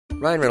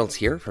Ryan Reynolds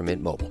here from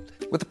Mint Mobile.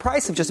 With the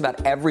price of just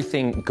about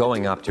everything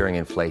going up during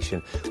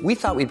inflation, we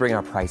thought we'd bring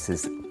our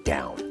prices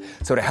down.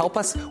 So to help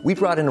us, we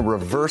brought in a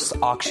reverse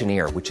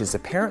auctioneer, which is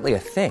apparently a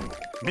thing.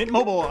 Mint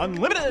Mobile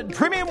Unlimited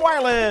Premium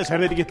Wireless. How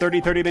to get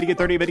 30, 30, bit to get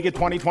 30, bit to get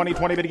 20, 20,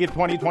 20, bit to get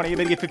 20, 20,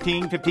 bit to get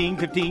 15, 15,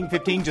 15,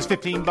 15, just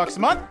 $15 a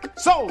month?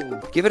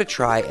 Sold! Give it a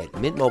try at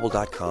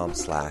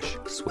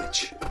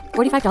mintmobile.com/switch.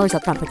 $45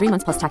 up front for 3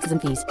 months plus taxes and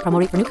fees. Promo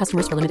rate for new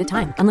customers for limited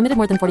time. Unlimited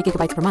more than 40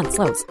 gigabytes per month.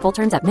 Slows full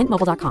terms at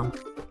mintmobile.com.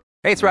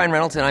 Hey, it's Ryan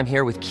Reynolds, and I'm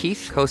here with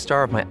Keith,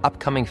 co-star of my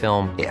upcoming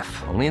film, If,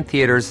 only in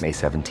theaters May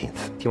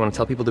 17th. Do you want to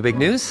tell people the big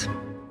news?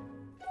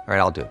 All right,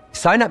 I'll do it.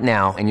 Sign up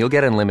now and you'll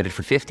get unlimited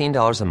for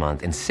 $15 a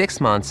month and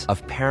 6 months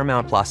of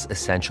Paramount Plus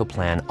Essential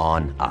Plan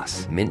on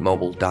us.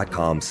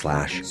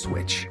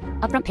 Mintmobile.com/switch.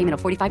 Upfront payment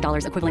of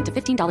 $45 equivalent to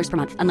 $15 per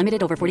month.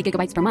 Unlimited over 40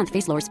 gigabytes per month.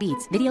 Face lower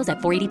speeds. Videos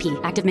at 480p.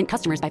 Active Mint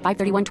customers by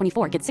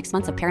 531.24 get 6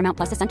 months of Paramount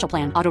Plus Essential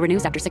Plan. Auto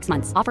renews after 6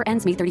 months. Offer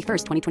ends May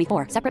 31st,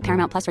 2024. Separate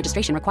Paramount Plus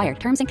registration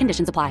required. Terms and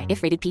conditions apply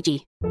if rated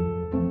PG.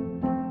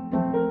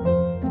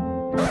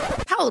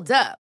 Hold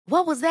up.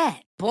 What was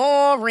that?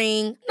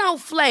 Boring. No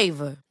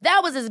flavor. That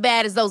was as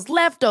bad as those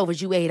leftovers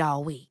you ate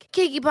all week.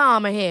 Keke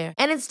Palmer here,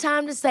 and it's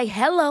time to say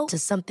hello to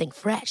something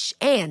fresh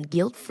and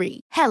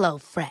guilt-free. Hello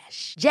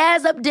Fresh.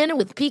 Jazz up dinner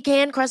with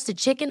pecan-crusted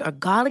chicken or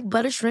garlic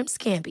butter shrimp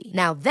scampi.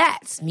 Now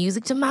that's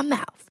music to my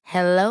mouth.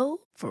 Hello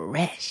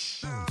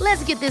Fresh.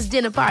 Let's get this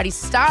dinner party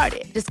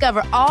started.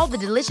 Discover all the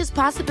delicious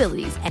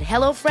possibilities at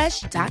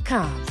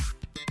hellofresh.com.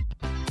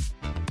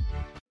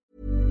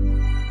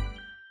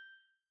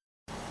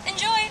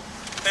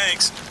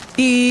 Thanks.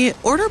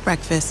 Order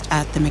breakfast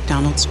at the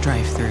McDonald's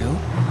drive-thru.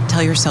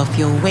 Tell yourself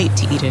you'll wait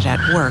to eat it at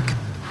work,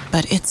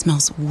 but it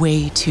smells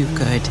way too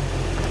good.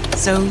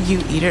 So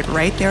you eat it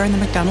right there in the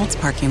McDonald's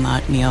parking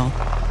lot meal.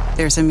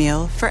 There's a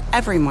meal for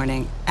every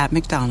morning at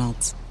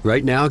McDonald's.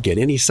 Right now, get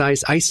any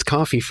size iced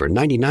coffee for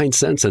 99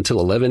 cents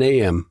until 11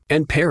 a.m.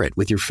 and pair it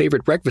with your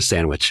favorite breakfast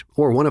sandwich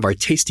or one of our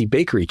tasty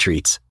bakery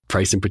treats.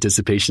 Price and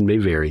participation may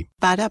vary.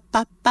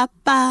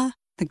 Ba-da-ba-ba-ba.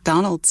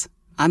 McDonald's.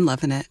 I'm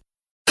loving it.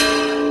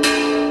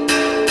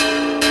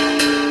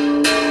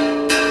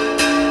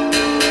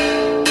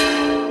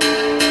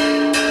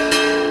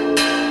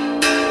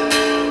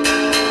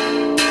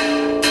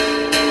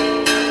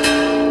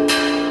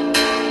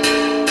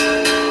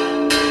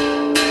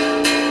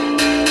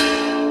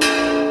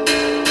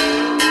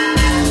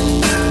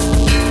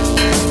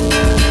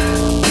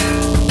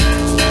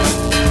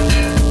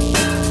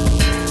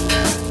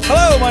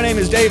 My name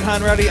is Dave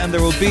Hanratty and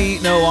there will be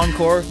no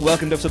encore.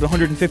 Welcome to episode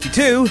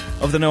 152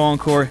 of the No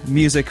Encore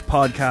Music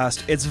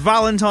Podcast. It's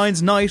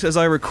Valentine's night as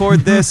I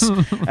record this.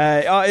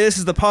 This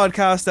is the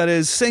podcast that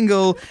is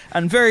single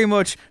and very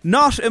much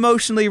not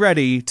emotionally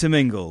ready to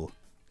mingle.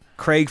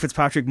 Craig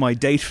Fitzpatrick, my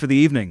date for the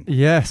evening.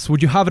 Yes,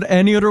 would you have it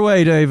any other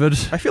way, David?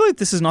 I feel like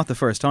this is not the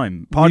first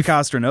time.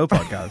 Podcast or no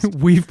podcast.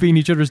 We've been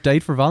each other's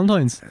date for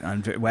Valentine's.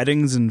 And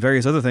weddings and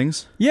various other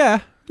things.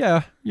 Yeah,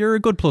 you're a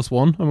good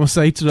 +1, I must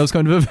say, to those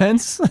kind of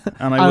events.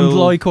 And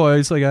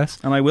likewise, I guess.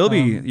 And I will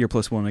be your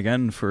 +1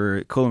 again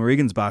for Colin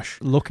Regan's bash.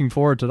 Looking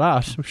forward to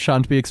that.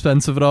 Shan't be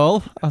expensive at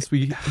all as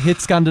we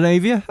hit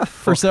Scandinavia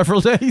for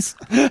several days.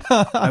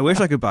 I wish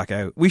I could back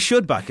out. We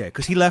should back out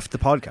because he left the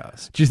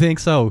podcast. Do you think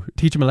so?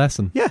 Teach him a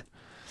lesson? Yeah.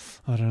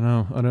 I don't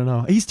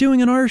know. He's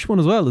doing an Irish one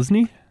as well, isn't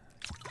he?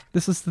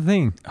 This is the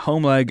thing.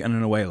 Home leg and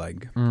an away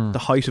leg. The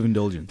height of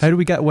indulgence. How do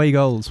we get away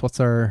goals?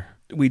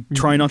 We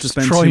try not to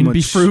spend too much. Try and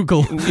be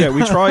frugal. Yeah,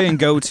 we try and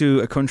go to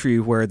a country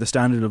where the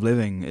standard of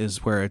living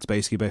is where it's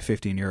basically about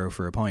 €15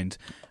 for a pint,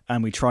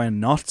 and we try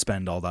and not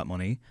spend all that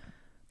money.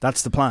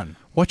 That's the plan.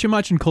 What do you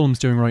imagine Cullum's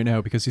doing right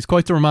now? Because he's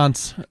quite the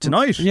romance.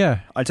 Tonight? Yeah.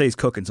 I'd say he's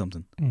cooking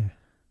something. Yeah.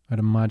 I'd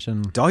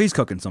imagine. He's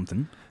cooking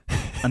something.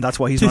 And that's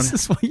why he's not.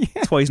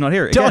 That's why he's not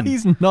here.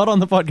 He's not on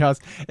the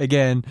podcast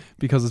again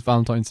because it's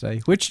Valentine's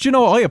Day. Which, do you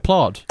know, I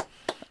applaud.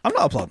 I'm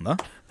not applauding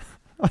that.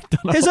 I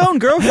don't know. His own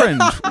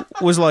girlfriend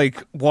was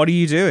like, "What are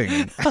you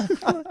doing?"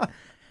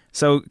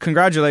 So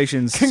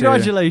congratulations to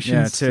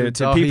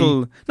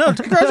people. No,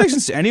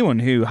 congratulations to anyone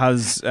who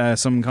has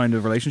some kind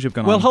of relationship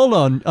going on. Well, hold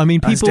on. I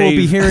mean, people will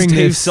be hearing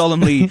Dave this.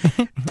 solemnly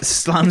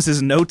slams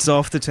his notes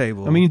off the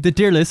table. I mean, the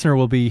dear listener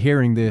will be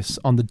hearing this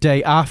on the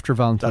day after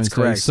Valentine's That's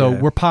correct, Day. So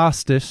yeah. we're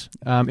past it.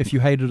 If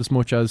you hate it as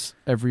much as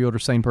every other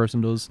sane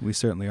person does, we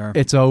certainly are.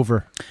 It's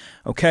over.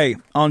 Okay,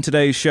 on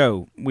today's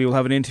show, we will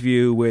have an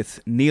interview with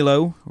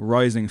Nilo,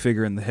 rising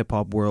figure in the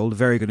hip-hop world.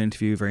 Very good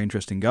interview, very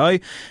interesting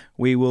guy.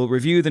 We will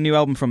review the new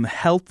album from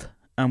Health,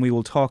 and we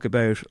will talk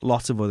about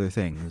lots of other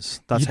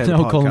things. That's how the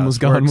podcast Colin was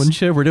gone, works.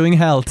 wouldn't you? We're doing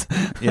Health.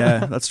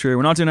 Yeah, that's true.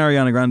 We're not doing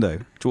Ariana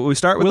Grande. Will we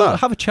start with we'll that?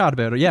 have a chat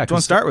about it, yeah. Do you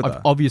want to start with I've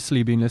that?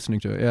 obviously been listening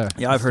to it, yeah.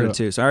 Yeah, I've heard it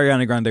too. So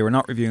Ariana Grande, we're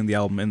not reviewing the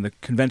album in the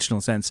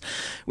conventional sense.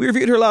 We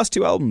reviewed her last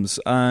two albums,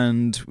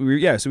 and we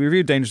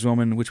reviewed Dangerous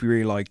Woman, which we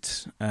really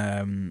liked,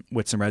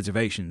 with some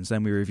reservations.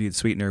 Then we reviewed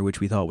Sweetener, which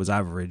we thought was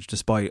average,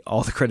 despite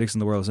all the critics in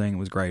the world saying it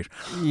was great.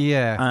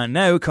 Yeah. And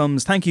now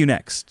comes Thank You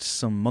Next,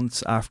 some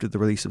months after the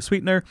release of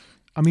Sweetener.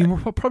 I mean,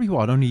 we're probably,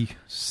 only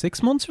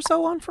 6 months or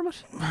so on from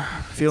it?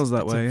 Feels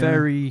that way.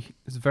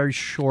 It's a very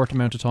short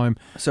amount of time.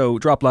 So,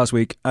 dropped last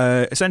week.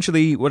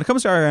 Essentially, when it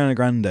comes to Ariana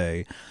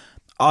Grande,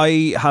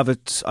 I have a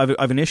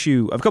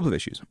couple of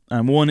issues.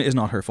 One is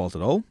not her fault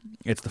at all.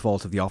 It's the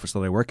fault of the office that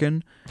I work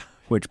in,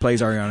 which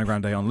plays Ariana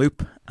Grande on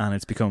loop, and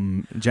it's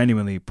become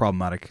genuinely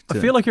problematic. I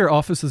feel like your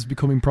office is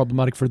becoming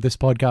problematic for this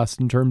podcast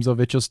in terms of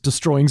it just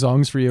destroying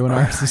songs for you and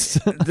artists.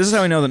 This is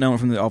how I know that no one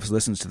from the office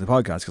listens to the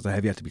podcast, because I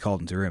have yet to be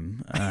called into a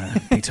room,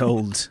 be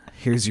told,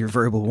 here's your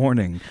verbal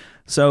warning.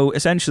 So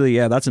essentially,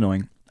 yeah, that's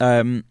annoying.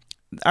 Ariana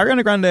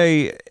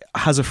Grande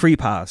has a free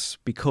pass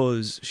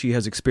because she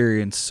has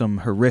experienced some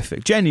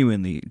horrific,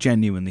 genuinely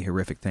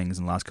horrific things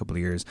in the last couple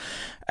of years,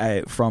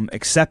 from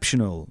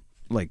exceptional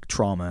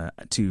trauma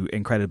to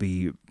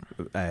incredibly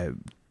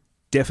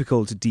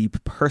difficult,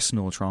 deep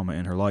personal trauma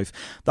in her life.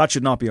 That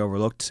should not be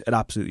overlooked. It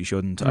absolutely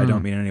shouldn't. I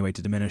don't mean in any way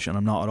to diminish, and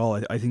I'm not at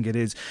all. I think it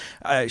is.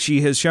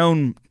 She has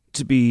shown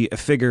to be a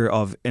figure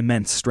of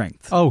immense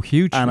strength. Oh,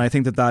 huge. And I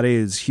think that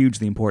is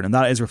hugely important,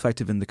 and that is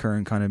reflective in the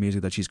current kind of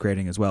music that she's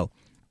creating as well.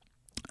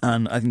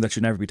 And I think that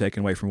should never be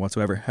taken away from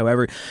whatsoever.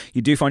 However,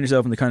 you do find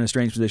yourself in the kind of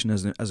strange position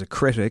as a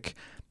critic.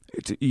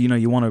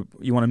 You want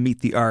to meet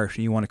the art,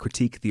 and you want to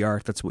critique the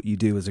art. That's what you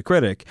do as a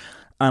critic.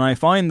 And I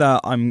find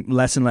that I'm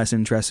less and less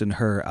interested in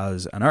her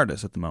as an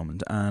artist at the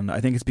moment. And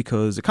I think it's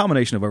because a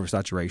combination of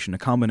oversaturation, a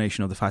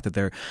combination of the fact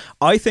that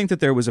I think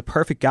that there was a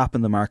perfect gap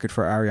in the market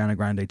for Ariana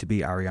Grande to be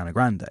Ariana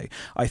Grande.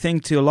 I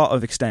think to a lot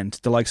of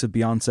extent, the likes of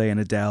Beyonce and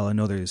Adele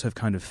and others have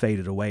kind of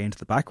faded away into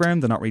the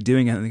background. They're not really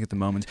doing anything at the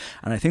moment.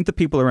 And I think the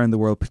people around the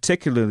world,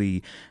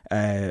 particularly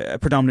a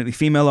predominantly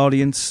female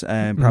audience,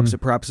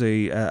 perhaps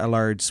a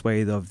large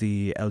swathe of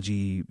the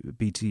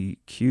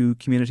LGBTQ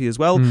community as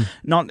well,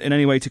 not in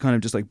any way to kind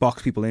of just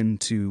box people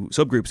into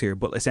subgroups here,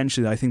 but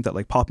essentially I think that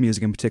pop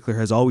music in particular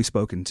has always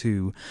spoken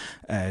to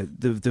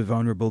the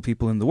vulnerable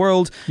people in the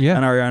world,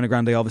 and Ariana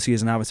Grande obviously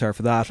is an avatar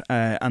for that,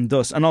 and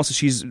also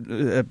she's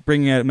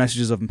bringing out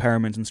messages of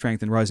empowerment and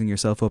strength and rising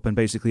yourself up and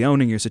basically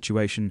owning your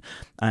situation,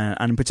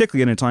 and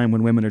particularly in a time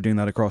when women are doing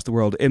that across the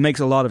world, it makes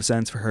a lot of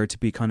sense for her to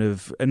be kind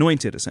of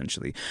anointed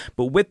essentially.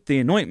 But with the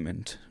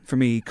anointment, for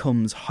me,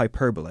 comes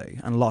hyperbole,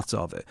 and lots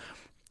of it,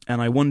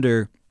 and I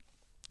wonder,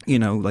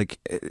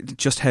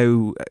 just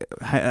how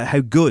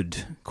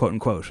good, quote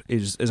unquote,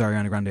 is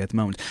Ariana Grande at the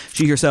moment.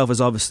 She herself is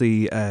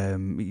obviously,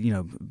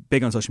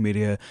 big on social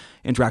media,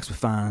 interacts with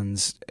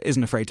fans,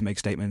 isn't afraid to make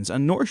statements,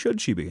 and nor should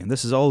she be. And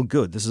this is all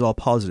good. This is all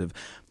positive.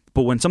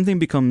 But when something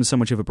becomes so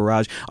much of a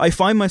barrage, I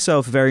find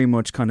myself very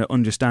much kind of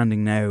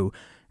understanding now,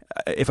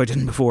 if I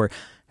didn't before,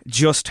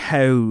 just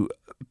how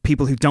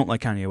people who don't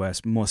like Kanye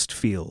West must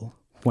feel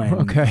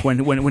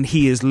when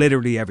he is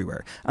literally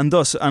everywhere, and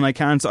I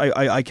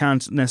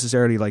can't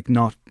necessarily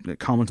not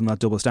comment on that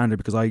double standard,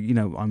 because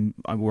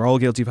we're all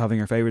guilty of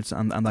having our favourites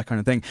and that kind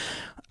of thing.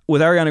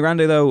 With Ariana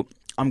Grande though,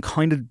 I'm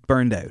kind of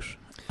burned out,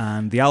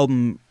 and the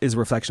album is a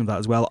reflection of that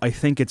as well. I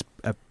think it's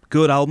a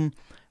good album.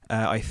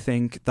 I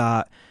think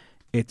that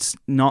it's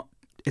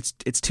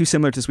too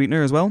similar to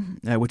Sweetener as well,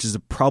 which is a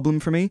problem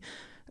for me.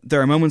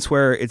 There are moments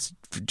where it's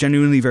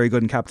genuinely very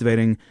good and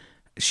captivating.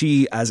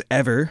 She, as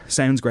ever,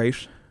 sounds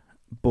great,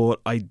 but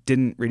I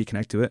didn't really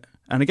connect to it.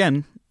 And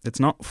again, it's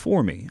not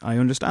for me. I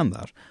understand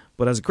that.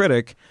 But as a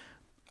critic,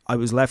 I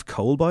was left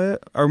cold by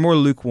it, or more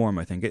lukewarm,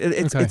 I think.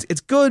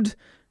 It's good,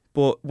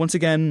 but once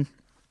again,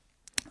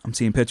 I'm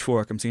seeing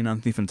Pitchfork, I'm seeing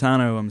Anthony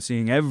Fantano, I'm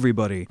seeing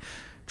everybody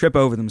trip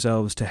over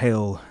themselves to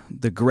hail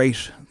the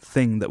great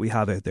thing that we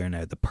have out there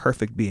now, the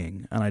perfect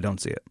being, and I don't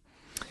see it.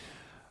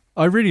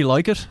 I really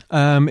like it.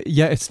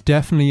 It's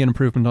definitely an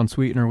improvement on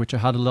Sweetener, which I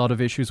had a lot of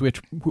issues with,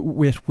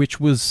 which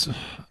was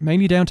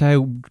mainly down to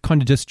how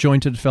kind of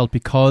disjointed it felt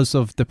because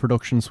of the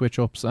production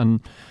switch-ups. And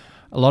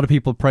a lot of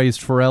people praised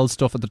Pharrell's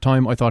stuff at the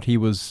time. I thought he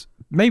was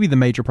maybe the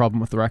major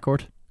problem with the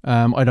record.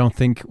 I don't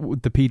think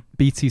the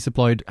beats he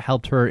supplied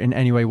helped her in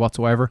any way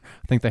whatsoever.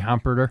 I think they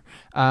hampered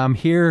her.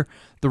 Here,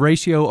 the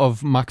ratio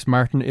of Max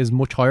Martin is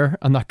much higher,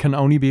 and that can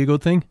only be a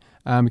good thing.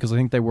 Because I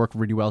think they work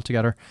really well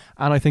together,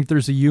 and I think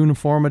there's a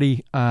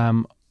uniformity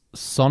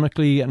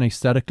sonically and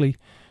aesthetically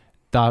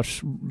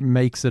that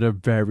makes it a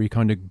very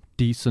kind of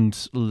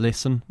decent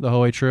listen the whole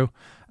way through.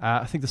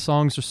 I think the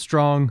songs are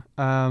strong.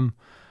 I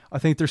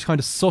think there's kind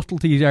of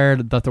subtlety there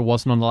that there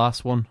wasn't on the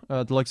last one.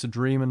 The likes of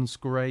Dreamin's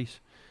great.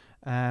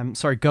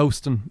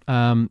 Ghostin'.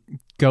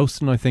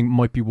 Ghostin', I think,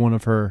 might be one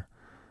of her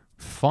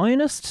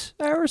finest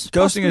hours.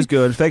 Ghosting is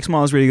good. Fake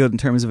Smile is really good in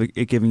terms of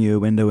it giving you a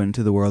window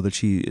into the world that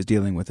she is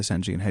dealing with,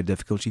 essentially, and how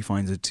difficult she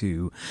finds it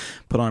to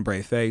put on a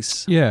brave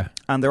face. Yeah.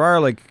 And there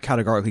are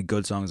categorically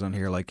good songs on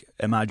here, like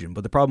Imagine.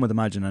 But the problem with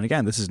Imagine, and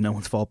again, this is no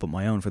one's fault but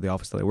my own for the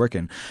office that I work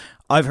in,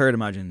 I've heard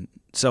Imagine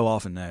so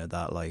often now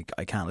that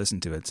I can't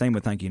listen to it. Same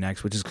with Thank You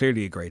Next, which is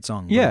clearly a great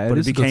song. Yeah, but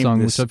it is a good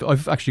song, which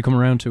I've actually come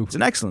around to. It's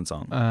an excellent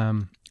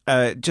song.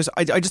 I just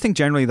think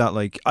generally that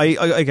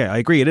I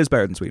agree, it is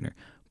better than Sweetener.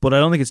 But I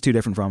don't think it's too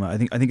different from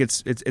it. I think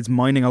it's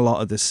mining a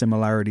lot of the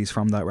similarities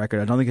from that record.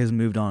 I don't think it has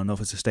moved on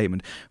enough as a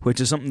statement, which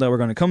is something that we're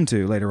going to come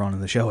to later on in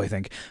the show, I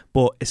think.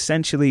 But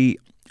essentially,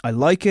 I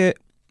like it.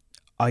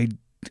 I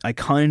I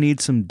kind of need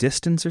some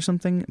distance or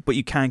something, but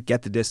you can't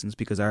get the distance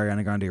because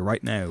Ariana Grande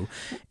right now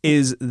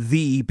is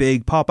the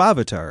big pop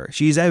avatar.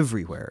 She's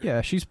everywhere.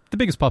 Yeah, she's the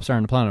biggest pop star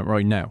on the planet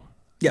right now.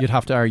 Yeah. You'd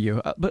have to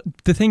argue. But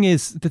the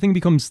thing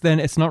becomes then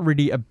it's not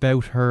really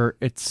about her.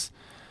 It's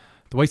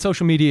the way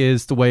social media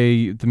is, the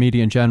way the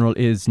media in general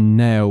is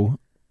now.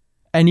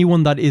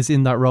 Anyone that is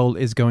in that role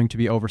is going to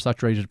be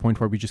oversaturated to the point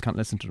where we just can't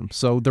listen to them.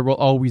 So there will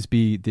always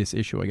be this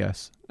issue, I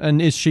guess.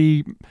 And is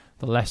she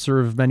the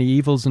lesser of many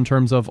evils in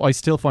terms of, I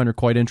still find her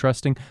quite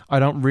interesting. I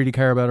don't really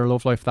care about her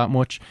love life that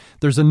much.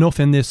 There's enough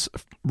in this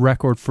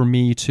record for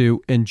me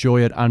to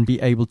enjoy it and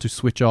be able to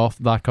switch off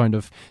that kind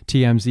of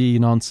TMZ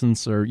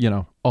nonsense or, you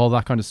know, all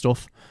that kind of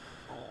stuff.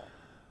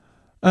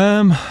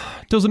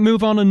 Does it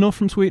move on enough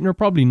from Sweetener?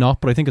 Probably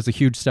not, but I think it's a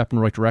huge step in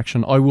the right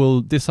direction.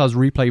 This has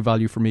replay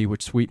value for me,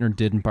 which Sweetener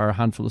didn't, bar a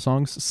handful of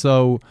songs.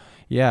 So,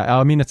 yeah,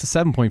 I mean, it's a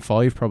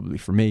 7.5 probably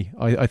for me.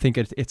 I think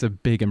it's a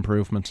big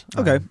improvement.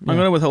 Okay, I'm going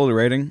to withhold a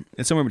rating.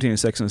 It's somewhere between a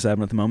 6 and a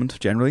 7 at the moment,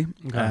 generally.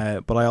 Okay.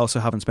 But I also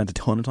haven't spent a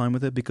ton of time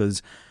with it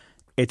because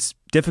it's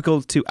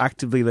difficult to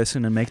actively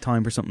listen and make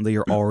time for something that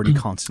you're already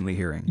constantly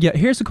hearing. Yeah,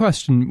 here's a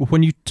question.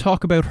 When you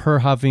talk about her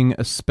having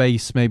a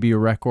space, maybe a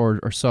record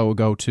or so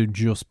ago, to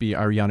just be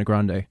Ariana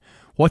Grande,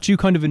 what do you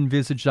kind of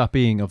envisage that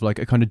being, of like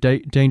a kind of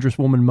dangerous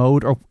woman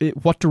mode? Or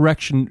what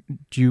direction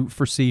do you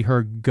foresee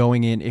her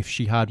going in if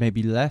she had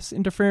maybe less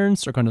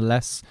interference or kind of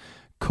less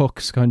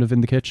cooks kind of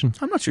in the kitchen?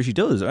 I'm not sure she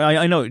does.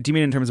 I know. Do you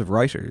mean in terms of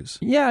writers?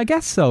 Yeah, I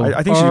guess so.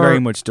 I think she very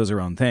much does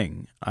her own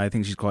thing. I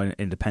think she's quite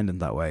independent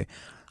that way.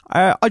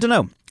 I don't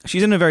know.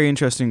 She's in a very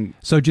interesting...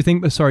 So do you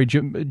think... Sorry,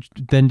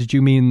 then did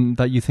you mean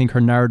that you think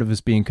her narrative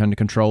is being kind of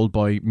controlled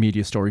by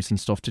media stories and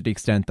stuff to the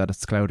extent that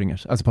it's clouding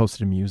it, as opposed to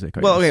the music?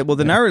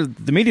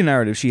 The media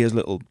narrative she has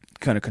little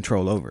kind of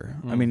control over.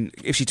 I mean,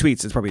 if she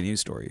tweets, it's probably a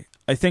news story.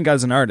 I think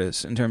as an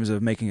artist, in terms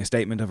of making a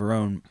statement of her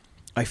own,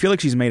 I feel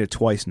like she's made it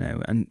twice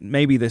now, and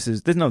maybe this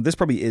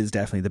probably is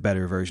definitely the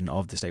better version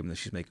of the statement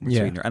that she's making with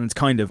Sweetener, and it's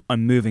kind of,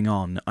 I'm moving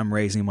on, I'm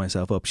raising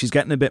myself up. She's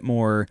getting a bit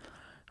more...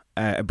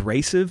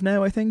 abrasive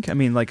now, I think. I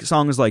mean, like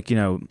songs like, you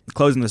know,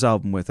 closing this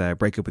album with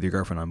 "Break Up With Your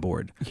Girlfriend, I'm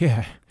Bored."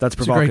 Yeah, that's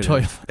provocative.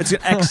 It's a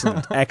great title. It's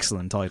an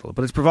excellent title,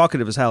 but it's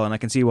provocative as hell, and I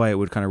can see why it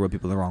would kind of rub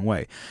people the wrong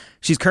way.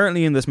 She's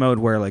currently in this mode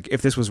where, like,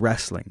 if this was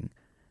wrestling,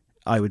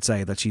 I would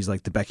say that she's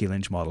like the Becky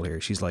Lynch model here.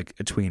 She's like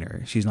a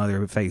tweener. She's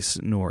neither a face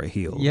nor a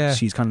heel. Yeah,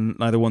 she's kind of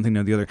neither one thing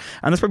nor the other,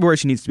 and that's probably where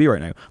she needs to be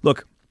right now.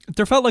 Look,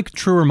 there felt like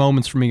truer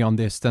moments for me on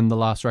this than the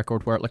last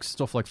record, where like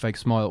stuff like Fake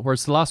Smile,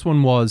 whereas the last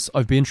one was,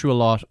 I've been through a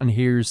lot and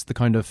here's the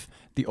kind of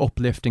the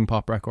uplifting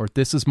pop record.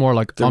 This is more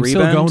like, I'm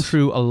still going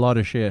through a lot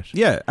of shit.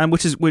 Yeah, and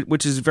which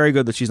is very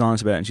good that she's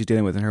honest about it and she's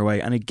dealing with it in her way.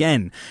 And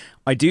again,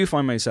 I do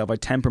find myself, I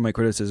temper my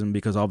criticism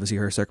because obviously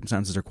her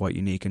circumstances are quite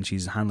unique and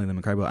she's handling them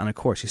incredible. And of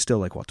course, she's still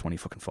like,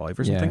 25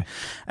 or something.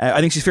 Yeah. I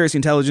think she's fiercely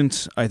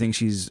intelligent. I think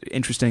she's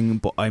interesting,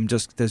 but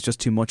there's just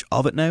too much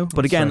of it now.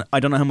 But again, I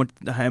don't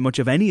know how much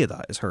of any of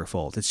that is her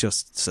fault. It's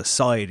just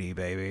society,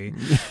 baby.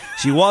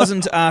 She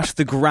wasn't at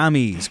the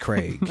Grammys,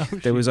 Craig. No,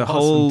 there was a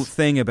whole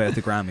thing about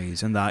the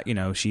Grammys and that, you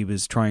know, she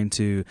was trying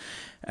to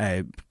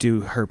do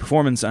her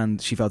performance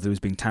and she felt it was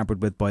being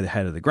tampered with by the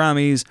head of the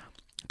Grammys.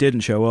 Didn't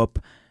show up.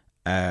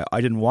 I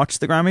didn't watch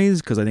the Grammys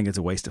because I think it's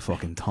a waste of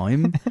fucking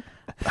time.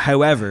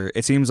 However,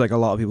 it seems like a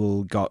lot of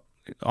people got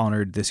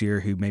honoured this year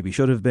who maybe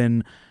should have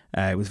been.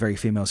 It was very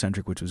female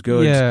centric, which was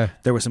good. Yeah.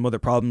 There were some other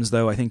problems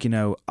though. I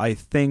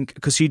think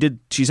because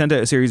she sent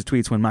out a series of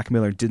tweets when Mac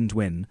Miller didn't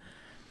win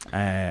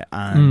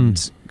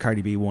and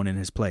Cardi B won in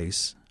his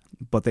place,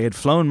 but they had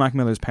flown Mac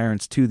Miller's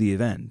parents to the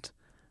event,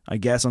 I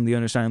guess on the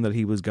understanding that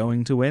he was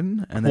going to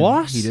win. And then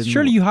what? He didn't.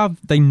 Surely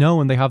they know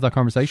and they have that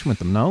conversation with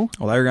them, no?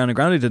 Well, Ariana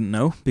Grande didn't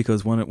know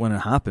because when it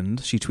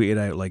happened, she tweeted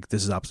out like,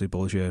 "This is absolute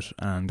bullshit."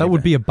 And that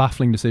would be a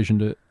baffling decision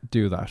to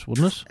do that,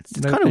 wouldn't it?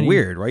 It's kind of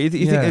weird, right? You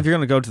think if you're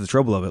going to go to the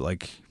trouble of it,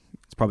 like,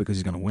 it's probably because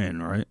he's going to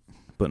win, right?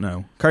 But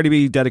no. Cardi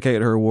B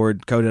co-dedicated her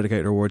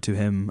award to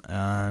him,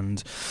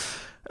 and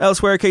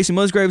elsewhere, Casey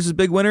Musgraves is a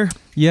big winner.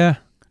 Yeah.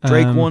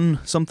 Drake won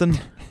something.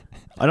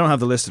 I don't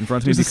have the list in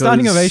front of me. It was a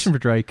standing ovation for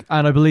Drake,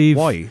 and I believe...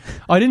 Why?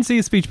 I didn't see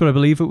his speech, but I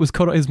believe it was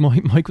cut. His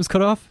mic was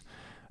cut off.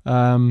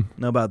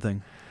 No bad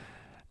thing.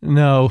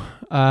 No.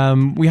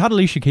 We had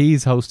Alicia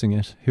Keys hosting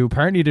it, who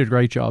apparently did a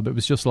great job. It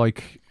was just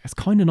like, it's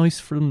kind of nice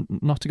for them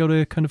not to go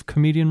to kind of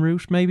comedian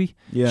route, maybe.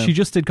 Yeah. She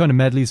just did kind of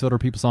medleys of other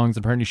people's songs.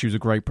 Apparently she was a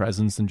great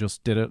presence and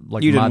just did it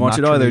like... You didn't watch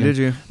it either, did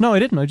you? No, I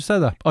didn't. I just said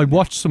that. I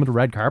watched some of the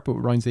red carpet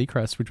with Ryan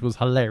Seacrest, which was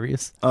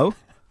hilarious. Oh?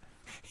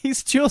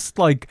 He's just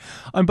like,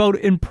 I'm both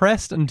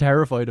impressed and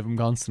terrified of him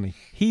constantly.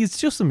 He's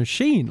just a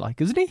machine,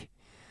 like, isn't he?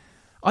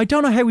 I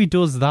don't know how he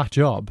does that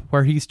job,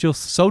 where he's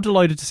just so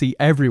delighted to see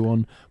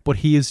everyone, but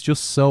he is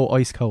just so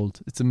ice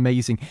cold. It's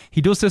amazing.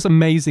 He does this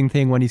amazing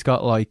thing when he's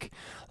got like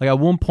at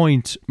one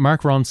point,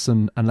 Mark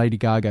Ronson and Lady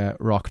Gaga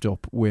rocked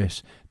up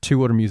with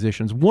two other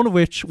musicians, one of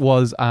which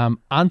was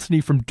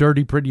Anthony from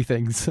Dirty Pretty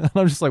Things. And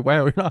I'm just like,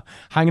 wow, you're not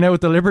hanging out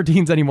with the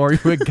Libertines anymore,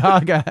 you're with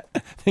Gaga.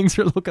 Things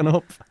are looking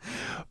up.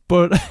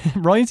 But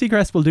Ryan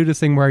Seacrest will do this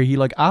thing where he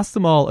like asks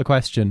them all a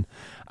question,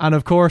 and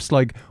of course,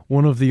 like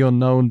one of the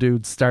unknown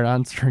dudes start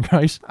answering,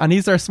 right? And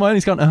he starts smiling.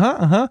 He's going,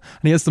 and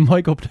he has the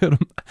mic up to him,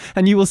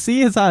 and you will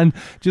see his hand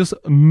just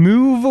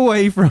move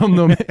away from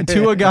them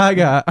to a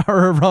Gaga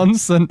or a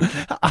Ronson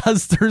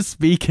as they're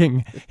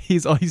speaking.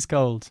 He's ice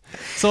cold.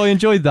 So I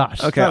enjoyed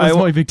that. Okay, that was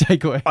my big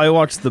takeaway. I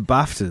watched the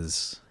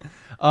BAFTAs.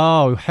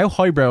 Oh, how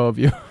highbrow of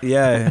you!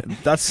 Yeah,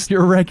 that's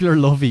you're a regular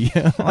lovey.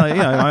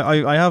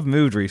 I have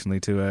moved recently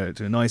to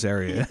a nice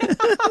area,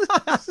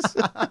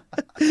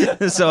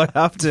 so I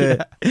have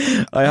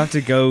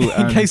to go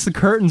in case the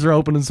curtains are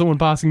open and someone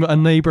passing, a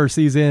neighbour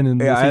sees in.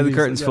 And I have the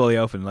curtains fully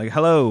open. Like,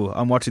 hello,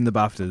 I'm watching the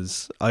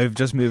BAFTAs. I've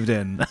just moved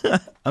in.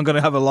 I'm going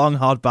to have a long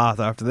hot bath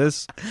after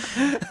this.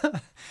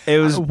 It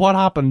was what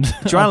happened.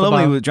 Joanna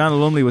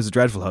Lumley was a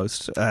dreadful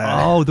host.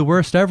 The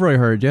worst ever. I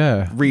heard.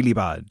 Yeah, really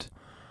bad.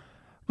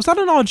 Was that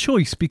an odd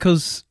choice?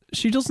 Because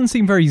she doesn't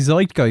seem very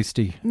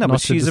zeitgeisty. No, but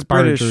she's a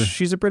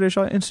British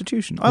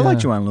institution. I like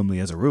Joanna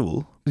Lumley as a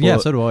rule. Yeah,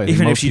 so do I.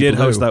 Even if she did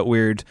host that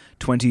weird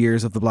 20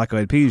 Years of the Black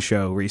Eyed Peas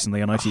show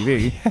recently on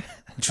ITV,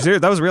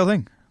 that was a real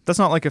thing. That's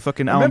not like a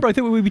fucking... Remember, I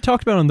think we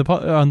talked about it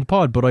on the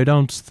pod, but I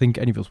don't think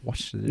any of us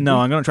watched it. No,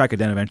 I'm going to track it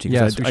down eventually,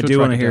 because I do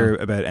want to hear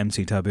about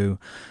MC Taboo.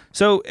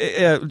 So,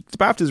 the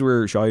BAFTAs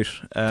were shite.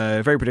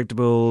 Very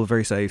predictable,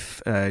 very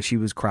safe. She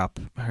was crap.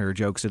 Her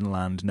jokes didn't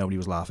land. Nobody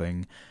was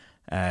laughing.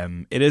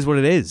 It is what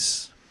it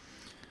is.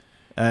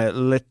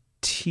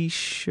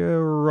 Letitia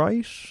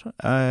Wright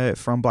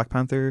from Black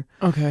Panther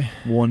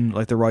won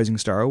like the Rising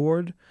Star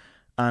Award,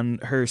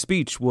 and her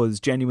speech was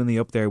genuinely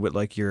up there with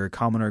like your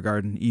Commoner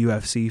Garden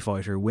UFC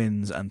fighter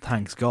wins and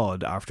thanks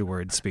God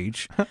afterwards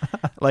speech.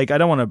 Like, I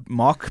don't want to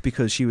mock,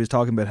 because she was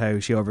talking about how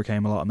she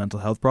overcame a lot of mental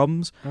health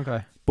problems,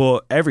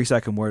 but every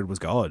second word was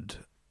God,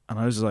 and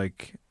I was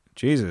like,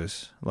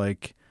 Jesus,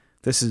 like...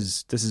 This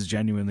is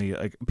genuinely,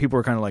 like, people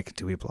were kind of like,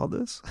 do we applaud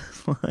this?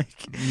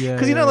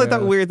 Because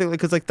that weird thing,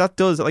 because like that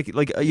does like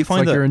you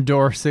find that you're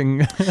endorsing.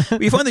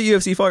 You find the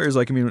UFC fighters,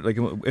 like, I mean, like,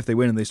 if they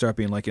win and they start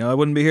being like, I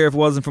wouldn't be here if it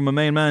wasn't for my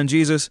main man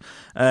Jesus.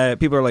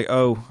 People are like,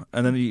 oh,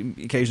 and then you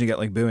occasionally get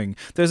like booing.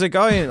 There's a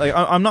guy, like,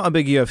 I'm not a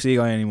big UFC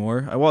guy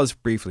anymore. I was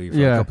briefly for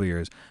a couple of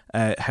years.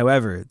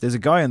 However, there's a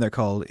guy in there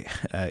called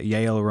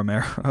Yael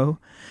Romero. Do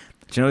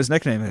you know what his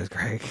nickname is,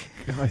 Greg?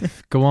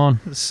 Go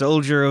on.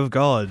 Soldier of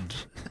God.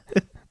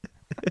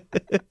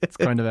 It's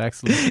kind of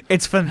excellent.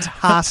 It's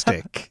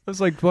fantastic. It was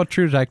like, what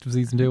True Detective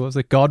season 2 was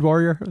it? God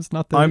Warrior? It's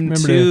not. I'm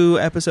 2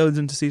 episodes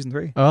into season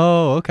 3.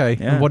 Oh, okay.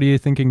 Yeah. And what are you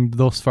thinking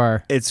thus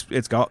far? It's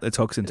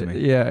hooks into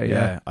me.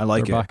 Yeah. I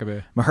like it. Back a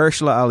bit.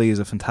 Mahershala Ali is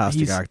a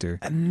fantastic actor.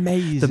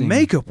 Amazing. The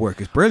makeup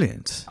work is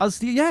brilliant. As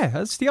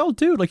the old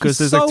dude, like, because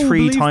there's so like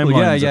 3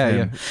 timelines.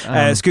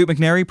 Yeah. Scoot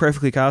McNairy,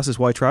 perfectly cast as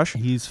White Trash.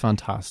 He's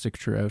fantastic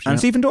throughout. And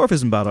Stephen Dorff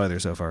isn't bad either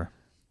so far.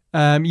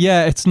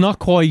 It's not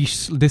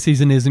quite. This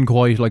season isn't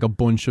quite like a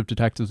bunch of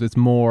detectives. It's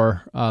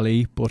more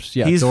Ali, but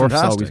yeah, he's Dorff's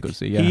fantastic. Always good to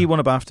see. Yeah. He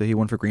won a BAFTA. He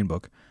won for Green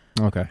Book.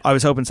 Okay. I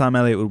was hoping Sam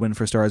Elliott would win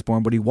for Star Is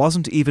Born, but he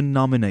wasn't even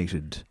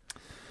nominated.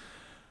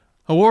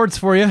 Awards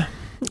for you.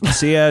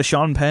 See,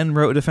 Sean Penn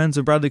wrote a defense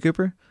of Bradley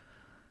Cooper.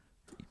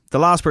 The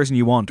last person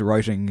you want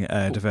writing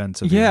a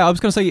defense of I was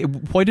going to say,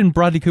 why didn't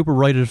Bradley Cooper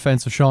write a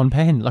defense of Sean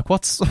Penn? Like,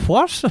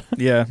 what?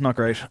 Yeah, not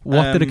great.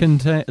 What did it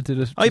contain?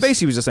 I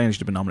basically was just saying he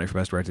should have been nominated for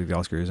Best Director at the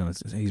Oscars,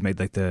 and he's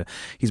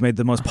made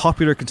the most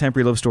popular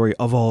contemporary love story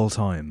of all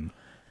time.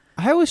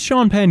 How has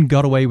Sean Penn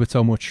got away with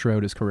so much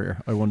throughout his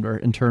career, I wonder,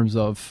 in terms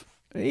of...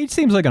 He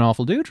seems like an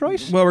awful dude, right?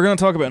 Well, we're going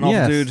to talk about an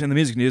awful dude in the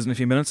music news in a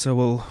few minutes, so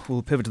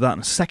we'll pivot to that in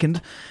a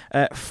second.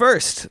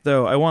 First,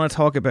 though, I want to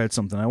talk about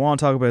something. I want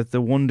to talk about the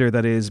wonder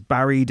that is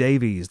Barry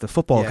Davies, the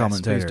football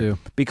commentator. Please do.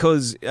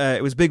 Because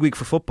it was a big week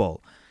for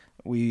football.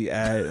 We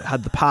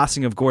had the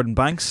passing of Gordon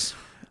Banks.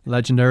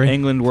 Legendary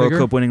England World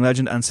Cup winning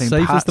legend, and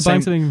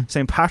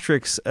St.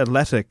 Patrick's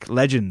Athletic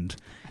legend.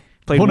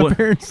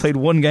 Played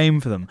one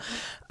game for them.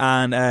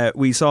 And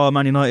we saw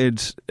Man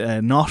United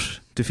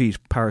not defeat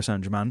Paris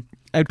Saint-Germain.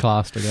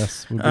 Outclassed, I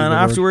guess. And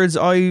afterwards,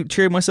 I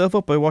cheered myself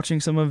up by watching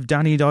some of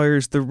Danny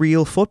Dyer's The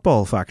Real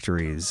Football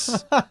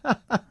Factories.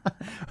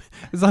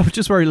 Is that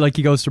just where like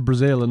he goes to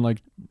Brazil and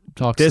like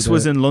talks? This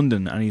was in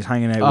London, and he's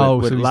hanging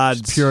out with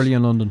lads. Purely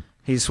in London.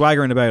 He's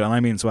swaggering about, and I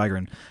mean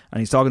swaggering, and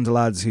he's talking to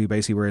lads who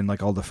basically were in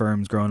like all the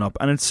firms growing up,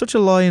 and it's such a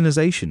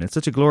lionization, it's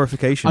such a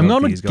glorification. I'm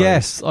going to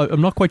guess,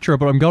 I'm not quite sure,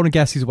 but I'm going to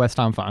guess he's a West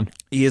Ham fan.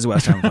 He is a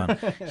West Ham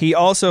fan. He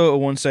also at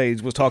one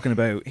stage was talking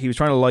about, he was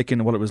trying to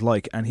liken what it was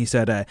like, and he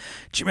said,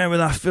 do you remember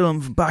that film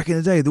from back in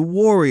the day, The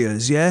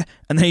Warriors, yeah?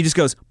 And then he just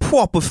goes,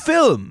 proper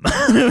film.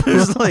 It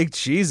was like,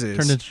 Jesus.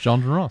 Turned into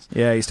Jonathan Ross.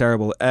 Yeah, he's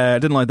terrible.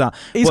 Didn't like that.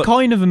 He's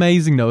kind of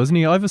amazing though, isn't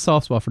he? I have a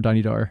soft spot for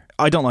Danny Dyer.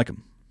 I don't like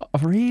him. Oh,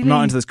 really? I'm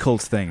not into this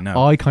cult thing,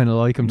 no. I kind of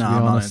like him, to be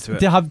honest. I'm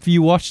not into it. Have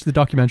you watched the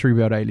documentary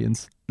about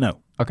aliens? No.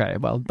 Okay,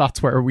 well,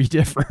 that's where we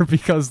differ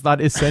because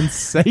that is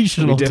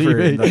sensational we differ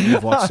TV. in that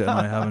you've watched it and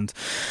I haven't.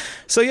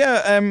 So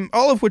yeah,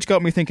 all of which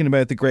got me thinking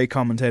about the great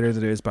commentator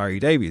that is Barry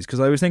Davies,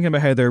 because I was thinking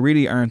about how there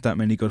really aren't that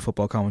many good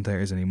football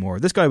commentators anymore.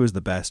 This guy was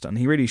the best, and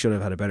he really should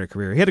have had a better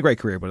career. He had a great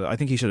career, but I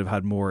think he should have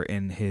had more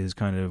in his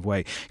kind of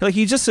way. Like,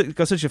 he just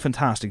got such a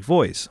fantastic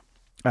voice.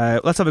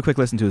 Let's have a quick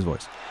listen to his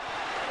voice.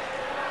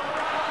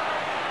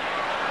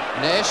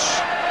 Nish.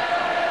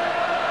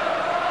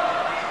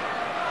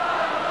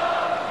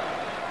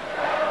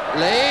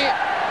 Lee.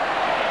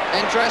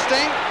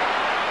 Interesting.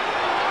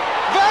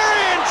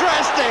 Very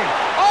interesting.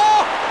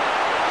 Oh!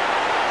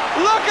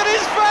 Look at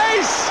his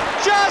face!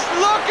 Just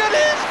look at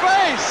his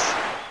face!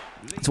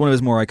 It's one of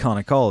his more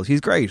iconic calls. He's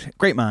great.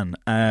 Great man.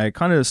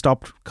 Kind of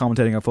stopped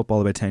commentating on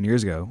football about 10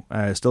 years ago.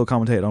 Still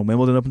commentated on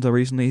Wimbledon up until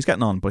recently. He's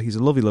getting on, but he's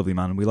a lovely, lovely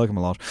man and we like him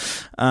a lot.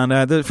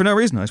 And for no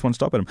reason, I just want to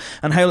stop at him.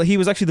 And how he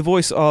was actually the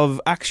voice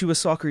of Actua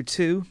Soccer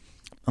 2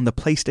 on the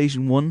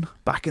PlayStation 1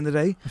 back in the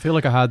day. I feel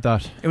like I had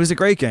that. It was a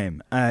great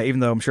game,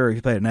 even though I'm sure if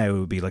you played it now it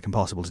would be like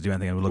impossible to do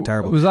anything. It would look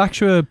terrible. It was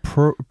actually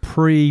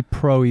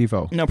pre-Pro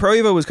Evo. No, Pro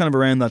Evo was kind of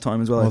around that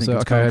time as well. I think it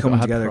was kind of coming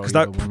together because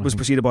that one, was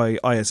preceded by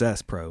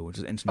ISS Pro, which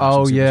is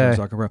International Super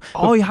Soccer Pro.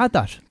 Oh, you had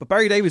that. But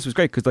Barry Davies was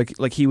great because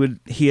like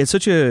he had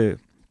such a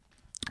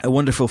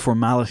wonderful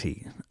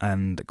formality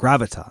and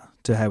gravitas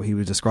to how he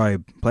would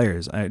describe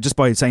players just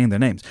by saying their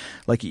names.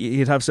 Like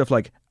he'd have stuff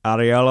like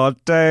Ariel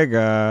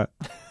Ortega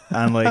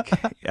and like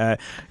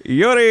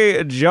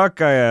Yuri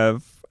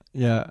Djokayev.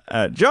 Yeah,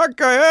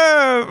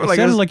 Djokayev. It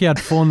sounded like he had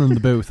fun in the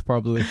booth.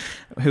 Probably.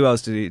 Who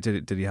else did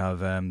he have?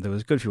 There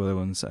was a good few other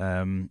ones.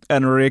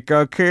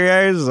 Enrico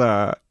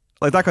Chiesa,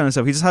 like that kind of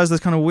stuff. He just has this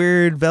kind of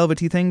weird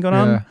velvety thing going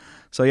on.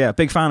 So yeah,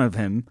 big fan of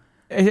him.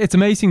 It's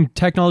amazing.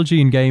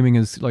 Technology in gaming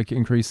has like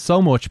increased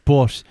so much,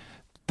 but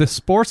the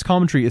sports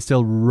commentary is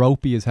still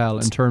ropey as hell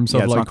in terms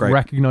of like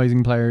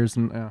recognizing players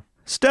and.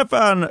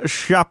 Stefan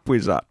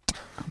Chapuisat.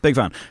 Big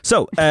fan.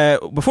 So,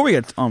 before we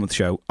get on with the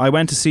show, I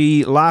went to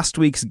see last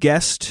week's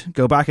guest.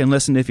 Go back and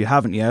listen if you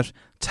haven't yet.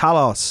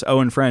 Talos,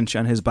 Owen French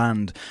and his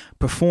band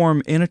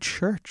perform in a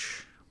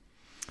church.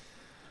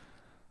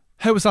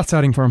 How was that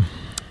setting for him?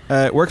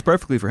 It works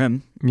perfectly for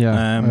him.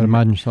 Yeah, I'd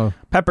imagine so.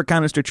 Pepper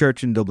Canister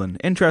Church in Dublin.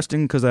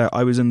 Interesting because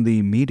I was in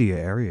the media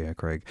area,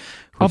 Craig.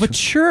 Of a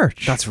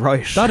church? That's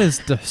right. That is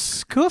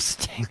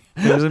disgusting.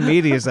 There was a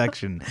media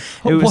section.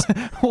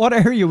 What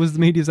area was the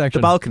media section?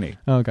 The balcony.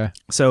 Okay.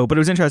 So, but it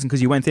was interesting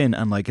because you went in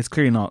and like it's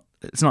clearly not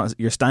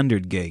your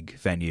standard gig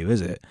venue,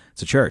 is it?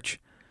 It's a church.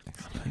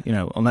 You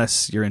know,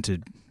 unless you're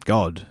into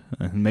God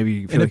and maybe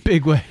you feel in a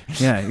big way.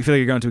 Yeah, you feel like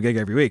you're going to a gig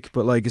every week,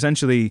 but like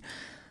essentially.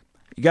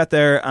 You got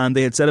there and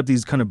they had set up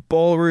these kind of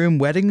ballroom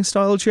wedding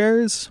style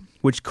chairs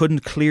which couldn't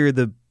clear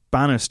the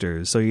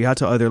banisters, so you had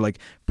to either like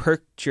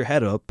perch your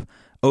head up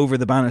over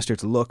the banister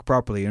to look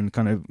properly and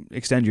kind of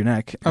extend your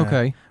neck,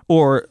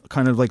 or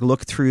kind of like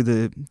look through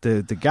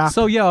the gap.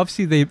 So yeah,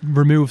 obviously they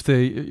removed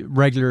the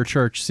regular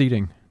church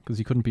seating because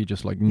you couldn't be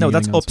just like no,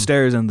 that's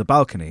upstairs in the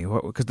balcony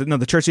because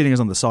the church seating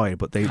is on the side,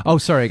 but they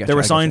there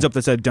were signs up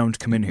that said don't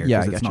come in here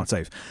because it's not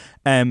safe.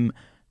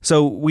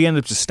 So we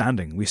ended up just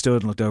standing. We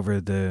stood and looked over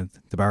the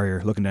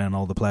barrier, looking down on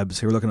all the plebs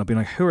who were looking up, being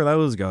like, "Who are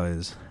those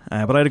guys?"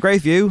 But I had a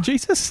great view.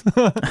 Jesus,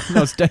 no,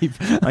 it's Dave.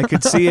 I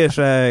could see it.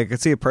 Could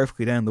see it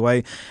perfectly down the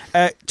way.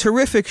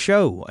 Terrific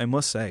show, I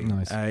must say.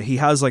 Nice. He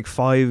has like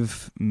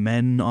 5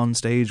 men on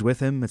stage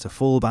with him. It's a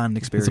full band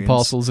experience. It's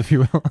apostles, if you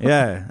will.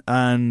 Yeah,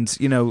 and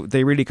you know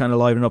they really kind of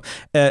liven up.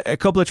 A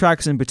couple of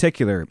tracks in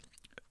particular.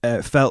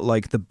 Felt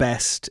like the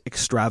best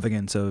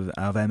extravagance of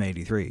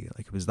M83.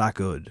 Like it was that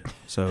good.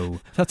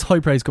 So that's high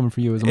praise coming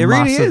from you as a it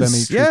massive really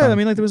is. M83 yeah, fan. I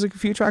mean, like there was a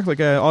few tracks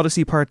like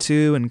Odyssey Part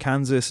 2 and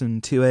Kansas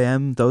and 2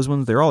 AM. Those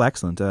ones, they're all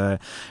excellent.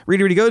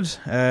 Really, really good.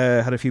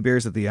 Had a few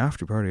beers at the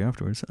after party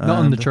afterwards.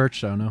 Not in the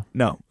church, though. No,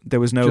 no, there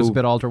was no just a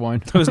bit altar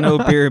wine. There was no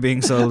beer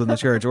being sold in the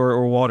church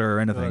or water or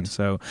anything. Right.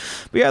 So,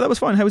 but yeah, that was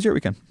fun. How was your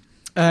weekend?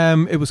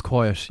 It was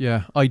quiet,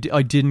 yeah. I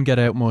didn't get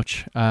out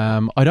much.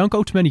 I don't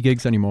go to many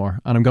gigs anymore,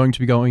 and I'm going to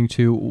be going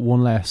to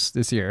one less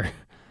this year.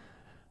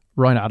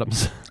 Ryan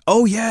Adams.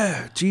 Oh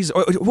yeah, jeez.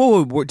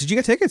 Whoa, did you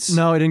get tickets?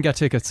 No, I didn't get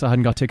tickets. I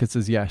hadn't got tickets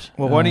as yet.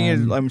 Well, why don't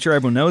you? I'm sure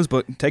everyone knows,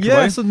 but take it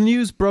away. Yeah, so the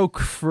news broke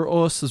for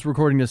us as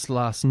recording this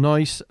last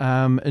night.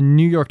 A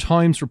New York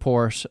Times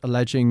report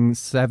alleging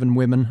 7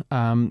 women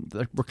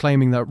that were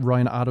claiming that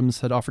Ryan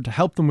Adams had offered to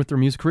help them with their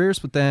music careers,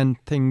 but then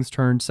things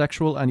turned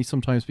sexual and he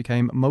sometimes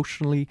became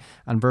emotionally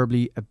and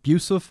verbally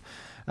abusive.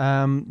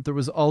 There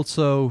was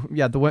also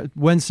the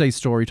Wednesday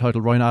story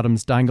titled Ryan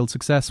Adams dangled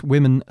success.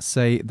 Women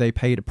say they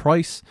paid a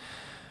price.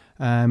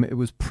 It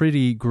was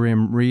pretty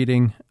grim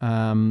reading.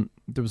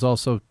 There was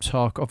also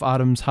talk of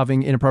Adams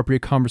having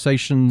inappropriate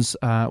conversations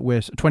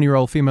with a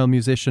 20-year-old female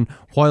musician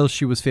while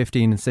she was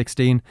 15 and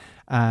 16,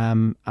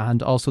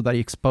 and also that he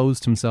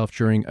exposed himself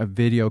during a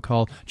video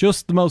call.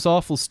 Just the most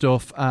awful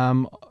stuff.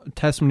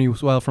 Testimony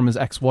as well from his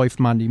ex-wife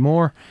Mandy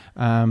Moore,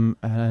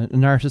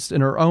 an artist in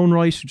her own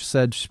right, who just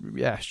said,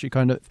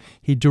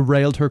 he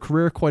derailed her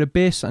career quite a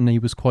bit and he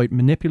was quite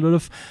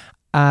manipulative.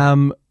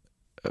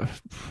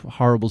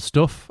 horrible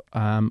stuff.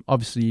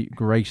 Obviously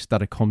great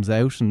that it comes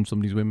out and some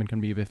of these women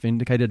can be a bit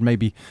vindicated,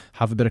 maybe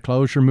have a bit of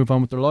closure, move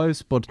on with their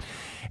lives, but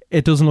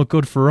it doesn't look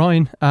good for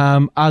Ryan.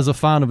 As a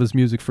fan of his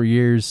music for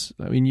years,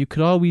 I mean, you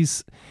could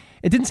always...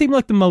 It didn't seem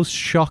like the most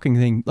shocking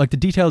thing. Like, the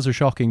details are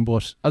shocking,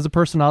 but as a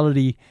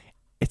personality,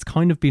 it's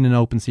kind of been an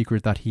open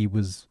secret that he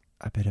was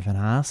a bit of an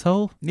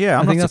asshole. Yeah,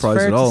 I'm not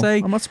surprised at all.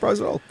 I'm not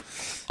surprised at all.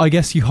 I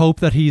guess you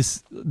hope that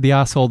he's the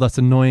asshole that's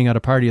annoying at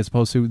a party as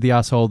opposed to the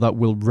asshole that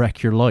will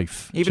wreck your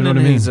life. Even in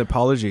his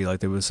apology,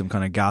 like, there was some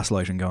kind of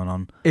gaslighting going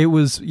on. It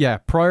was,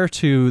 prior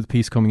to the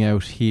piece coming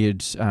out, he had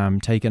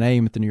taken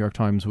aim at the New York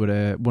Times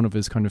with one of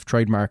his kind of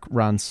trademark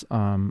rants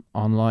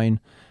online,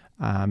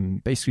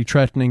 basically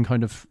threatening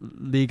kind of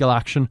legal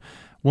action.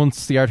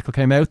 Once the article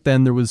came out,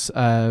 then there was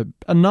a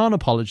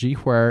non-apology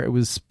where it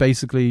was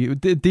basically,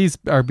 these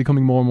are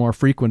becoming more and more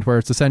frequent, where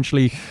it's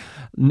essentially,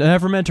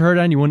 never meant to hurt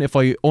anyone. If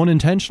I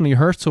unintentionally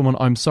hurt someone,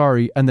 I'm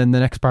sorry. And then the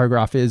next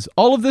paragraph is,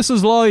 all of this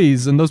is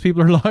lies and those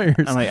people are liars.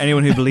 And like,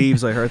 anyone who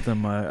believes I hurt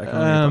them, I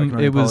can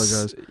only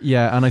apologise.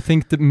 Yeah, and I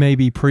think that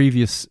maybe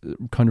previous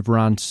kind of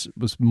rant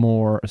was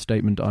more a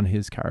statement on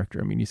his character.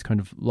 I mean, he's kind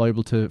of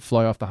liable to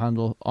fly off the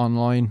handle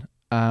online.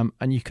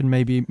 And you can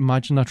maybe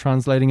imagine that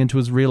translating into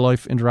his real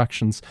life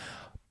interactions.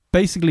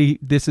 Basically,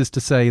 this is to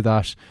say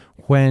that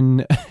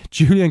when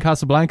Julian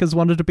Casablancas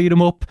wanted to beat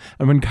him up,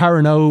 and when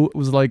Karen O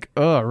was like,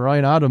 "Oh,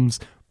 Ryan Adams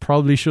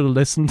probably should have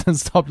listened and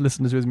stopped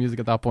listening to his music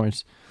at that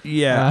point."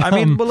 Yeah, I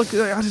mean, well, look,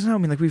 I don't know. I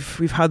mean, like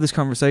we've had this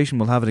conversation.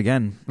 We'll have it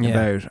again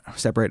about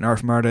separating art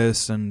from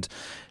artists and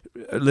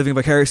living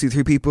vicariously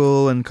through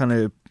people and kind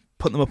of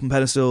putting them up on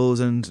pedestals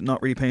and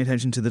not really paying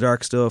attention to the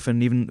dark stuff,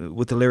 and even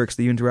with the lyrics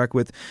that you interact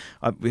with.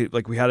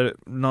 We had it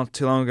not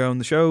too long ago on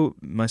the show,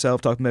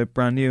 myself talking about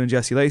Brand New and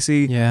Jesse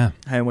Lacey,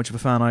 how much of a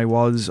fan I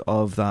was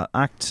of that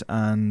act,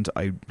 and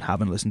I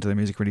haven't listened to their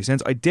music really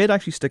since. I did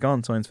actually stick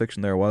on Science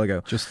Fiction there a while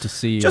ago just to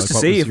see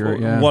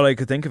what I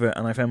could think of it,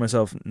 and I found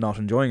myself not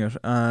enjoying it,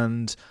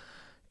 and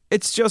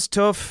it's just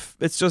tough.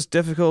 It's just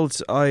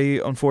difficult. I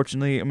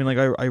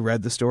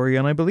read the story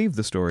and I believe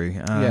the story.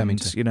 And, me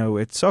too. You know,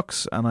 it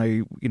sucks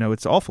and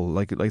it's awful.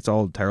 Like it's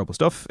all terrible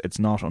stuff. It's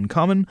not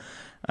uncommon.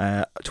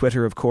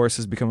 Twitter, of course,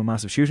 has become a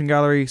massive shooting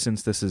gallery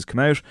since this has come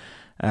out.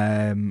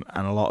 And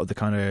a lot of the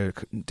kind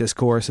of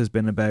discourse has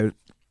been about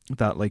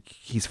that, like,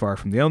 he's far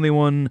from the only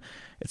one.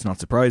 It's not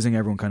surprising.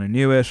 Everyone kind of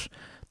knew it.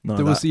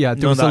 There was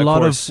a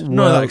lot of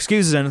none of that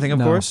excuses anything,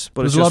 of course.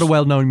 But there's a lot of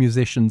well-known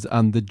musicians,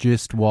 and the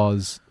gist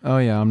was, "Oh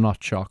yeah, I'm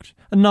not shocked,"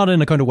 and not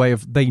in a kind of way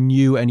of they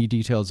knew any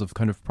details of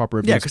kind of proper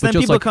abuse. Yeah, because then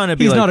people kind of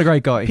be he's like, not a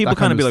great guy. People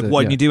kind of be like,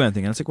 "Why didn't you do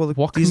anything?" And it's like, well,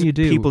 what can you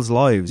do? People's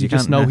lives. You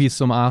just know he's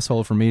some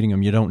asshole for meeting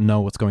him. You don't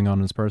know what's going on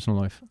in his personal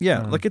life.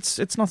 Yeah, like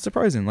it's not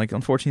surprising. Like,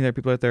 unfortunately, there are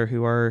people out there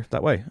who are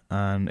that way,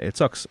 and it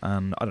sucks.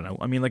 And I don't know.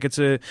 I mean, like, it's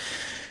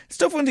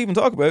tough one to even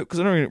talk about because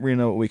I don't really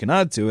know what we can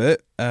add to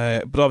it.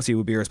 But obviously, it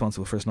would be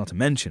irresponsible for us not to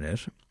mention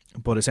it.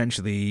 But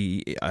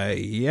essentially,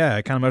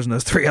 I can't imagine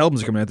those 3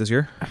 albums are coming out this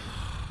year.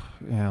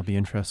 Yeah, it'll be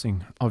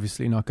interesting.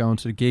 Obviously not going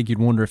to the gig. You'd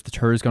wonder if the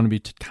tour is going to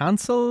be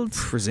cancelled.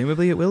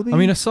 Presumably it will be. I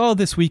mean, I saw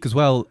this week as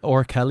well,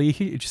 R. Kelly,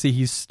 did you see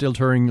he's still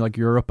touring like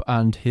Europe,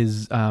 and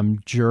his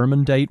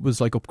German date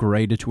was like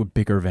upgraded to a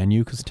bigger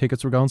venue because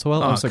tickets were going so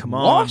well. Oh, I was like, come what?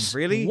 On,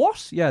 really?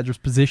 What? Yeah, there's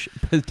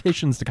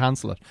petitions to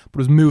cancel it, but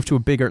it was moved to a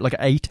bigger, like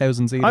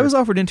 8,000 seater. I was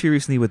offered an interview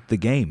recently with The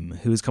Game,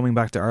 who is coming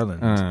back to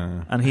Ireland,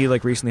 and he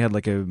like recently had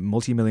like a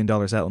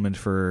multi-million-dollar settlement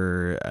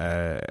for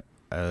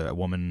a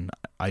woman.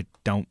 I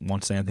don't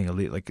want to say anything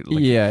illegal.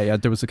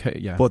 There was a case.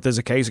 Yeah, but there's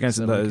a case against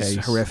him that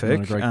is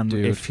horrific, and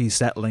if he's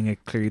settling,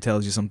 it clearly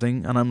tells you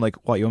something. And I'm like,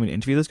 what? You want me to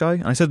interview this guy?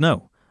 And I said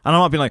no. And I'm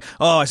not being like,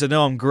 oh, I said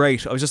no, I'm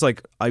great. I was just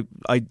like,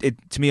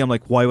 to me, I'm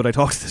like, why would I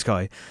talk to this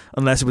guy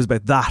unless it was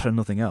about that and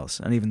nothing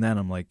else? And even then,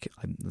 I'm like,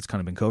 it's kind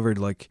of been covered.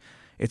 Like,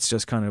 it's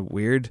just kind of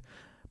weird.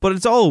 But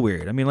it's all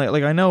weird. I mean,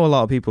 like I know a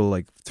lot of people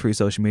like through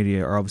social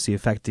media are obviously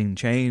affecting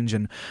change,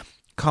 and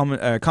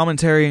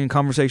commentary and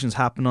conversations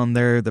happen on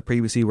there that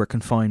previously were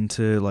confined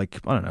to,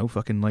 like, I don't know,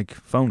 fucking like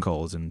phone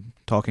calls and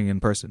talking in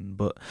person.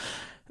 But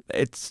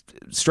it's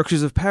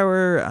structures of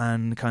power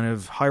and kind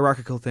of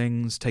hierarchical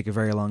things take a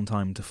very long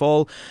time to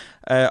fall.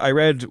 I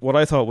read what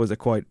I thought was a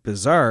quite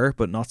bizarre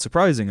but not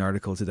surprising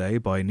article today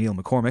by Neil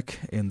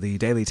McCormick in the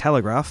Daily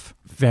Telegraph.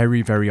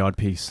 Very, very odd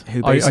piece.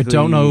 I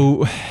don't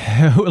know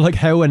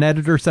how an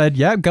editor said,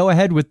 yeah, go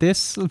ahead with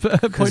this.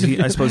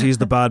 I suppose he's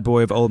the bad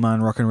boy of old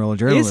man rock and roll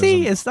journalism. Is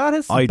he? Is that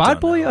his bad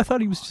boy? I thought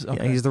he was just...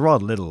 Okay. Yeah, he's the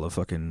Rod Little of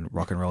fucking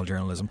rock and roll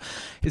journalism.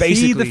 Is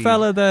he the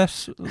fella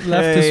that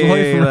left his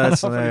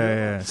wife?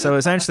 Yeah. So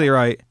essentially,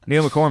 right,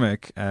 Neil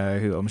McCormick,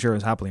 who I'm sure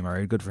is happily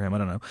married, good for him, I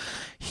don't know,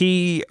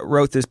 he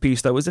wrote this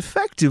piece that was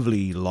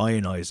effectively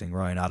lionising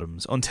Ryan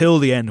Adams until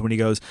the end when he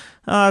goes,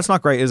 it's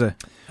not great, is it?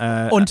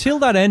 Until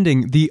that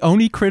ending, the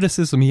only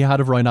criticism he had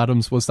of Ryan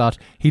Adams was that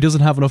he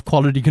doesn't have enough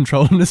quality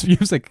control in his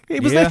music.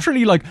 It was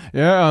literally like, he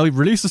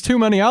releases too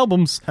many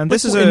albums. And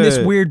this is in this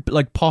weird,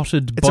 like,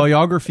 potted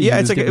biography.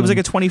 It was like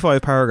a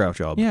 25 paragraph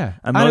job. Yeah.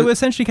 And it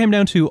essentially came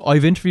down to,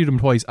 I've interviewed him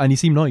twice and he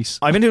seemed nice.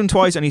 I've interviewed him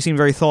twice and he seemed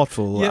very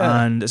thoughtful.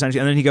 Yeah. And essentially,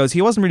 and then he goes,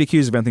 he wasn't really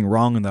accused of anything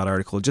wrong in that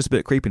article, just a bit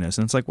of creepiness.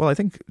 And it's like, well, I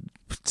think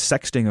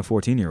sexting a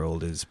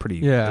 14-year-old is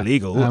pretty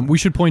illegal. We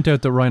should point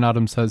out that Ryan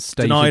Adams has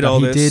stated Denied that all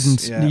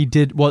he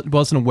this.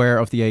 wasn't aware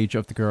of the age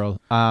of the girl.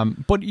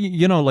 But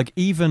you know, like,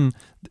 even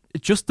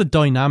just the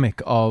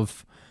dynamic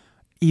of,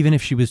 even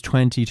if she was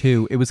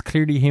 22, it was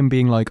clearly him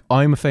being like,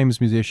 I'm a famous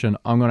musician,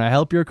 I'm going to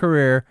help your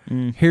career,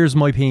 here's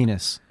my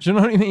penis. Do you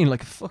know what I mean?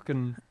 Like,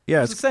 fucking...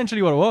 Yeah, it's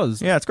essentially what it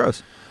was. Yeah, it's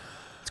gross.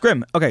 It's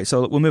grim. Okay,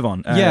 so we'll move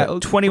on.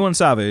 21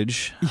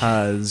 Savage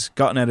has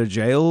gotten out of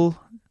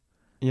jail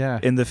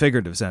in the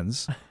figurative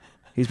sense.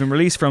 He's been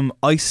released from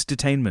ICE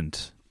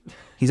detainment.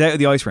 He's out of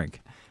the ice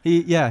rink.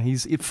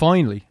 He's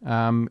finally.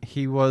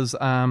 He was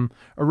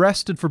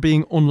arrested for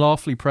being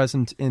unlawfully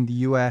present in the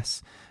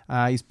US.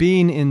 He's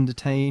been in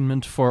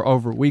detainment for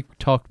over a week. We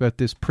talked about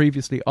this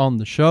previously on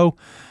the show.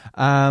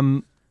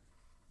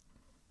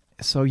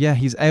 So yeah,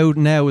 he's out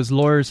now. His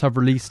lawyers have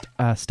released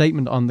a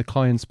statement on the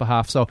client's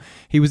behalf. So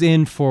he was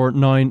in for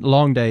 9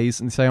 long days,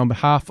 and say on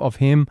behalf of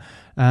him,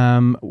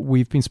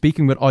 we've been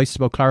speaking with ICE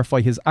about clarify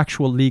his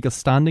actual legal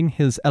standing,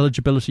 his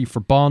eligibility for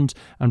bond,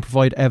 and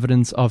provide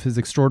evidence of his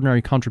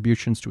extraordinary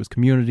contributions to his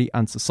community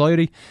and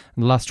society.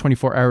 In the last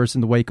 24 hours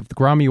in the wake of the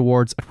Grammy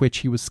Awards, at which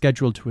he was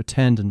scheduled to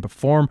attend and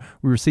perform,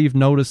 we received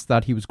notice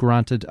that he was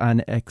granted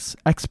an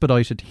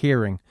expedited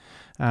hearing.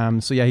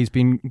 So yeah, he's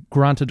been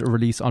granted a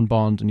release on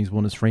bond and he's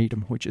won his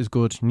freedom, which is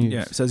good news.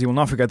 Yeah, it says he will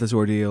not forget this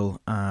ordeal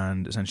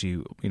and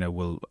essentially,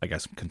 will, I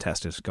guess,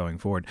 contest it going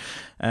forward.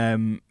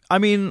 I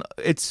mean,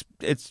 it's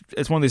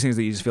one of these things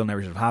that you just feel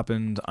never should have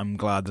happened. I'm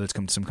glad that it's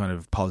come to some kind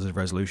of positive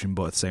resolution,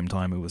 but at the same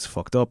time, it was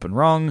fucked up and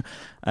wrong.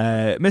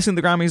 Missing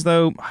the Grammys,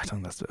 though, I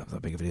don't think that's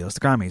that big of a deal. It's the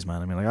Grammys,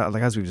 man. I mean,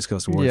 like as we've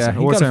discussed, awards. Yeah, he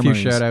got a few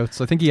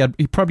shout-outs. I think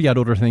he probably had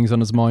other things on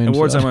his mind.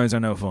 Awards ceremonies are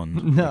no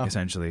fun,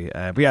 essentially.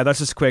 But yeah, that's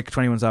just a quick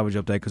 21 Savage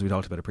update because we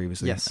talked about it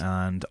previously. Yes.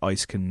 And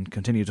ICE can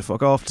continue to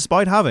fuck off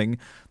despite having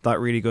that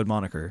really good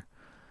moniker.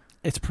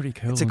 It's pretty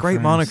cool. It's a great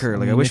moniker.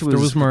 Like, I wish if there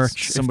was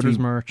merch. Somebody, if there was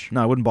merch.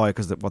 No, I wouldn't buy it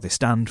because what they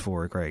stand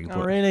for, Greg.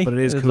 Oh, really? But it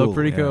is cool. It cool. looked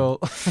pretty cool.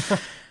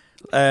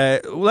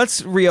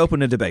 Let's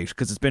reopen a debate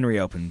because it's been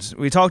reopened.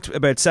 We talked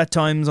about set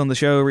times on the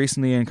show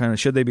recently and kind of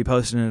should they be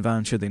posted in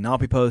advance, should they not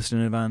be posted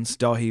in advance.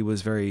 Dahi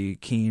was very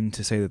keen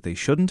to say that they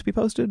shouldn't be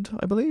posted,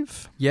 I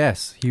believe.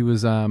 Yes, he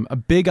was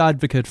a big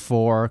advocate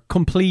for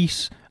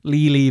completely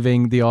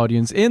leaving the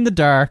audience in the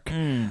dark.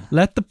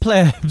 Let the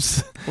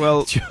plebs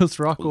just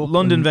rock up.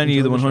 London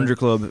venue, the 100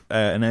 Club,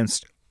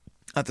 announced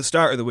at the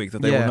start of the week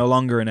that they will no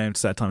longer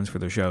announce set times for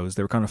their shows.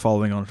 They were kind of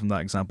following on from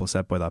that example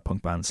set by that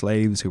punk band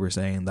Slaves, who were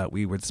saying that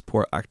we were the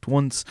support act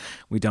once,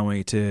 we don't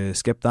need to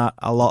skip that.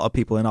 A lot of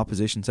people in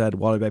opposition said,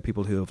 what about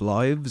people who have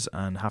lives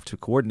and have to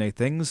coordinate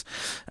things?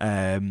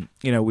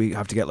 We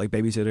have to get like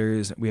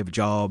babysitters, we have a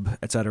job,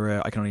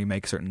 etc. I can only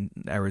make certain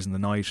hours in the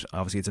night.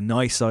 Obviously it's a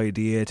nice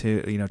idea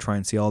to try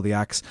and see all the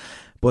acts,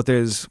 but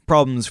there's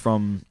problems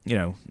from,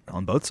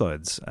 on both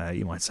sides,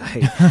 you might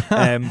say.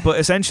 But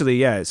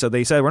essentially, so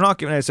they said, we're not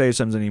giving out stage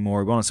times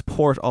anymore. We want to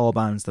support all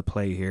bands that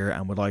play here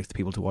and would like the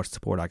people to watch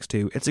support acts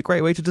too. It's a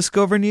great way to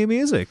discover new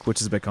music,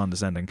 which is a bit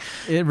condescending.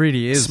 It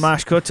really is.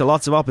 Smash cut to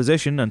lots of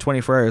opposition, and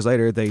 24 hours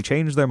later, they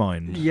changed their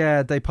mind.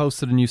 Yeah, they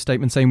posted a new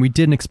statement saying, we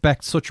didn't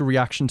expect such a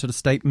reaction to the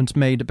statement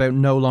made about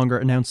no longer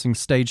announcing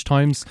stage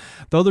times.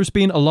 Though there's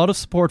been a lot of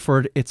support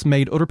for it, it's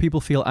made other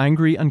people feel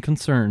angry and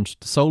concerned.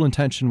 The sole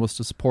intention was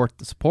to support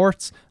the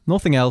supports,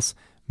 nothing else.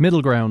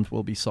 Middle ground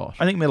will be sought.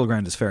 I think middle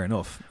ground is fair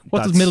enough.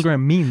 What does middle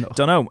ground mean, though?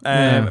 Don't know.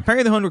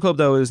 Apparently the 100 Club,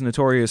 though, is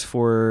notorious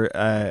for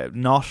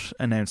not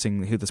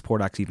announcing who the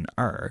support acts even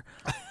are.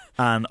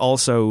 And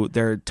also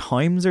their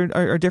times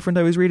are different.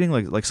 I was reading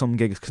like some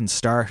gigs can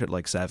start at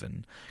like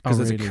 7 because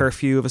there's a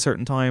curfew of a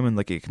certain time, and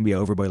like it can be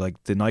over by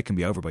the night can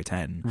be over by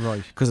 10,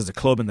 right? Because there's a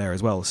club in there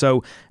as well.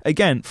 So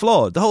again,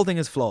 flawed. The whole thing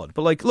is flawed.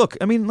 But like, look,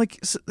 I mean, like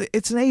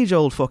it's an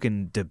age-old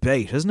fucking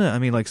debate, isn't it? I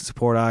mean, like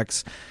support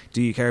acts.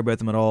 Do you care about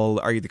them at all?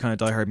 Are you the kind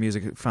of diehard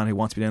music fan who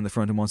wants to be down the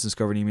front and wants to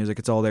discover new music?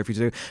 It's all there for you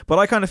to do. But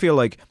I kind of feel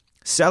like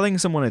selling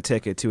someone a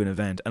ticket to an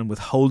event and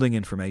withholding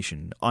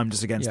information, I'm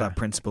just against that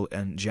principle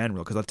in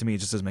general, because that to me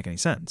just doesn't make any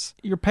sense.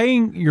 You're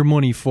paying your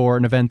money for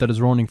an event that is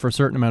running for a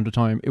certain amount of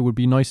time. It would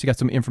be nice to get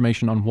some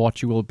information on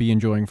what you will be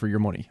enjoying for your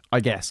money, I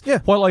guess. Yeah.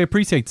 While I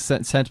appreciate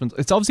the sentiment,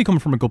 it's obviously coming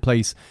from a good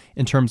place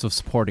in terms of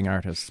supporting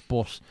artists,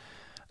 but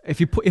if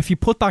you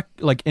put that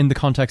like in the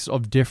context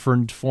of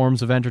different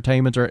forms of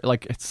entertainment, or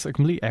like it's a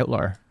complete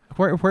outlier.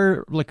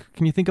 Where like,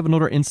 can you think of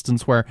another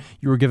instance where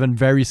you were given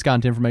very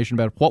scant information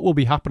about what will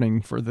be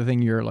happening for the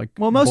thing you're like?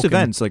 Well, most booking?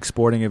 Events, like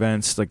sporting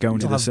events, like going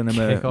to the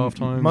cinema,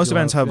 most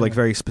events have like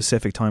very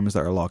specific times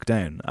that are locked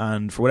down,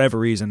 and for whatever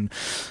reason,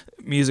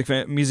 music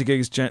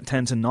gigs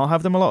tend to not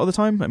have them a lot of the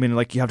time. I mean,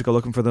 like you have to go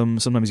looking for them.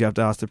 Sometimes you have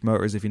to ask the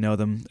promoters if you know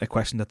them, a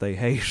question that they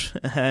hate.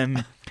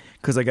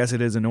 Because I guess it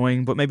is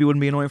annoying, but maybe it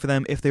wouldn't be annoying for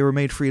them if they were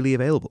made freely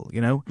available,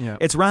 Yeah.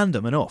 It's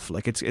random enough.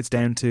 Like, it's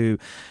down to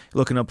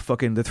looking up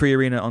fucking the 3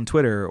 Arena on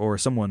Twitter or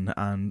someone,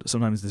 and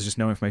sometimes there's just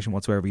no information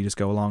whatsoever, you just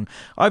go along.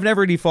 I've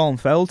never really fallen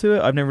foul to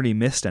it. I've never really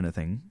missed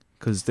anything,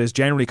 because there's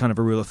generally kind of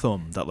a rule of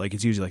thumb that, like,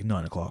 it's usually like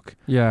 9 o'clock.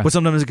 Yeah. But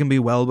sometimes it can be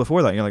well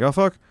before that. You're like, oh,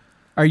 fuck.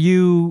 I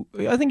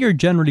think you're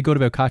generally good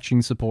about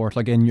catching support,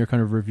 like in your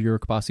kind of reviewer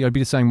capacity. I'd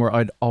be the same where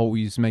I'd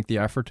always make the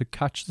effort to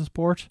catch the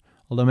support.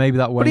 Although maybe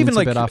that wanes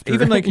a bit after.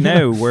 Even like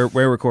now,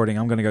 we're recording,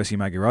 I'm going to go see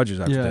Maggie Rogers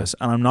after this,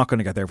 and I'm not going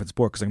to get there for the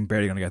sport because I'm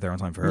barely going to get there on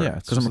time for her. Yeah,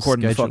 because I'm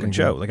recording the fucking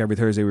show. Like every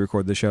Thursday we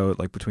record the show at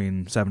like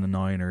between 7 and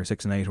 9 or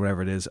 6 and 8,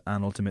 whatever it is,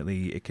 and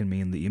ultimately it can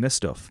mean that you miss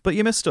stuff. But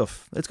you miss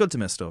stuff. It's good to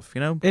miss stuff, you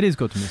know? It is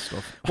good to miss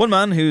stuff. One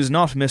man who's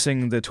not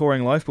missing the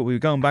touring life, but we're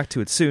going back to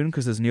it soon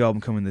because there's a new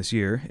album coming this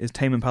year, is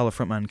Tame Impala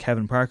frontman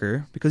Kevin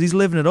Parker, because he's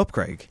living it up,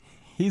 Craig.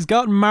 He's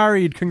gotten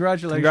married.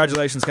 Congratulations.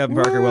 Congratulations, Kevin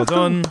Parker. Well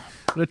done.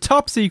 A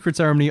top secret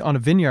ceremony on a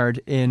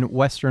vineyard in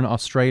Western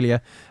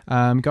Australia.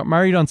 Got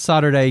married on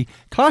Saturday.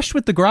 Clashed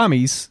with the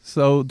Grammys,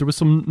 so there was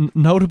some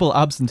notable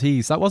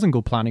absentees. That wasn't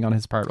good planning on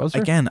his part, was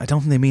there? Again, I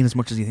don't think they mean as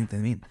much as you think they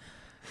mean.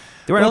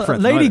 They weren't up for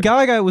it. Lady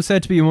Gaga was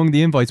said to be among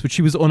the invites, but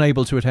she was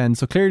unable to attend.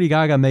 So clearly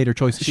Gaga made her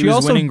choice. She was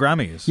also winning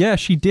Grammys. Yeah,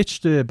 she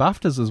ditched the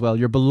BAFTAs as well.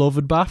 Your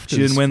beloved BAFTAs. She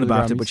didn't win the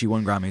BAFTA, but she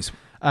won Grammys.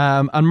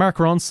 And Mark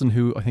Ronson,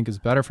 who I think is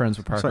better friends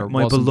with Parker. Sorry,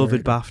 my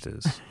beloved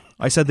BAFTAs.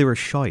 I said they were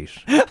shite.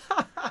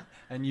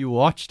 And you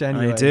watched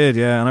anyway. I did,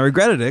 yeah, and I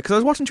regretted it because I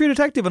was watching True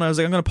Detective and I was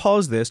like, I'm going to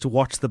pause this to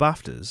watch the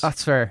BAFTAs.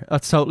 That's fair.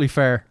 That's totally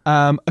fair.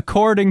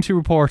 According to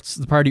reports,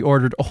 the party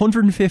ordered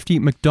 150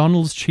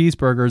 McDonald's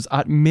cheeseburgers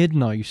at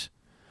midnight,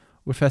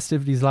 with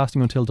festivities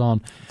lasting until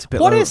dawn.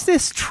 What is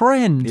this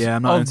trend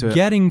of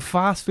getting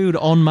fast food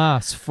en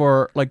masse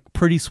for like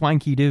pretty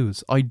swanky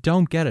dudes? I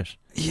don't get it.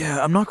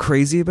 Yeah, I'm not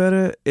crazy about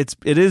it.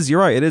 It is. You're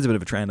right. It is a bit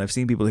of a trend. I've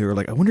seen people who are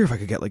like, I wonder if I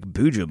could get like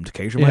Boojum to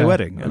cater my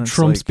wedding. And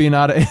Trump's been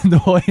at it in the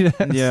White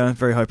House. Yeah,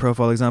 very high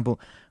profile example.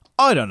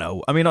 I don't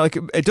know. I mean, like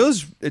it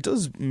does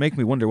make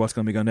me wonder what's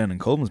going to be going down in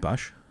Coleman's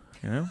bash.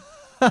 You know.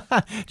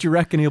 Do you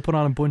reckon he'll put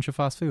on a bunch of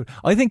fast food?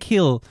 I think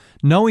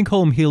knowing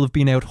Colm, he'll have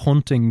been out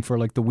hunting for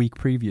like the week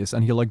previous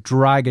and he'll like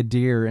drag a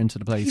deer into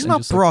the place. He's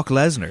not Brock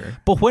Lesnar.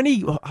 But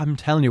I'm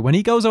telling you, when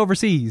he goes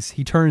overseas,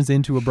 he turns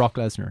into a Brock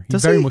Lesnar.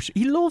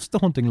 He loves the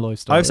hunting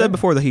lifestyle. I've said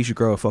before that he should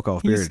grow a fuck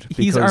off beard.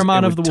 He's our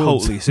man of the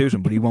woods. Totally suit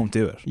him, but he won't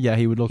do it. Yeah,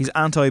 he would look. He's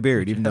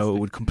anti-beard, even though it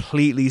would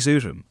completely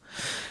suit him.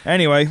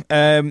 Anyway,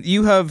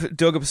 you have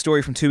dug up a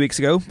story from 2 weeks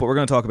ago, but we're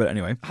going to talk about it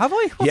anyway. Have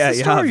I? What's yeah, the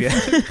story? You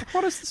have. Yeah.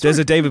 What is the story? There's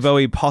a David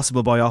Bowie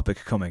possible biopic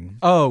coming.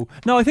 Oh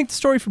no, I think the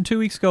story from 2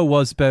 weeks ago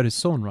was about his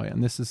son, right?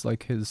 And this is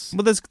like his.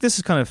 Well, this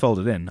is kind of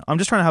folded in. I'm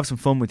just trying to have some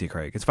fun with you,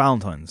 Craig. It's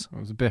Valentine's. It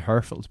was a bit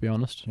hurtful, to be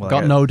honest. Well,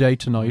 got no date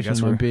tonight, and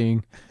I'm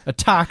being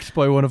attacked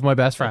by one of my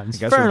best friends.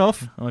 Fair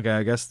enough. Okay,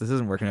 I guess this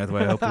isn't working out the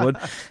way I hoped it would.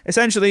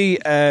 Essentially,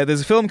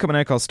 there's a film coming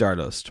out called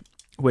Stardust,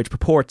 which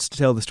purports to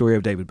tell the story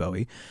of David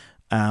Bowie.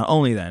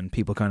 Only then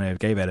people kind of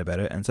gave out about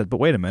it and said, but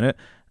wait a minute,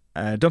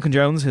 Duncan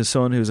Jones, his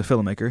son, who's a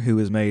filmmaker who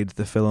has made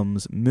the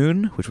films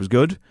Moon, which was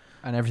good,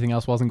 and everything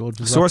else wasn't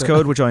good. Source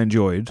Code, which I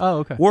enjoyed. Oh,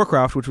 okay.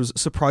 Warcraft, which was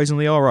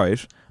surprisingly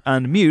alright,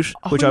 and Mute,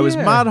 which I was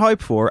mad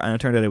hype for, and it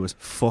turned out it was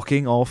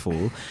fucking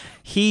awful.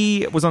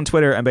 He was on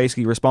Twitter and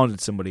basically responded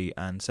to somebody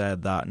and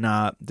said that,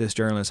 nah, this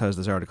journalist has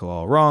this article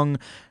all wrong.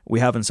 We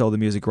haven't sold the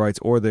music rights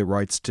or the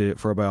rights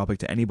for a biopic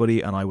to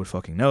anybody, and I would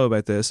fucking know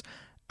about this.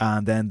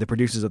 And then the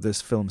producers of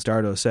this film,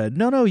 Stardust, said,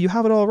 no, you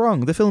have it all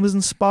wrong. The film is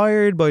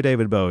inspired by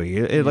David Bowie.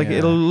 It'll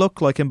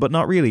look like him, but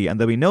not really. And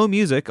there'll be no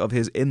music of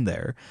his in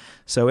there.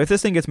 So if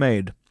this thing gets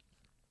made,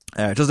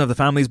 it doesn't have the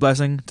family's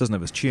blessing, doesn't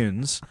have his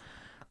tunes.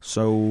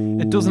 So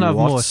it doesn't have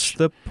what's much.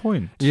 The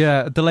point?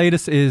 Yeah, the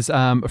latest is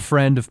a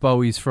friend of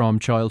Bowie's from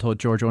childhood,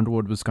 George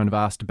Underwood, was kind of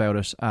asked about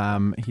it.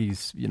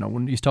 He's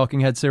talking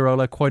Head Zero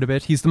like quite a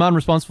bit. He's the man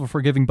responsible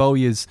for giving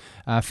Bowie his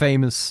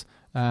famous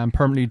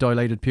permanently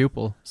dilated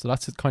pupil, so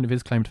that's kind of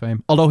his claim to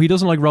fame. Although he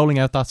doesn't like rolling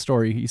out that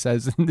story, he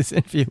says in this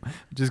interview,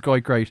 which is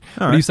quite great.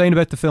 But he's saying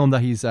about the film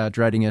that he's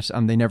dreading it,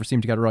 and they never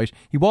seem to get it right.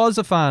 He was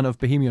a fan of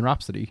Bohemian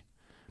Rhapsody,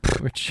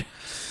 which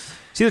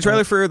see the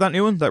trailer for that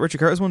new one, that Richard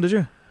Curtis one? Did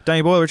you?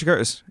 Danny Boyle, Richard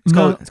Curtis.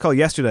 It's called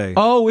Yesterday.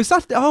 Oh, is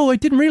that? Oh, I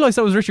didn't realise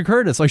that was Richard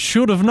Curtis. I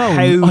should have known.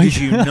 How did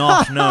you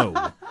not know?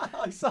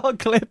 I saw a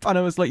clip and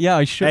I was like, yeah,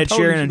 I should. Ed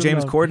Sheeran and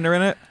James Corden are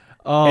in it.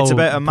 Oh, it's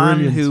about a man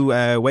brilliant.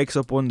 who wakes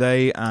up one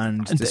day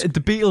and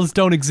the Beatles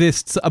don't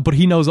exist, but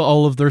he knows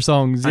all of their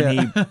songs. And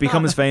he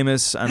becomes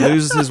famous and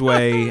loses his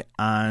way,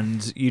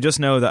 and you just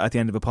know that at the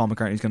end of it, Paul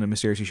McCartney's going to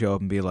mysteriously show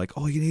up and be like,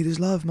 all you need is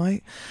love,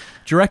 mate.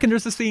 Do you reckon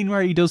there's a scene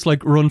where he does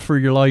like Run for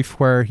Your Life,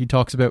 where he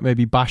talks about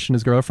maybe bashing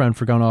his girlfriend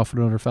for going off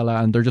with another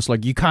fella, and they're just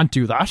like, you can't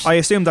do that? I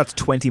assume that's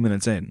 20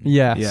 minutes in.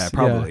 Yes, yeah,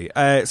 probably.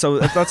 Yeah. So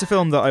that's a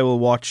film that I will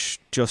watch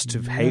just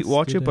to hate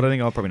watch it, but I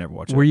think I'll probably never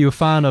watch it. Were you a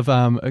fan of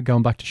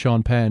going back to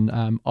Sean Penn?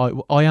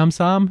 I Am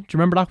Sam. Do you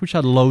remember that, which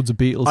had loads of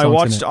Beatles songs I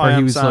watched in it, where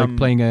he was Sam, like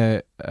playing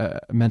a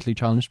mentally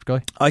challenged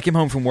guy? I came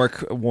home from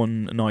work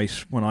one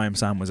night when I Am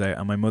Sam was out,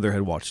 and my mother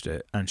had watched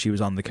it, and she was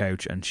on the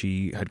couch and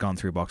she had gone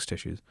through a box of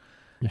tissues.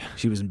 Yeah.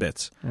 She was in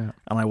bits. Yeah.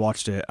 And I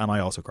watched it and I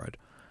also cried.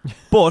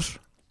 But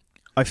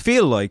I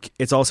feel like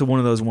it's also one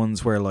of those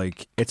ones where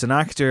like it's an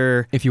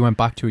actor, if you went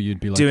back to it, you'd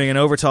be like doing an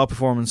overtop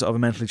performance of a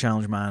mentally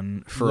challenged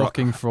man for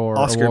looking for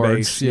Oscar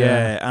awards. bait.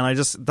 Yeah. And I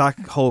just, that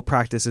whole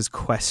practice is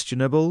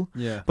questionable.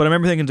 Yeah. But I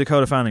remember thinking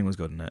Dakota Fanning was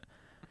good in it.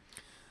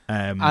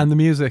 And the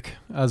music,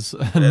 as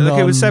look,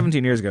 it was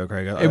 17 years ago,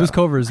 Craig. It was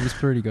covers. It was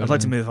pretty good. I'd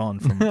like to move on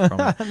from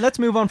it. Let's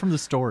move on from the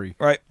story.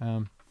 Right.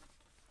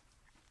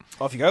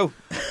 Off you go.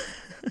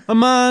 A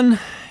man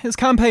is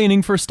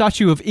campaigning for a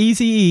statue of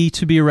Eazy-E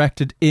to be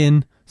erected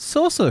in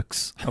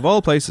Sussex. Of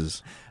all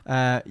places.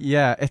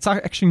 Yeah, it's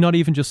actually not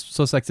even just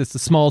Sussex, it's the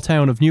small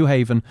town of New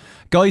Haven.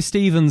 Guy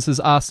Stevens has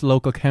asked the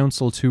local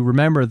council to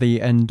remember the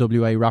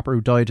NWA rapper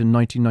who died in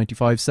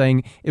 1995,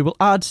 saying it will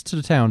add to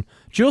the town.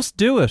 Just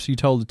do it, he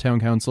told the town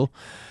council.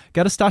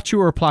 Get a statue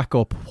or a plaque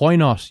up. Why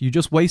not? You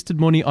just wasted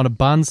money on a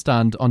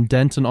bandstand on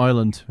Denton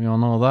Island. We all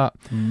know that.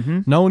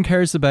 Mm-hmm. No one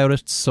cares about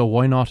it, so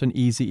why not an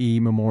Eazy-E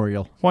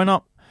memorial? Why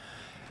not?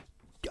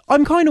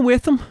 I'm kind of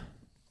with him.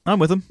 I'm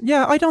with him.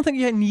 Yeah, I don't think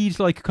you need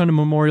like kind of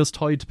memorials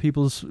tied to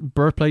people's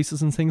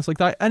birthplaces and things like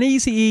that. An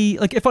Eazy-E,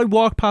 like if I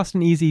walk past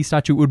an Eazy-E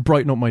statue, it would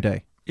brighten up my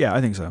day. Yeah,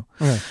 I think so.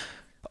 Okay.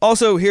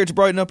 Also, here to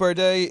brighten up our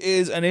day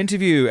is an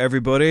interview,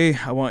 everybody.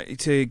 I want you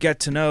to get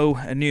to know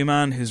a new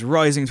man who's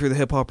rising through the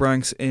hip-hop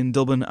ranks in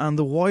Dublin and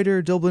the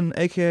wider Dublin,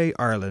 aka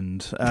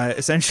Ireland.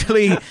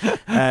 Essentially,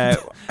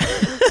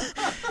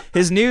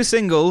 his new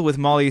single with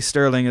Molly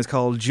Sterling is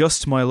called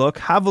Just My Luck.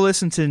 Have a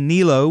listen to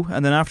Nilo,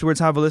 and then afterwards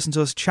have a listen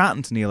to us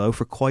chatting to Nilo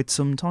for quite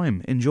some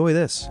time. Enjoy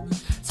this.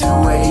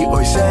 To wait,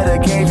 or said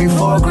I gave you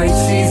 4 great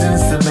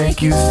seasons to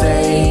make you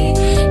stay.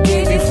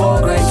 Gave you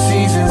 4 great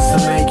seasons to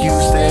make you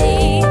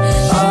stay.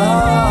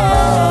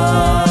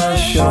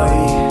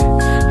 Shawty.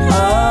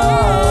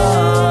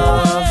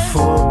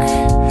 Fuck.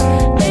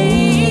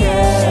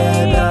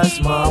 Yeah, that's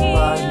my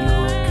body,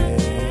 okay.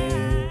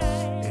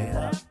 And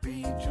I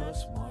be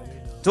just my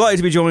love. Delighted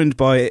to be joined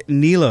by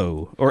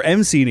Nilo, or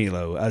MC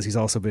Nilo, as he's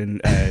also been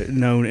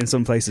known in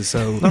some places.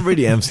 So not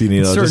really MC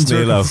Nilo, just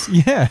Nilo.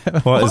 Yeah.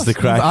 What is the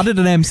crack? You've added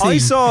an MC. I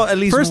saw at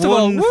least First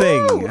one of all,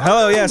 thing. woo!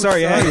 Hello, yeah,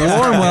 sorry.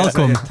 Warm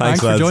welcome. Thanks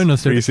for lads. joining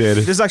us. Appreciate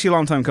it. This is actually a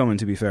long time coming,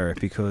 to be fair,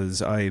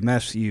 because I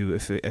met you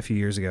a few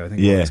years ago, I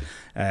think it was,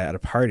 at a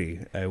party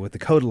with the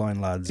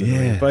Codaline lads.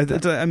 Yeah.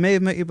 But I may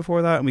have met you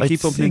before that, and we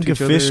keep bumping into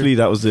each other. Officially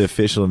that was the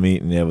official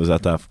meeting. Yeah, was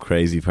at that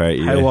crazy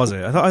party. How was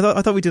it?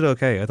 I thought we did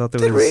okay. I thought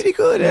there was really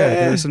good. Yeah,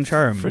 there was some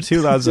charm. For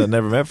 2 lads that I'd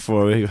never met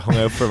before, we hung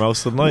out for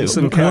most of the night.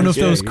 One of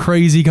those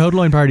crazy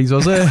Codaline parties,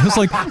 was it? It was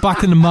like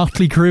back in the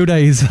Motley Crue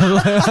days.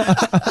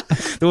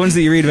 The ones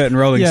that you read about in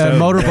Rolling Stone.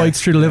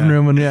 Motorbikes through the living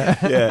room, and I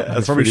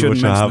probably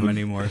shouldn't mention them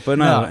anymore. But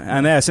no,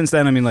 and since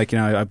then, I mean, like, you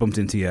know, I bumped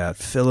into you at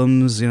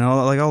films, you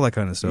know, like all that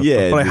kind of stuff.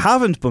 Yeah, but I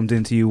haven't bumped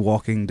into you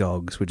walking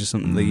dogs, which is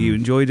something that you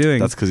enjoy doing.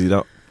 That's because you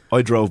don't.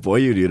 I drove by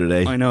you the other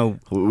day. I know.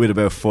 With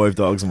about 5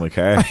 dogs in my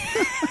car.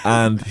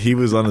 And he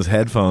was on his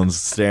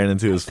headphones staring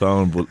into his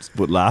phone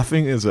but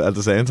laughing at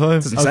the same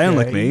time. Doesn't sound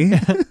like me.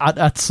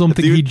 at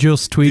something he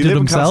just tweeted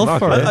himself.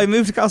 I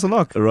moved to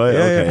Castleknock. Right,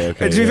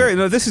 okay. To be fair,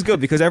 no, this is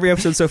good because every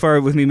episode so far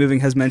with me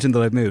moving has mentioned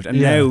that I've moved, and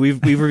now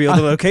we've revealed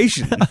the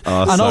location.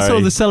 And also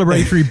the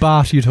celebratory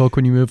bath you took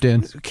when you moved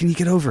in. Can you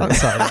get over it?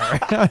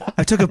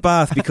 I took a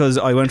bath because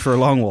I went for a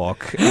long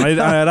walk,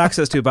 and I had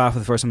access to a bath for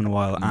the first time in a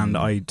while, and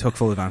I took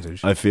full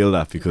advantage. I feel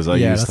that because I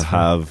used to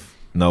have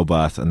no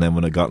bath, and then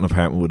when I got an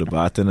apartment with a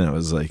bath in it, I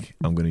was like,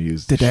 I'm going to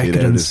use the shit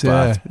out of this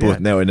bath.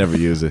 But now I never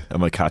use it,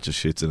 and my cat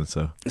just shits in it.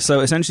 So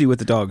essentially with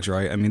the dogs,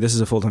 right, I mean, this is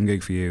a full-time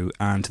gig for you,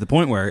 and to the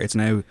point where it's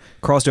now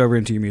crossed over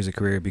into your music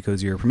career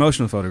because your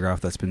promotional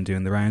photograph that's been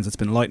doing the rounds, that's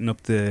been lighting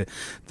up the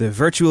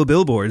virtual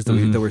billboards that,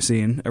 that we're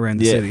seeing around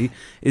the city,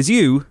 is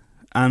you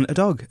and a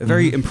dog, a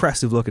very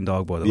impressive looking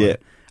dog, by the way.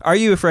 Are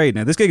you afraid,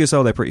 now this gig is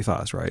sold out pretty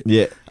fast, right?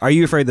 Yeah. Are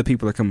you afraid that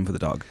people are coming for the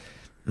dog?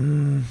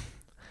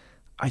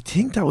 I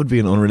think that would be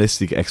an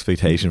unrealistic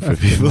expectation for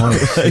people.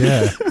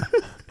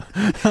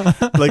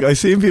 Like, I've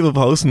seen people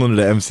posting under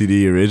the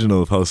MCD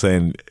original post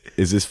saying,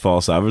 is this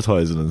false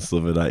advertising and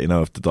stuff like that, you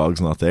know, if the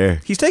dog's not there.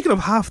 He's taken up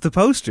half the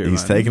poster.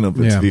 He's taken up,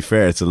 to be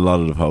fair, it's a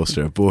lot of the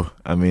poster, but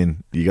I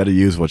mean, you got to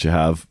use what you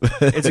have.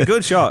 It's a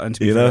good shot, and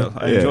to be fair,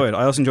 I enjoy it.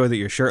 I also enjoy that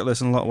you're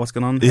shirtless and a lot of what's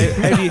going on.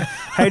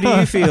 How do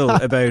you feel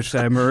about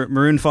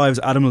Maroon 5's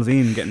Adam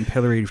Levine getting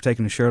pilloried for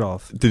taking his shirt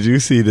off? Did you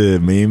see the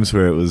memes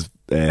where it was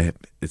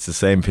it's the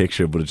same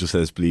picture but it just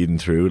says bleeding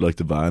through like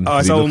the band?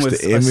 I saw one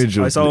with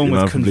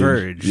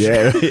Converge.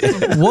 Yeah.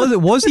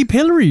 Was he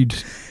pilloried?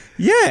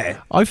 Yeah,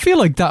 I feel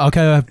like that.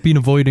 Okay, I've been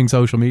avoiding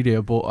social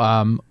media, but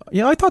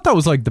I thought that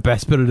was like the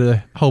best bit of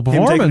the whole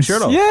performance. Him taking the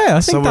shirt off. Yeah,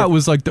 I think that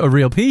was like a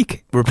real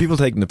peak. Were people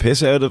taking the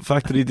piss out of the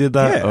fact that he did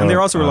that? Yeah, and they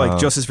also were like,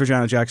 justice for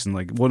Janet Jackson.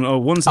 Like one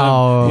set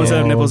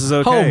of nipples is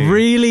okay. Oh,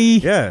 really?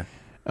 Yeah.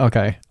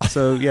 Okay.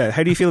 So yeah,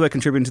 how do you feel about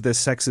contributing to this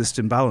sexist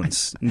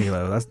imbalance,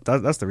 Nilo?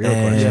 That's the real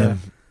question.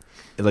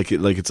 Like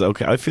it's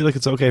okay. I feel like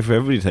it's okay for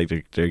everybody to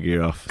take their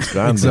gear off. It's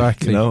grand.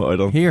 Exactly. Like, I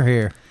don't.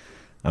 Here.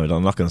 I mean,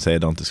 I'm not going to say I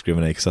don't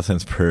discriminate because that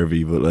sounds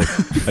pervy, but like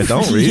I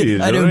don't really.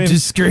 I don't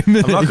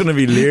discriminate. I'm not going to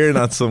be leering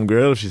at some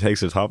girl if she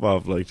takes her top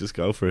off. Like, just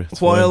go for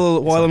it.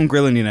 While I'm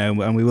grilling you now,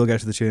 and we will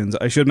get to the tunes,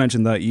 I should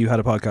mention that you had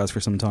a podcast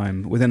for some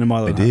time within a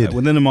mile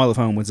of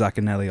home with Zach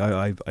and Nelly.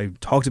 I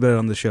talked about it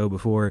on the show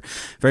before.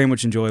 Very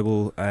much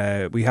enjoyable.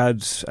 We had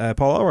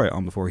Paul Allwright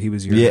on before. He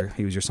was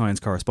your science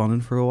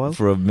correspondent for a while.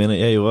 For a minute,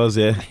 yeah, he was.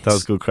 Yeah, that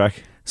was good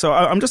crack. So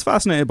I'm just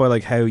fascinated by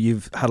like how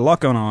you've had a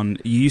lot going on.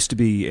 You used to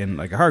be in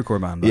like a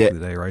hardcore band back in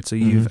the day, right? So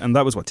and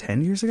that was what,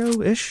 10 years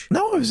ago ish?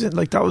 No, I was in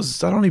like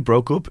that only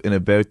broke up in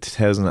about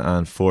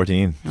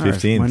 2014,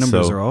 15. My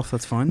numbers are off.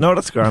 That's fine. No,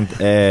 that's grand.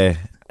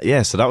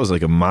 So that was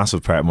like a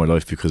massive part of my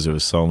life because there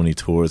was so many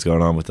tours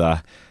going on with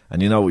that.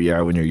 And you know what you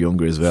are when you're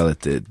younger as well.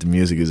 The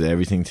music is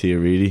everything to you,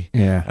 really.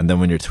 Yeah. And then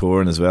when you're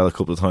touring as well, a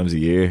couple of times a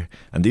year,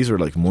 and these were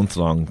like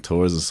month-long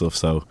tours and stuff.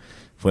 So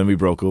when we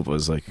broke up, I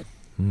was like,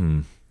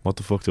 what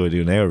the fuck do I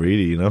do now,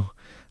 really? You know.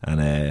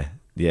 And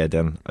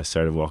then I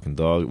started walking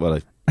dog. Well,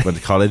 I went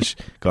to college,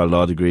 got a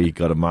law degree,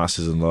 got a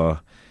master's in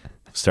law.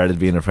 Started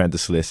being an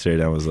apprentice solicitor,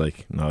 and I was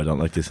like, no, I don't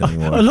like this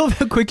anymore. I love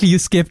how quickly you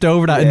skipped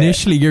over that.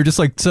 Initially you're just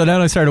like, so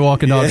then I started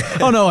walking dogs.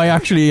 Oh no, I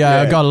actually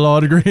got a law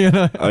degree.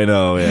 I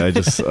know, I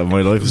just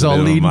my life was all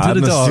leading to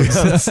the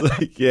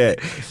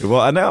dogs.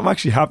 Well, and now I'm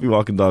actually happy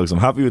walking dogs. I'm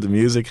happy with the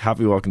music,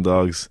 happy walking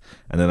dogs,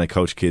 and then I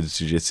coach kids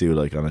jiu-jitsu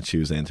like on a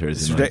Tuesday and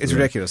Thursday night. It's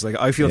ridiculous. Like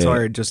I feel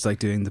tired just like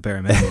doing the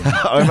bare minimum.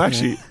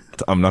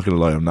 I'm not going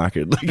to lie, I'm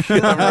knackered.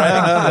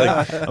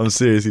 I'm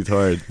seriously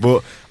tired.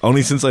 But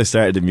only since I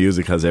started the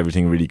music has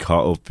everything really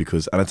caught up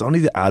and it's only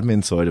the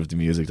admin side of the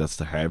music that's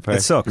the hard part.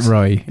 It sucks.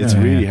 Right. It's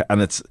really,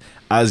 and it's,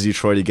 as you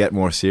try to get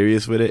more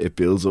serious with it, it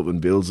builds up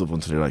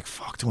until you're like,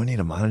 fuck, do I need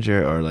a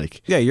manager? Or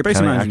like, you're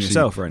basically managing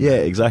yourself right now. Yeah,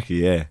 exactly,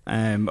 yeah.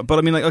 But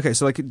I mean, like, okay,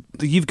 so like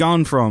you've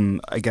gone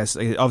from, I guess,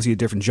 obviously a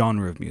different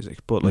genre of music,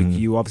 but like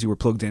you obviously were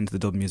plugged into the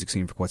dub music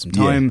scene for quite some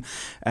time.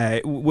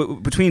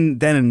 Between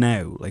then and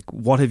now, like,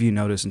 what have you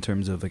noticed in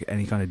terms of like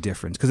any kind of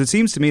difference? Because it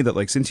seems to me that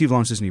like since you've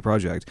launched this new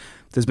project,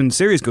 there's been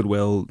serious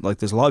goodwill. Like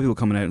there's a lot of people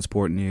coming out and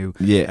supporting you.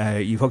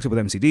 You've hooked up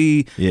with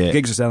MCD.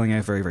 Gigs are selling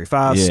out very, very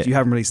fast. You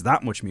haven't released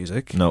that much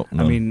music. No,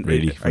 I mean,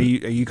 really. Are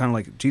you kind of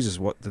like, Jesus,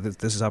 what,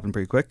 this has happened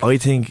pretty quick? I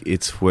think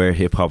it's where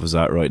hip hop is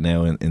at right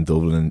now in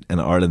Dublin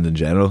and Ireland in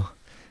general.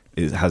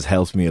 It has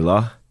helped me a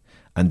lot.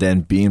 And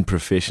then being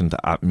proficient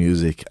at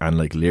music and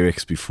like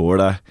lyrics before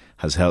that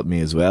has helped me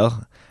as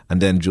well.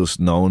 And then just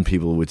knowing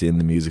people within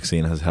the music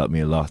scene has helped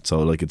me a lot. So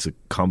like it's a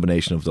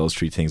combination of those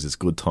three things. It's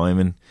good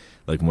timing,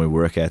 like my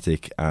work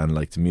ethic, and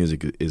like the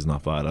music is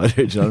not bad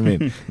either. Do you know what I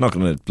mean? Not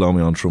going to blow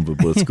me on trumpet,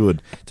 but it's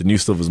good. The new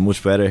stuff is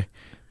much better.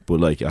 But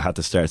like I had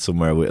to start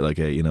somewhere with like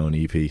an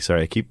EP.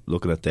 Sorry, I keep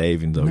looking at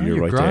Dave, even though you're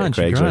right there.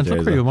 Craig's right there.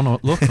 Look where you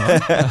want to look, man.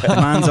 The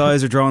man's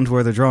eyes are drawn to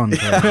where they're drawn.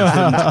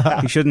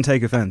 He shouldn't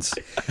take offence.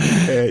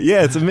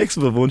 It's a mix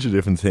of a bunch of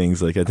different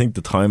things. Like I think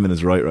the timing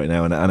is right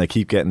now, and I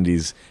keep getting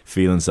these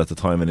feelings that the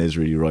timing is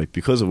really right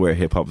because of where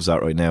hip hop is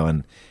at right now,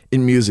 and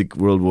in music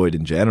worldwide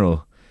in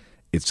general,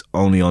 it's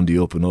only on the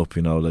up and up.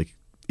 You know, like.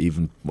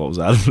 Even what was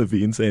Adam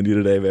Levine saying the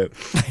other day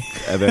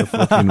about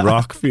fucking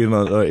rock feeling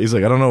on, he's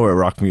like, I don't know where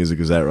rock music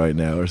is at right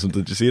now or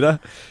something. Did you see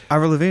that?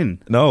 Avril Lavigne?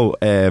 No,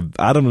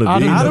 Adam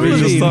Levine. Adam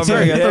Levine.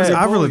 Sorry, I thought it was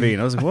Avril Lavigne.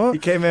 I was like, what? He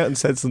came out and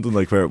said something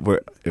like,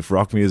 where if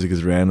rock music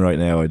is around right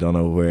now, I don't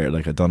know where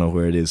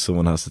it is.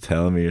 Someone has to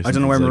tell me. Or I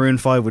don't know where Maroon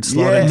 5 would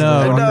slot into.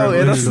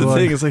 That's the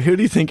thing. It's like, who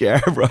do you think you are,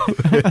 bro?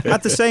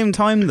 At the same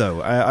time, though,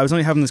 I was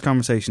only having this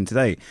conversation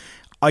today.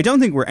 I don't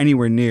think we're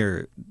anywhere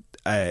near.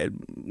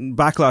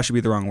 Backlash should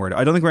be the wrong word.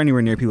 I don't think we're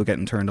anywhere near people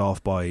getting turned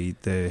off by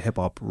the hip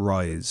hop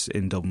rise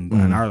in Dublin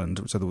and Ireland,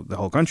 so the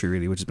whole country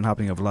really, which has been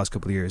happening over the last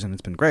couple of years, and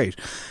it's been great.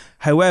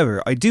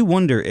 However, I do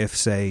wonder if,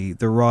 say,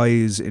 the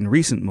rise in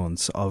recent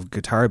months of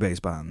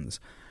guitar-based bands,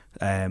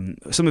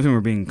 some of whom are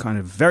being kind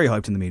of very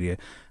hyped in the media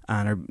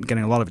and are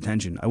getting a lot of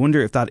attention, I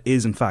wonder if that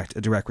is in fact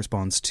a direct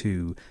response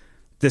to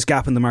this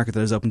gap in the market that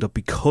has opened up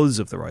because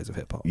of the rise of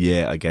hip hop.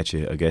 Yeah, I get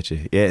you.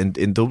 Yeah,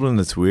 in Dublin,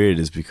 it's weird,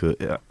 is because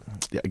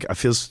I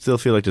still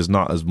feel like there's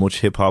not as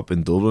much hip hop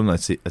in Dublin. I'd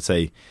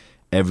say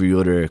every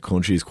other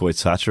country is quite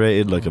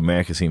saturated. Like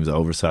America seems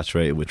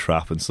oversaturated with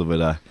trap and stuff like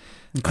that.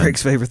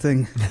 Craig's favourite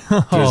thing.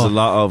 There's a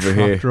lot over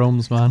here.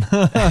 Drums, man.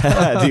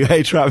 Do you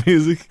hate trap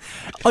music?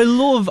 I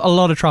love a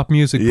lot of trap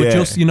music, but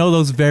just, you know,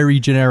 those very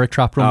generic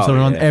trap drums that are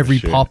on every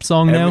pop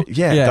song now?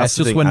 That's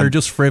it's just when they're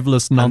just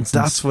frivolous nonsense.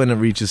 And that's when it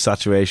reaches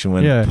saturation,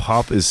 when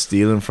pop is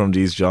stealing from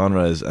these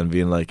genres and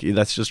being like,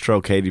 let's just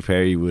throw Katy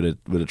Perry with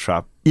a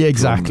trap. Yeah,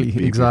 exactly.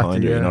 Her,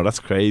 you know, that's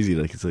crazy.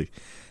 Like, it's like,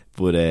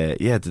 but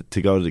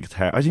to go to the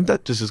guitar, I think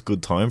that just is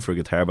good time for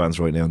guitar bands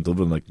right now in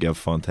Dublin. Like you have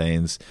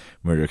Fontaines,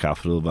 Murder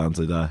Capital, bands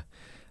like that.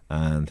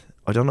 And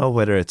I don't know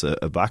whether it's a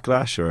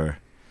backlash or...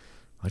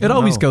 It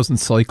always goes in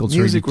cycles,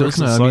 music really,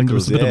 doesn't it? I mean, there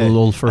was a bit of a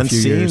lull for a few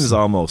years. And seems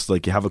almost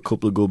like you have a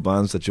couple of good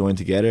bands that join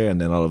together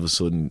and then all of a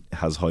sudden it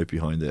has hype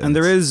behind it. And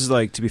there is,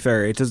 like, to be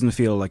fair, it doesn't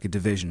feel like a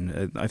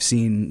division. I've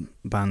seen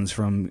bands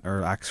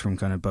or acts from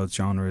kind of both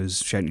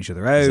genres shouting each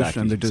other out,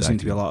 and there does seem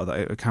to be a lot of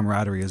that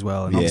camaraderie as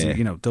well. And obviously,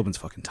 you know, Dublin's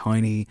fucking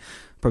tiny.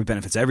 Probably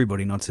benefits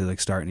everybody not to like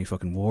start any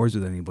fucking wars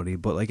with anybody,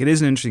 but like it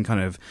is an interesting kind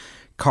of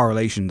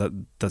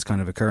correlation that's kind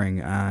of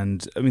occurring.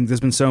 And I mean, there's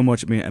been so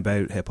much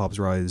about hip hop's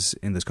rise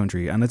in this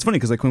country, and it's funny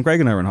because like when Craig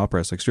and I were in Hot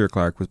Press, like Stuart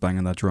Clark was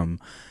banging that drum,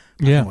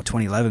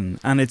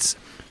 2011, and it's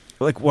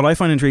like what I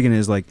find intriguing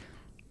is like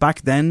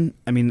back then,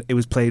 I mean, it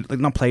was played, like,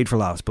 not played for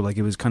laughs, but like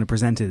it was kind of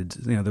presented.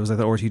 You know, there was like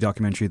the RT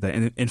documentary,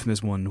 the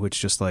infamous one, which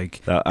just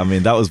like that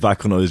was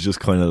back when I was just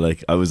kind of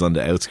like, I was on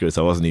the outskirts.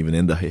 I wasn't even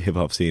in the hip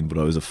hop scene, but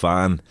I was a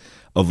fan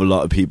of a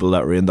lot of people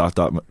that were in that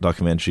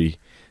documentary,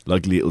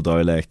 like Lethal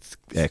Dialect,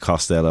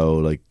 Costello,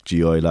 like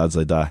GI, lads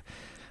like that.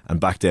 And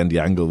back then the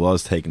angle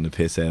was taking the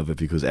piss out of it,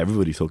 because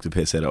everybody took the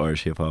piss out of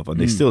Irish hip hop, and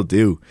they still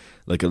do.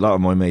 Like, a lot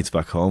of my mates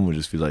back home would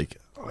just be like,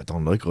 oh, I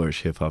don't like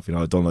Irish hip hop, you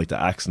know, I don't like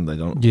the accent, I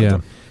don't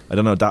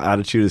know, that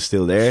attitude is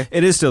still there.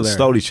 It is still there. It's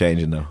slowly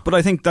changing now. But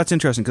I think that's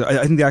interesting, because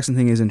I think the accent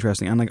thing is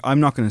interesting, and like, I'm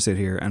not going to sit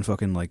here and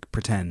fucking like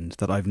pretend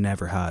that I've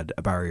never had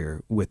a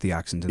barrier with the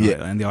accent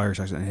and the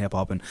Irish accent in hip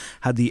hop, and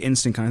had the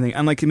instant kind of thing.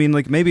 And like, I mean,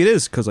 like, maybe it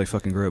is because I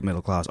fucking grew up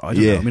middle class. I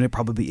don't know. I mean, it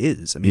probably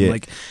is. I mean,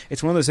 like,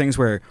 it's one of those things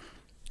where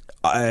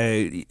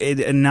a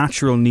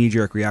natural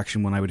knee-jerk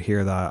reaction when I would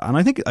hear that, and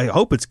I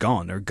hope it's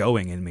gone or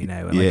going in me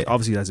now. And like,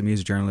 obviously, as a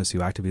music journalist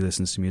who actively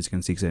listens to music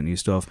and seeks out new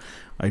stuff,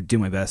 I do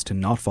my best to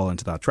not fall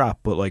into that trap.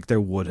 But like,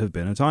 there would have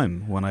been a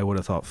time when I would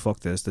have thought,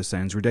 "Fuck this! This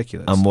sounds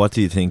ridiculous." And what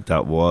do you think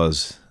that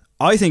was?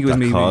 I think it was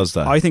me.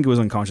 That? I think it was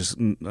unconscious.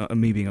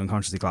 Me being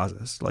unconsciously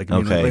classist. Like, I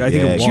mean, okay, like, I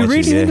think it was. Do you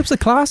really think it was a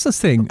classist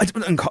thing?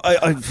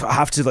 I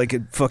have to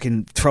like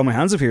fucking throw my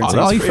hands up here. And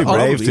that's pretty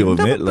brave to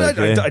admit. Like,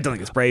 I don't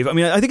think it's brave. I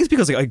mean, I think it's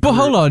because like. But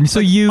hold on,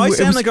 so I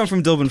sound like I'm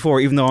from Dublin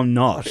 4, even though I'm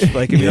not.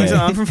 Like, I mean,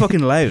 I'm from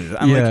fucking Loud.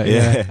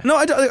 And No,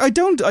 I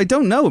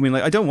don't know. I mean,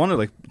 like, I don't want to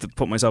like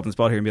put myself in the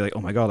spot here and be like,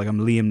 oh my god, like I'm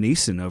Liam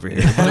Neeson over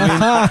here.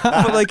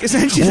 But like,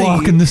 essentially,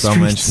 walking the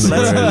streets.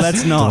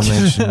 Let's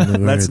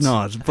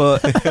not.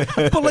 But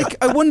like,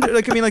 I wonder.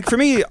 Like, I mean, like, for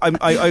me,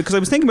 because I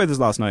was thinking about this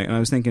last night, and I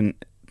was thinking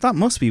that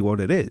must be what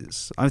it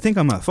is. I think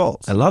I'm at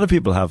fault. A lot of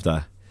people have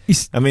that.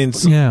 I mean,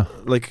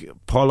 like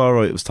Paul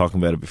Allroyd was talking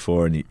about it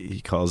before, and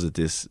he calls it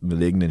this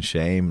malignant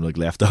shame, like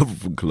left over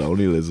from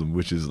colonialism,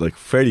 which is like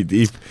fairly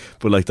deep,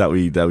 but like that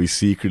we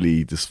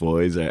secretly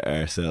despise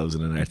ourselves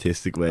in an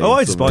artistic way. Oh,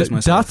 I despise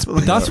myself.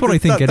 That's what I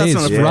think it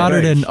is.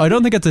 Rather than, I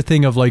don't think it's a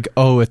thing of like,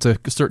 oh, it's a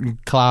certain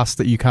class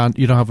that you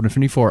don't have an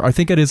affinity for. I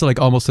think it is like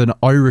almost an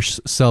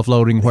Irish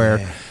self-loathing where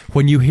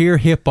when you hear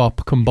hip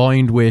hop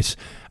combined with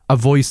a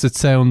voice that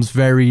sounds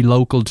very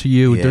local to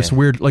you, there's a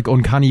weird like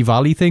uncanny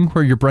valley thing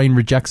where your brain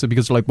rejects it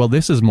because they're like, well,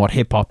 this isn't what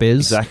hip hop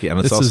is. Exactly. And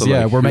it's also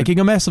like, we're making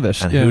a mess of it.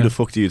 And who the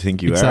fuck do you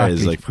think you are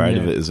is like part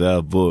of it as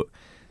well. But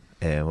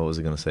what was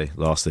I going to say?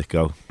 Lost it.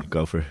 Go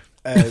for it.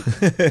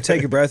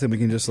 Take a breath and we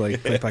can just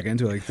like click back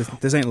into it. Like,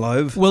 this ain't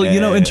live. Well, you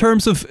know, in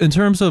terms of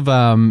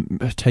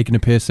taking a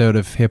piss out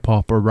of hip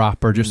hop or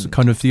rap or just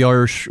kind of the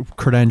Irish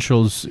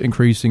credentials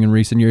increasing in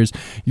recent years,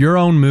 your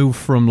own move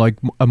from like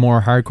a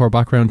more hardcore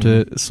background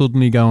to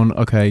suddenly going,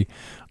 okay,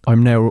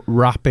 I'm now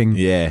rapping.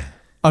 Yeah.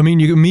 I mean,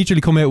 you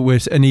immediately come out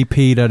with an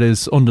EP that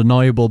is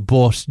undeniable,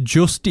 but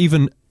just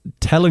even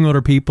telling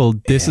other people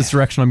this is the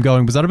direction I'm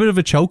going, was that a bit of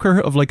a choker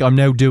of like, I'm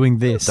now doing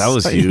this? That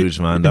was huge,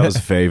 man. That was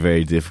very,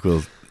 very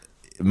difficult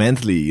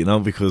mentally, you know,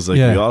 because like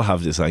we all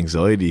have this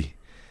anxiety,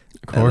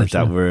 of course,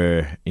 that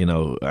we're, you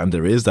know, and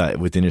there is that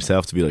within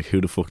yourself to be like,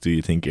 who the fuck do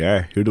you think you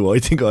are? Who do I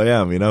think I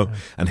am? You know,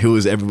 and who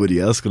is everybody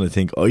else going to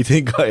think I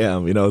think I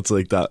am? You know, it's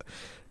like that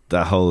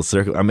whole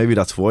circle, and maybe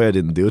that's why I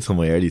didn't do it till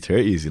my early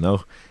 30s. You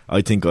know,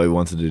 I think I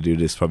wanted to do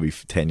this probably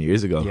 10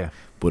 years ago,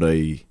 but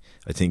I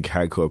think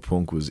hardcore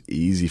punk was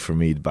easy for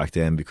me back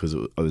then because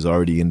I was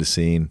already in the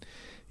scene.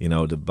 You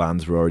know, the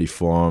bands were already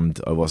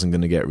formed. I wasn't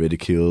going to get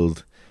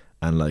ridiculed.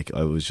 And like,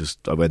 I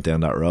went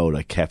down that road.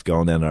 I kept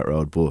going down that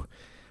road. But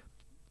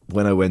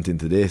when I went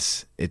into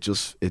this, it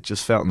just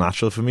felt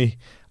natural for me.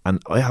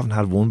 And I haven't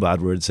had one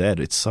bad word said.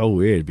 It's so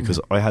weird because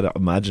I had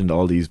imagined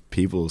all these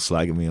people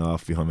slagging me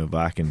off behind my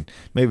back, and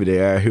maybe they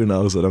are. Who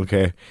knows? I don't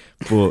care.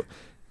 But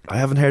I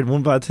haven't heard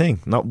one bad thing.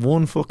 Not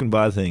one fucking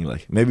bad thing.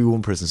 Like, maybe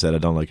one person said, I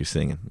don't like your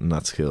singing, and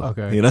that's cool.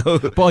 Okay. You know?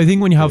 But I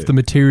think when you have the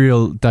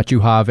material that you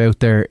have out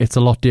there, it's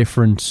a lot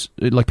different.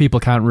 Like, people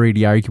can't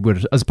really argue with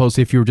it, as opposed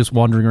to if you were just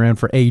wandering around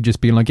for ages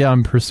being like, yeah,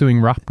 I'm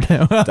pursuing rap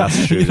now.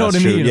 That's true. You know what I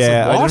mean?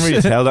 Yeah, like, I didn't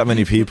really tell that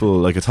many people.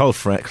 Like, I told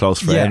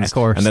close friends. Yeah, of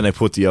course. And then I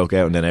put the yoke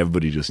out, and then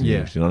everybody just knew.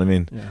 You know what I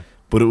mean? Yeah.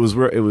 But it was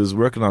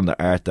working on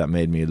the art that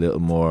made me a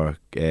little more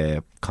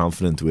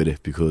confident with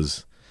it,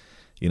 because,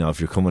 you know,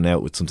 if you're coming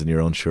out with something you're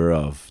unsure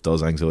of,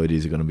 those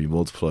anxieties are going to be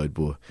multiplied.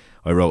 But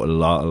I wrote a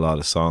lot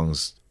of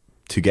songs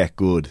to get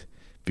good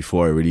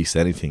before I released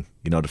anything.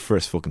 You know, the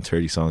first fucking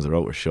 30 songs I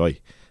wrote were shy.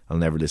 I'll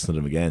never listen to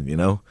them again, you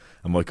know?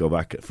 I might go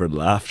back for the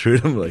laugh through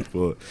them, like,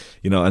 but,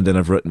 you know, and then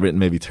I've written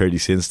maybe 30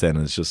 since then,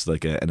 and it's just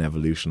like an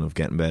evolution of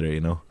getting better, you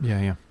know?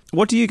 Yeah.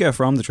 What do you get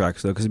from the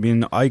tracks, though? Because, I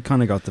mean, I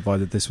kind of got the vibe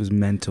that this was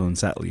meant to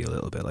unsettle you a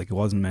little bit. Like, it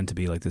wasn't meant to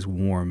be like this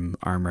warm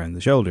arm around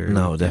the shoulder.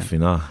 No, definitely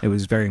not. It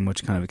was very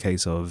much kind of a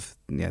case of,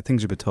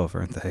 things are a bit tough,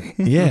 aren't they?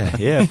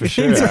 Yeah, for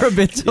sure. Things are a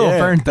bit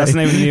tough, aren't they? That's the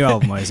name of the new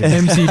album, I see.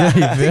 MC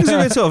Dave. Things are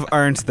a bit tough,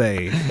 aren't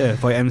they?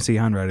 By MC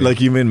Hanratty. Like,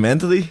 you mean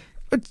mentally?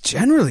 But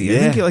generally,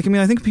 I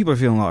think people are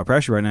feeling a lot of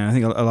pressure right now. I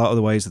think a lot of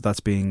the ways that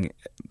that's being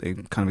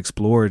kind of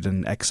explored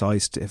and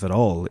excised, if at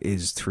all,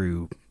 is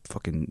through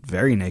fucking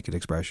very naked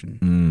expression.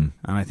 Mm.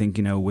 And I think,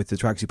 you know, with the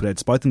tracks you put out,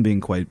 despite them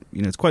being quite,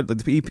 you know, it's quite,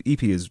 like, the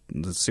EP is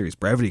there's serious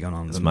brevity going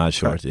on. It's mad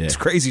short, yeah. It's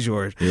crazy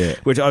short. Yeah.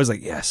 Which I was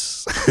like,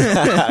 yes.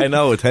 I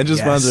know, attention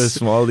spans are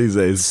small these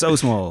days. So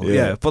small,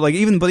 yeah. But like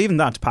even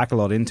that, to pack a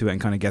lot into it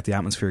and kind of get the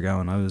atmosphere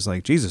going, I was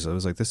like, Jesus, I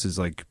was like, this is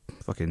like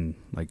fucking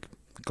like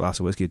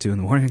glass of whiskey at 2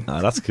 a.m. Ah,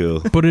 that's cool.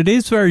 But it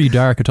is very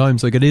dark at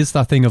times. Like, it is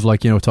that thing of,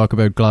 like, you know, talk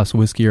about glass of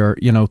whiskey, or,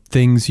 you know,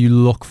 things you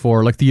look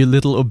for, like the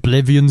little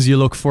oblivions you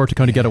look for to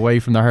kind of get away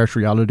from the harsh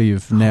reality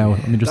of now. I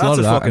mean, there's that's a lot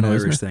of that. Fucking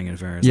Irish thing, in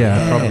fairness.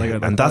 Yeah, probably.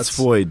 And that's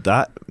why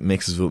that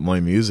mixes with my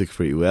music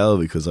pretty well,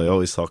 because I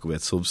always talk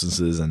about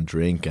substances and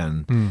drink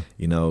and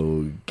you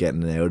know,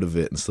 getting out of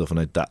it and stuff,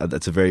 and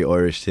that's a very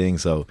Irish thing.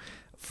 So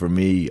for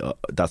me,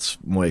 that's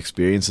my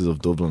experiences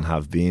of Dublin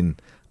have been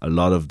a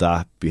lot of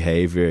that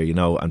behaviour, you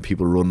know, and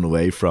people running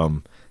away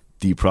from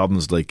the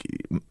problems. Like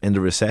in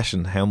the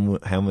recession,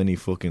 how many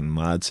fucking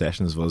mad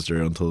sessions was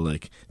there until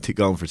like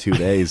gone for 2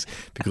 days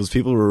because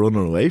people were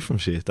running away from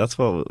shit. That's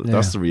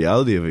the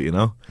reality of it, you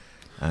know.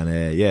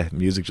 And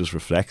music just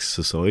reflects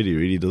society,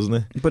 really, doesn't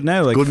it? But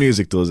now, like, good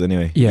music does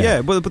anyway.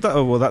 Yeah, but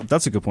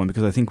that's a good point,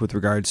 because I think with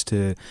regards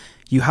to,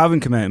 you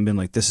haven't come out and been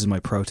like, this is my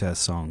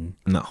protest song.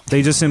 No,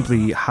 they just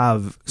simply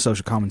have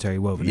social commentary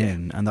woven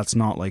in, and that's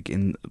not like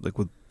in like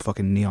with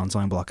fucking neon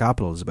sign block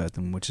capitals about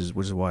them, which is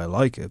why I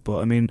like it. But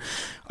I mean,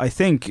 I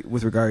think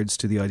with regards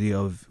to the idea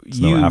of it's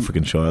no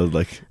African child,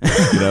 like,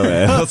 you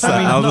know, what's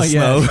that? Out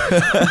snow.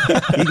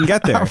 You can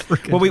get there.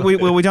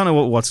 Well, we don't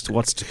know what's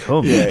to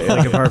come.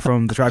 Like, apart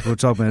from the track we'll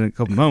talk about in a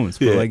couple of moments.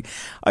 But like,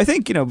 I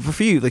think, you know,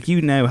 for you, like,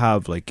 you now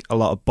have like a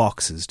lot of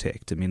boxes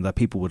ticked. I mean, that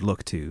people would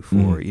look to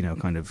for you know,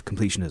 kind of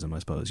completionism, I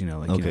suppose. You know,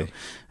 like, you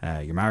know,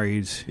 you're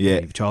married. You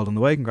have a child on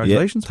the way.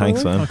 Congratulations.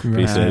 Thanks, man.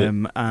 Appreciate it.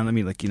 And I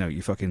mean, like, you know,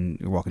 you're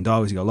walking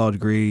dogs. You got a law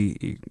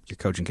degree. You're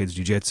coaching kids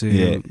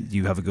jiu-jitsu.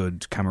 You have a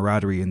good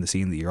camaraderie in the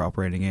scene that you're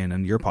operating in,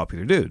 and you're a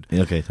popular dude.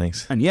 Okay,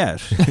 thanks. And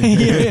yet,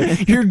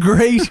 you're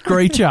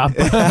great chap.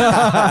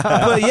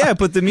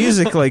 but the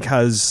music like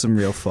has some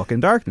real fucking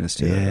darkness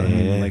to it. I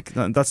mean, like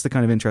that's the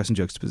kind of interesting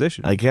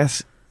juxtaposition. I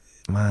guess,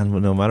 man,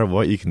 no matter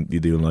what you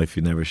do in life,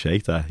 you never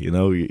shake that. You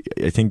know,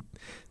 I think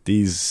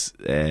these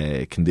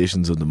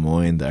conditions of the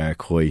mind are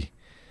quite,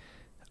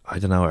 I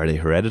don't know, are they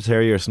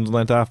hereditary or something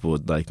like that?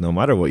 But like, no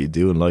matter what you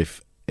do in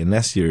life,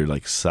 unless you're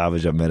like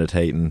savage at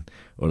meditating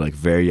or like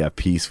very at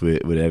peace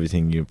with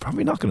everything, you're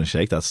probably not going to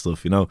shake that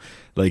stuff, you know.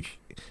 Like,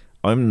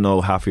 I'm no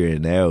happier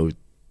now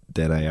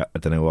than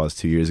I was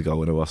 2 years ago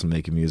when I wasn't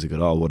making music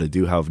at all. What I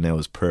do have now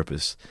is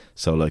purpose.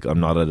 So like, I'm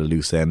not at a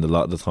loose end a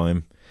lot of the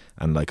time,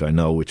 and like, I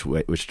know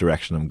which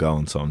direction I'm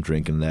going. So I'm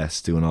drinking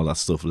less, doing all that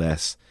stuff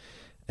less.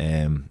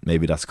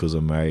 Maybe that's because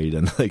I'm married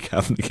and like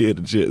having a kid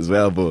and shit as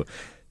well. But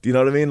do you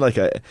know what I mean? Like,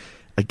 I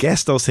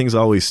guess those things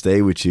always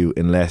stay with you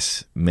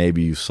unless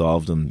maybe you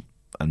solve them.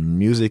 And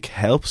music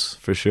helps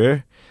for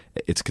sure.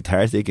 It's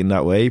cathartic in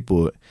that way,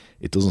 but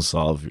it doesn't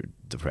solve your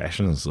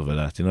depression and stuff like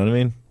that. Do you know what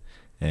I mean?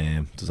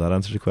 Does that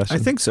answer the question? I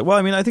think so. Well,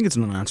 I mean, I think it's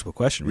an unanswerable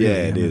question, really.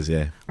 Yeah, it is,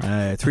 yeah.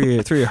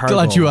 Three hard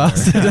Glad you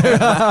asked.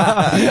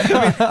 I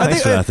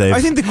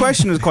think the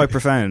question is quite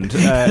profound.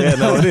 Yeah,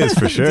 no, it is,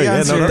 for sure.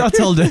 That's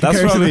all day.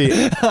 That's probably,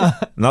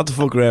 not to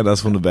fuck around,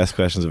 that's one of the best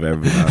questions I've ever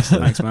been asked.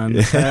 Thanks, man.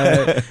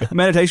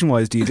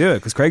 Meditation-wise, do you do it?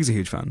 Because Craig's a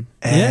huge fan.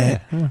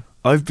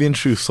 I've been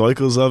through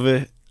cycles of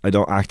it. I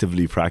don't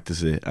actively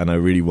practice it, and I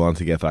really want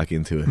to get back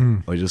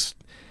into it.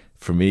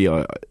 For me,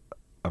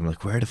 I'm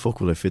like, where the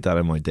fuck will I fit that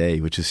in my day?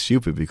 Which is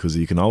stupid, because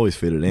you can always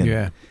fit it in.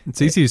 Yeah,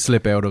 it's easy to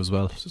slip out as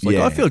well. It's like,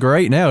 I feel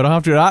great now, I don't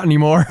have to do that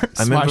anymore.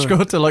 Smash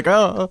go to like,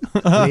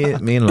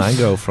 me and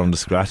Lango from the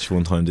scratch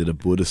one time did a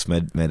Buddhist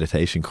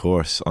meditation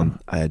course on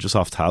just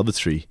off Talbot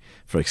Street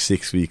for like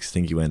 6 weeks. I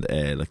think he went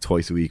like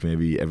twice a week,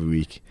 maybe every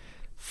week.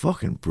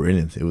 Fucking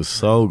brilliant. It was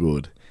so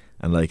good.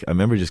 And like, I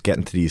remember just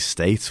getting to these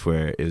states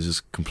where it was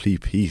just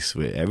complete peace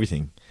with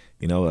everything,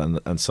 you know,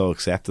 and so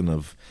accepting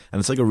of, and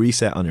it's like a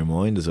reset on your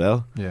mind as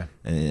well. Yeah.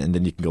 And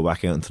then you can go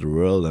back out into the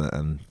world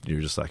and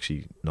you're just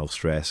actually no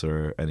stress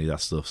or any of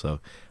that stuff.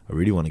 So I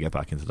really want to get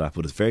back into that,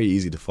 but it's very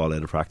easy to fall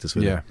out of practice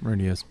with it. Yeah, it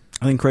really is.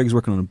 I think Craig's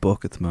working on a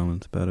book at the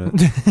moment about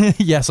it.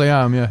 Yes, I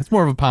am. Yeah, it's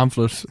more of a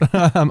pamphlet.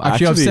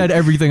 Actually, I've said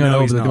everything I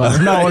know about the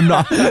matter. No, I'm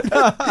not.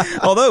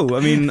 Although, I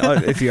mean,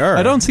 if you are,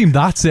 I don't seem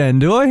that zen,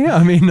 do I?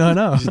 I mean, I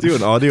know. You should do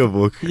an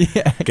audiobook.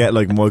 Yeah. Get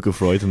like Michael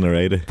Freud to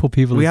narrate it. Put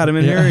people. We had him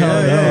in here. Yeah.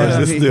 I was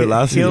listening to it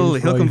last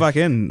week. He'll come back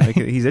in. Like,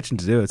 he's itching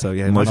to do it. So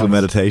yeah, Michael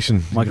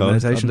Meditation. Michael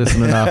Meditation. I'm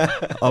listening now.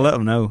 I'll let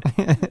him know.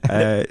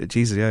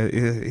 Jesus, yeah,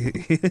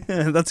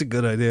 that's a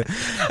good idea.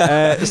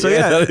 So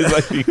yeah,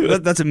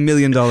 that's $1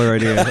 million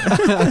idea.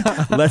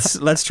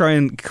 Let's try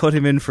and cut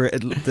him in for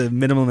the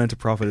minimal amount of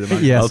profit.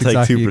 Yes, I'll take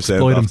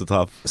 2% off the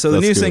top. So the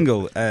new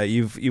single,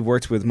 you've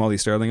worked with Molly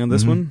Sterling on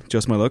this one,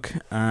 Just My Luck,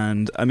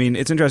 and I mean,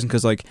 it's interesting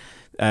because like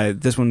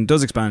this one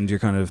does expand your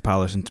kind of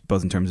palette,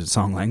 both in terms of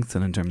song length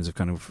and in terms of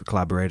kind of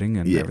collaborating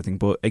and everything.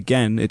 But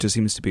again, it just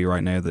seems to be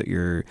right now that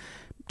you're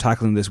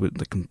tackling this with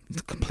the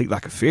complete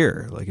lack of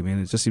fear. Like, I mean,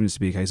 it just seems to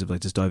be a case of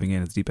like just diving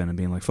in at the deep end and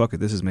being like, fuck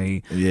it, this is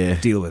me. Yeah,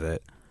 deal with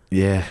it.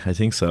 Yeah, I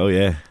think so.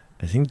 Yeah,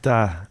 I think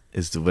that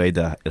is the way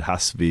that it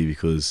has to be,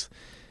 because,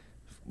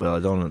 well, I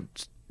don't want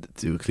to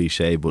do a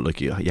cliche, but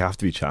like you have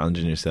to be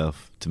challenging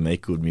yourself to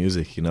make good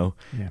music, you know.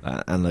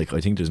 And like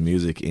I think there's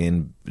music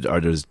in,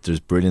 or there's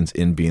brilliance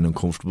in being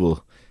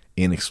uncomfortable,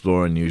 in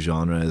exploring new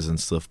genres and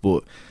stuff.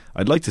 But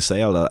I'd like to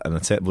say all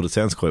that, but it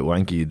sounds quite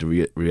wanky.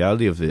 The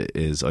reality of it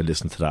is, I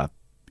listened to that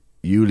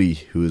Yuli,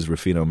 who is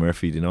Rufino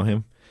Murphy. Do you know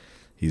him?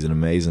 He's an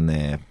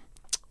amazing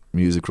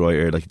music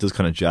writer. Like, he does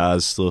kind of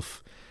jazz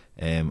stuff.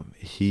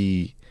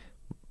 He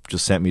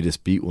just sent me this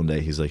beat one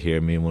day. He's like,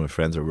 here, me and one of my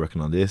friends are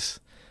working on this.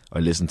 I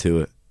listened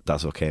to it.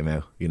 That's what came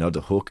out. You know,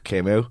 the hook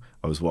came out.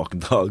 I was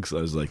walking dogs.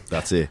 I was like,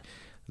 that's it.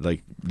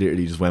 Like,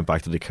 literally just went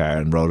back to the car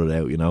and wrote it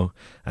out, you know.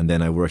 And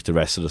then I worked the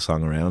rest of the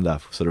song around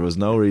that. So there was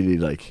no really,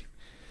 like,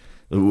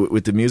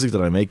 with the music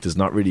that I make, there's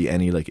not really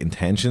any like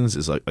intentions.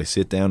 It's like I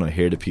sit down, I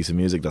hear the piece of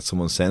music that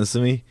someone sends to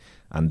me,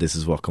 and this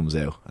is what comes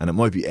out. And it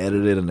might be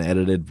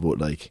edited, but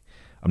like,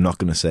 I'm not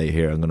going to say,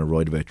 here, I'm going to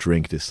write about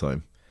drink this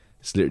time.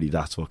 It's literally,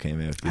 that's what came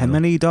out. How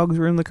many dogs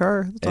were in the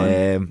car at the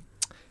time?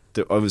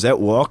 I was out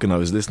walking, I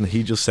was listening.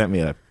 He just sent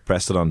me, I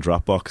pressed it on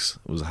Dropbox.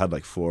 I had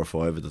like 4 or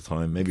 5 at the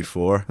time, maybe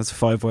 4. That's a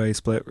 5-way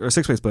split or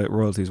 6-way split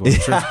royalties.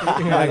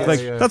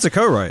 That's a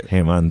co-write.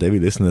 Hey man, they be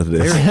listening to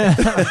this.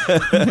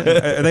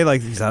 Are they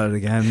like, he's at it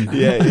again?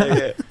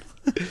 Yeah.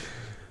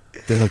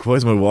 They're like, why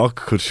is my walk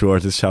cut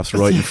short? This chap's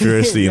writing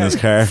furiously in his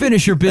car.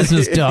 Finish your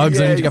business, dogs.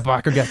 I need to get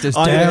back or get this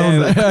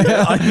down.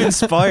 I'm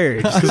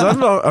inspired, because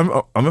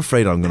I'm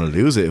afraid I'm going to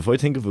lose it if I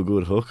think of a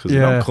good hook, because you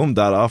don't come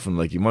that often.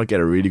 Like, you might get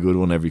a really good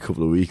one every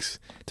couple of weeks,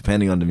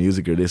 depending on the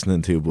music you're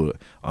listening to. But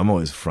I'm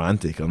always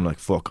frantic. I'm like,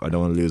 fuck, I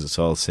don't want to lose it,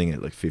 so I'll sing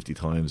it like 50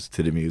 times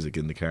to the music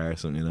in the car or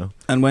something, you know.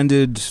 And when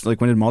did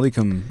Molly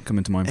come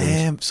into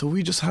mind? So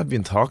we just had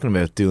been talking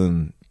about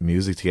doing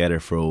music together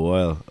for a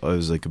while. I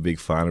was like a big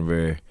fan of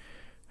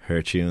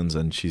her tunes,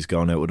 and she's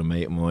gone out with a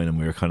mate of mine, and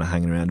we were kind of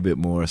hanging around a bit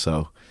more,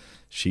 so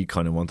she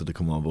kind of wanted to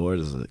come on board.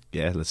 I was like,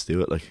 yeah, let's do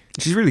it. Like,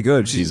 she's really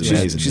good. She's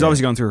amazing. She's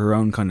obviously gone through her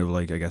own kind of,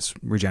 like, I guess,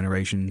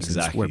 regeneration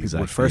since where people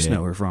would first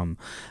know her from.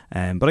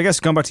 But I guess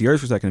going back to yours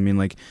for a second, I mean,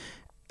 like,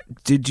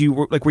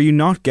 were you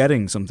not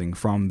getting something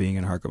from being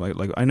in hardcore?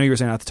 Like, I know you were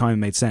saying at the time it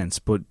made sense,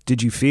 but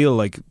did you feel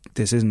like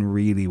this isn't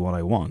really what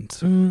I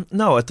want?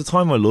 No, at the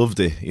time I loved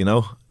it, you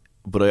know,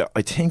 but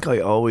I think I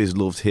always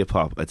loved hip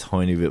hop a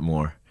tiny bit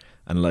more.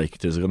 And like,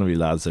 there's going to be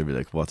lads that be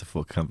like, what the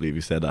fuck, can't believe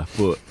you said that.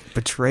 But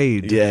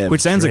Betrayed. Yeah.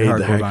 Which sounds like a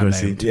hardcore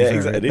band name. Yeah,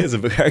 exactly. It is a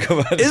big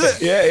hardcore band. Is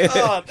it? Yeah.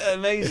 Oh,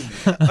 amazing.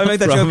 I make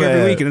that joke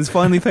every week and it's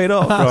finally paid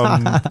off.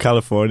 From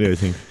California, I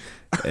think.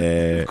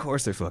 Of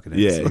course they're fucking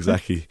idiots. Yeah,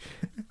 exactly.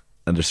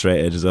 And they're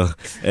straight edge as well.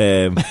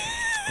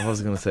 What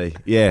was I going to say?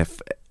 Yeah,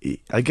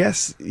 I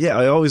guess, yeah,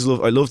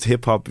 I loved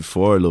hip hop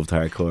before I loved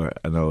hardcore.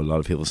 I know a lot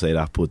of people say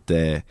that, but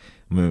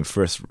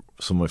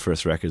some of my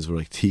first records were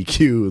like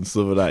TQ and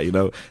stuff like that, you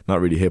know, not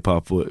really hip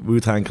hop, but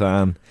Wu-Tang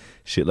Clan,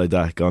 shit like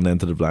that, gone down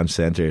to the Blanche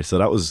Centre. So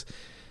that was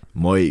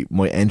my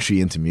entry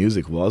into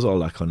music, was all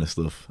that kind of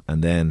stuff.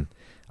 And then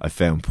I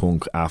found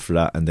punk after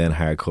that, and then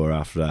hardcore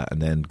after that,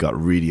 and then got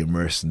really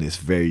immersed in this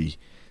very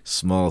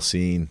small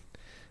scene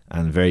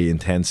and very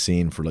intense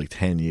scene for like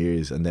 10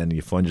 years, and then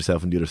you find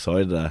yourself on the other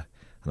side of that,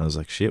 and I was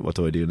like, shit, what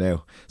do I do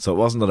now? So it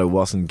wasn't that I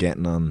wasn't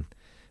getting on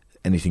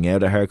anything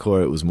out of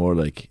hardcore, it was more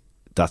like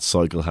that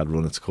cycle had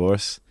run its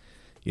course.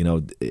 You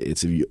know,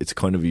 it's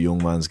kind of a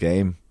young man's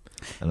game.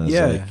 And I was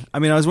like, I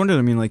mean, I was wondering,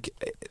 I mean, like,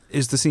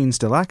 is the scene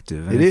still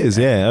active? It is,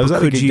 yeah. I was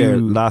at a gig there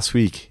last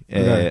week.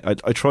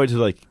 I try to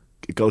like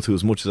go to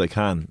as much as I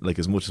can, like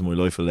as much as my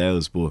life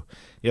allows, but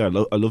yeah,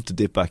 I love to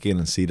dip back in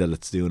and see that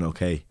it's doing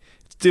okay.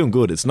 It's doing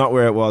good. It's not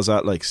where it was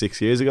at like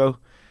 6 years ago.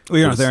 Well,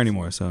 you're not there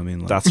anymore, so I mean,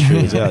 like. That's true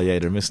as well. Yeah,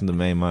 they're missing the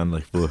main man,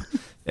 like, but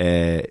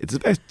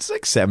it's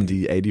like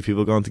 70, 80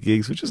 people going to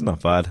gigs, which is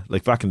not bad.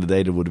 Like back in the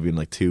day, there would have been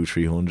like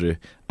 200-300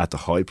 at the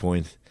high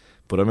point,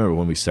 but I remember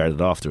when we started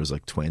off, there was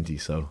like 20.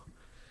 So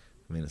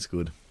I mean, it's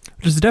good.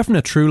 There's a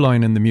definite through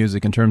line in the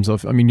music in terms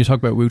of, I mean, you talk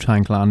about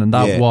Wu-Tang Clan, and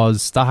that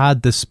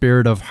had the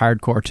spirit of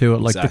hardcore to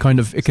it, like the kind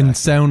of, it can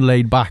sound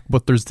laid back,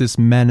 but there's this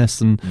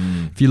menace, and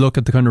if you look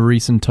at the kind of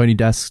recent Tiny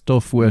Desk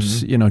stuff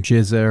with, you know,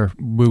 Jizz,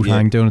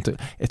 Wu-Tang doing it,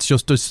 it's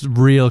just this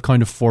real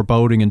kind of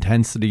foreboding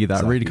intensity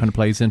that really kind of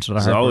plays into the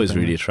hardcore. I was always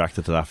really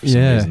attracted to that for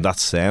some reason. That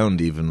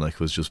sound even like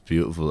was just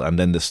beautiful, and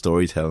then the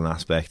storytelling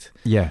aspect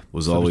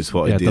was always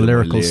what I did. The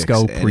lyrical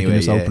scope anyway, where you can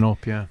just open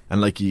up,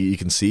 and like you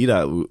can see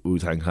that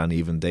Wu-Tang Clan,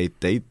 even they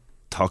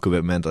talk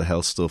about mental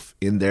health stuff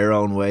in their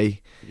own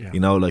way, you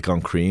know, like on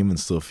Cream and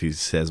stuff, he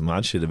says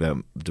mad shit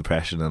about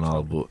depression and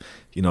all, but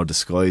you know,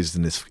 disguised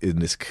in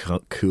this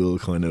cool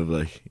kind of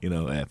like, you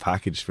know,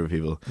 package for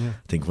people. I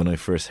think when I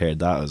first heard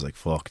that, I was like,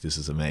 fuck, this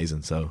is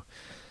amazing. So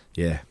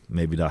yeah,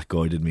 maybe that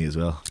guided me as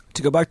well.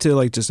 To go back to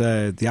like just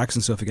the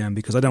accent stuff again,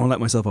 because I don't want to let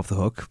myself off the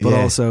hook, but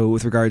also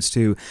with regards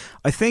to,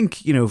 I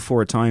think, you know,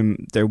 for a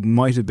time there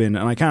might have been,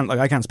 and I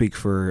can't speak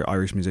for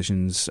Irish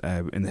musicians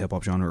in the hip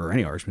hop genre, or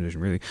any Irish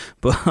musician really,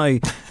 but I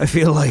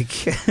feel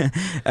like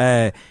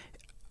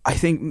I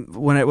think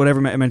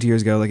whatever I meant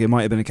years ago, like it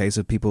might have been a case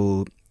of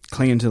people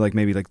clinging to like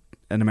maybe like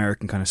an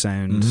American kind of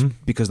sound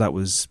because that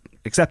was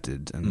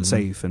accepted and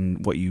safe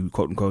and what you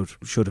quote unquote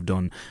should have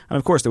done. And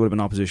of course there would have been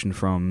opposition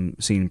from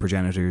scene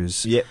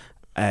progenitors. Yeah.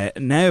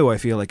 Now I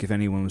feel like if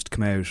anyone was to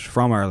come out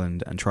from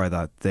Ireland and try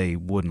that, they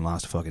wouldn't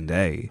last a fucking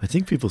day. I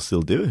think people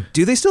still do it.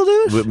 Do they still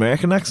do it? With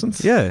American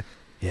accents? Yeah.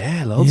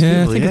 Yeah, loads of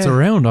people. I think it's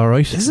around, all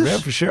right. Is it? Yeah,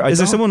 for sure. Is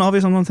there someone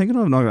obvious I'm not thinking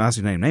of? I'm not going to ask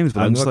you names,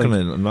 but I'm not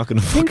going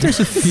to. I think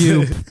there's a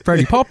few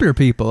fairly popular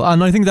people,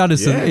 and I think that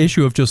is the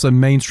issue of just a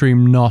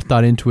mainstream, not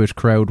that into it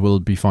crowd will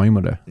be fine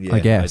with it. Yeah, I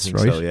guess, think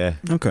right? So, yeah.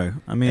 Okay.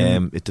 I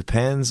mean, it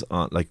depends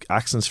on, like,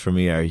 accents for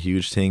me are a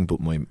huge thing, but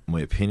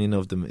my opinion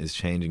of them is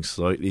changing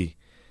slightly.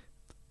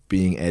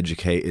 Being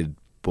educated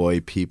by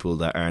people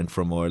that aren't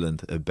from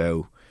Ireland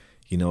about,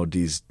 you know,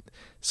 these.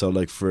 So,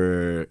 like,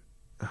 for.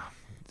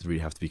 Really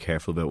have to be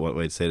careful about what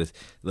way to say this.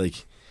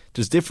 Like,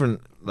 there's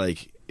different.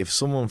 Like, if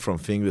someone from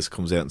Finglas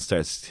comes out and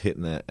starts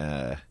hitting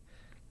an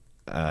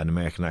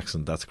American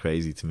accent, that's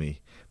crazy to me.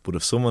 But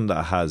if someone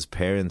that has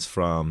parents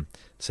from,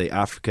 say,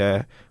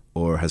 Africa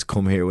or has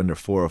come here when they're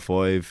 4 or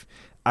 5,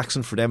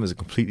 accent for them is a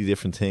completely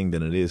different thing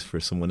than it is for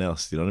someone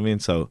else. You know what I mean?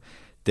 So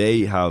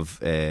they have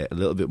a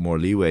little bit more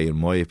leeway, in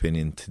my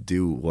opinion, to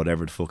do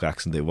whatever the fuck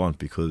accent they want,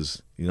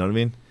 because, you know what I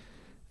mean?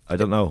 I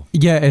don't know.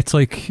 Yeah, it's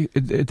like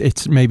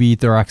it's maybe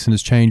their accent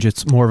has changed.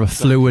 It's more of a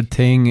fluid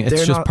thing.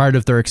 It's just part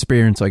of their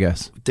experience, I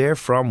guess. They're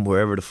from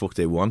wherever the fuck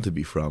they want to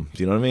be from.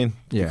 Do you know what I mean?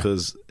 Yeah.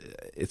 Because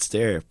it's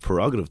their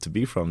prerogative to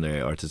be from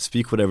there or to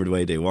speak whatever the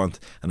way they want.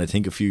 And I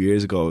think a few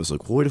years ago I was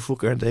like, why the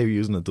fuck aren't they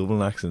using a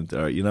Dublin accent?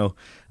 Or, you know,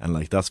 and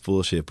like, that's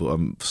bullshit. But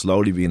I'm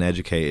slowly being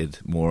educated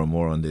more and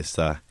more on this,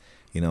 that,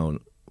 you know,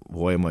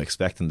 why am I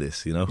expecting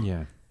this, you know?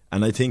 Yeah.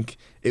 And I think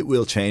it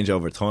will change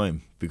over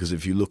time, because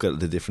if you look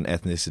at the different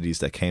ethnicities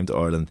that came to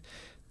Ireland,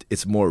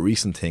 it's a more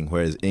recent thing,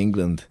 whereas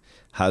England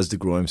has the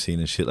grime scene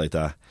and shit like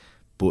that,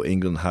 but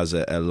England has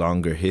a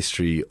longer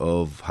history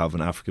of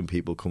having African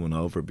people coming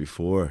over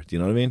before. Do you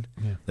know what I mean?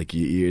 Yeah. Like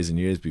years and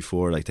years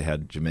before, like they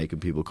had Jamaican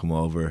people come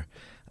over,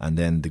 and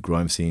then the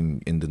grime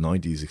scene in the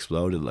 90s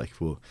exploded. Like,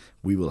 well,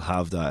 we will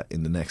have that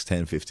in the next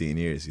 10, 15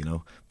 years, you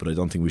know? But I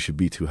don't think we should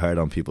be too hard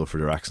on people for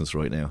their accents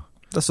right now.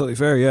 That's totally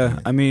fair, yeah.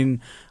 I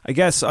mean, I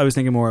guess I was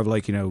thinking more of,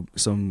 like, you know,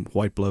 some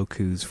white bloke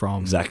who's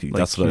from... Exactly, like,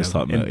 that's what I was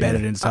talking about.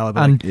 Embedded into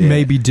Taliban. And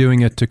maybe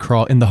doing it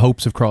to in the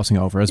hopes of crossing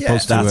over, as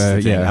opposed to...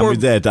 that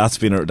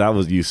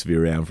used to be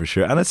around for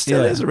sure. And it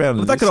still is around.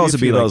 But that could also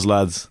be those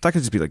lads. That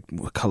could just be like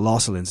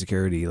colossal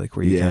insecurity, like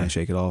where you can't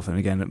shake it off. And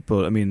again,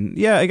 but I mean,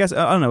 yeah, I guess,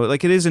 I don't know,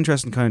 like, it is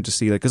interesting kind of to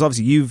see, like, because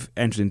obviously you've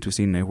entered into a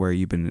scene now where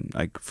you've been,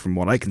 like, from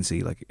what I can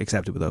see, like,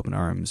 accepted with open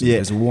arms. Yeah.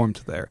 There's a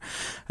warmth there.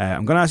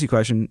 I'm going to ask you a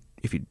question.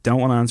 If you don't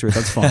want to answer it,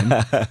 that's fine.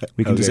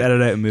 We can just edit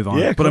it out and move on.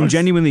 Yeah, but I'm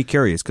genuinely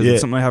curious, because it's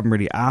something I haven't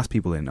really asked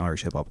people in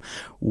Irish hip hop.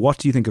 What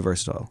do you think of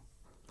Versatile?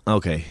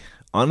 Okay,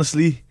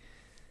 honestly,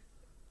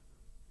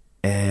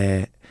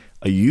 I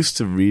used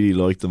to really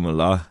like them a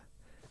lot,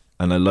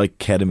 and I like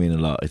Ketamine a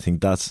lot. I think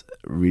that's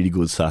really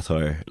good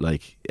satire.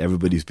 Like,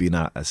 everybody's been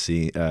at a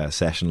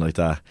session like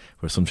that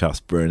where some chap's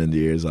burning the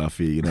ears off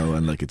you, you know,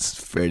 and like it's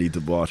fairly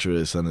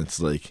debaucherous and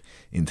it's like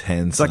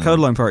intense. It's that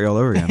Codeline party all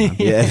over again, man.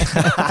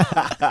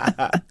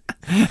 Yeah.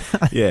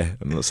 Yeah,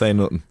 I'm not saying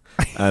nothing.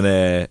 And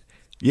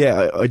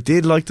I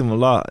did like them a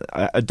lot.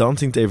 I don't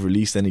think they've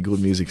released any good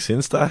music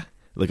since that.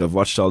 Like, I've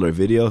watched all their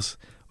videos.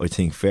 I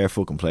think fair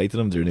fucking play to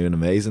them. They're doing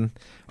amazing.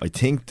 I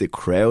think the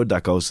crowd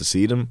that goes to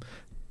see them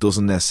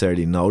doesn't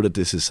necessarily know that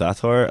this is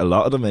satire. A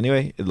lot of them,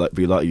 anyway. It'd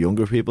be a lot of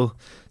younger people.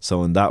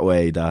 So in that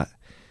way,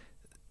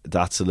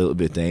 that's a little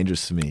bit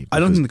dangerous to me. I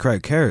don't think the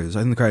crowd cares.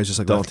 I think the crowd is just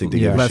like,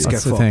 let's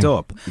get fucked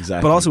up.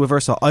 Exactly. But also with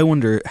Versatile, I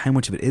wonder how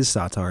much of it is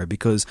satire,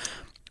 because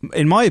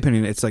in my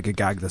opinion, it's like a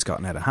gag that's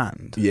gotten out of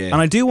hand. Yeah. And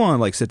I do want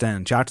to, like, sit down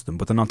and chat to them,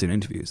 but they're not doing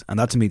interviews. And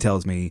that to me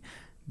tells me,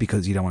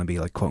 because you don't want to be,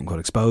 like, quote unquote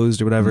exposed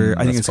or whatever.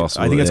 I think it's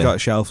got a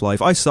shelf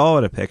life. I saw it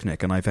at a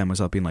picnic and I found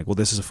myself being like, well,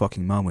 this is a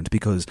fucking moment,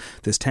 because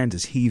this tent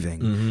is heaving.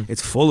 Mm-hmm.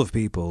 It's full of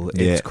people.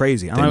 It's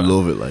crazy. And I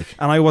love it, like.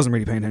 And I wasn't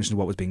really paying attention to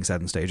what was being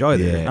said on stage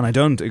either. Yeah. And I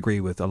don't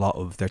agree with a lot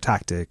of their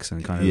tactics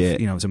and kind of,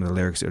 you know, some of the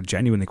lyrics are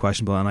genuinely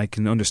questionable, and I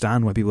can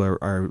understand why people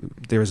are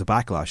there is a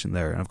backlash in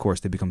there. And of course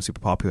they become super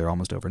popular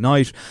almost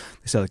overnight.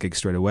 They sell a gig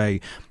straight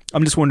away.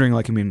 I'm just wondering,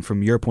 like, I mean,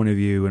 from your point of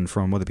view and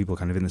from other people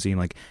kind of in the scene,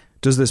 like,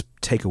 does this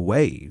take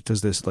away?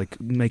 Does this,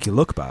 like, make you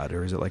look bad?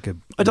 Or is it like a...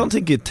 I don't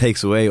think it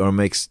takes away or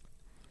makes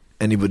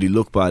anybody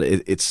look bad.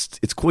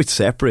 It's quite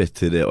separate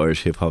to the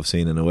Irish hip hop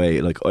scene in a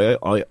way. Like,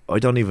 I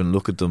don't even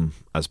look at them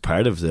as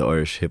part of the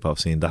Irish hip hop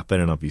scene. That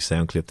better not be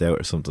sound clipped out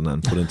or something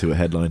and put into a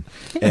headline.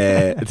 Do you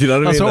know what I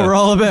mean? That's what we're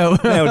all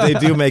about. Now, they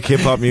do make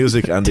hip hop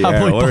music and they are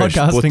Irish,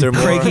 but they're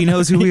more... Craigie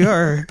knows who we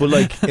are. But,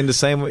 like, in the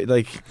same way,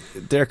 like,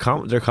 they're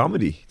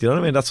comedy. Do you know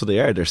what I mean? That's what they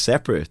are. They're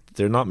separate.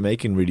 They're not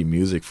making really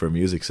music for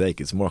music's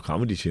sake. It's more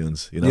comedy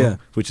tunes, you know,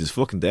 which is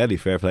fucking deadly.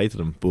 Fair play to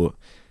them. But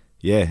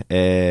yeah,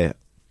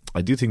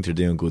 I do think they're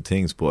doing good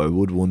things, but I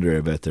would wonder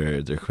about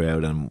their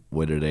crowd and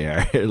whether they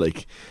are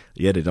like,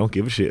 they don't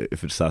give a shit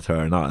if it's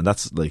satire or not. And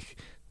that's, like,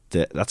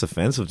 that's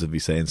offensive to be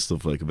saying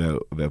stuff like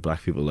about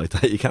black people like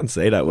that. You can't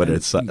say that whether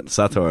it's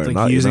satire or like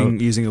not.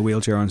 Using a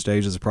wheelchair on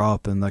stage as a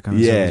prop and that kind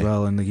of stuff as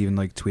well, and like even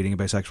like tweeting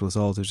about sexual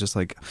assault. It's just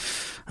like,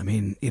 I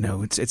mean, you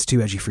know, it's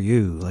too edgy for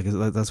you. Like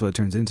that's what it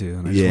turns into.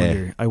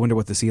 And I wonder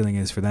what the ceiling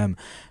is for them.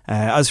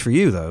 As for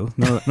you though,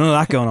 none of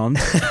that going on.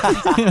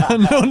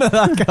 None of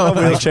that going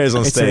on. Wheelchairs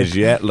on stage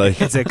yet?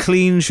 Like it's a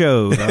clean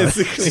show.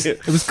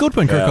 It was good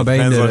when Kurt Cobain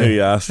depends did on who it.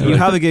 you ask. You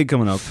have a gig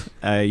coming up.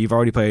 You've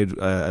already played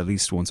at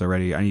least once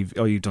already, and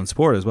you've done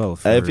support as well.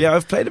 Yeah,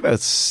 I've played about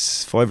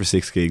 5 or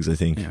 6 gigs, I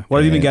think. Yeah. What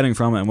have you been getting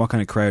from it, and what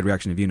kind of crowd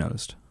reaction have you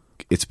noticed?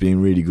 It's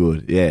been really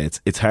good. Yeah,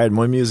 it's hard.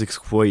 My music's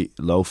quite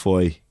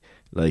lo-fi.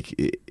 Like,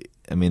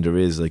 I mean, there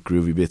is like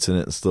groovy bits in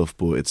it and stuff,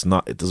 but it's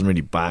not. It doesn't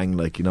really bang.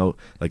 Like, you know,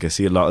 like I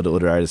see a lot of the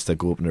other artists that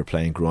go up and they're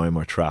playing grime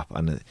or trap,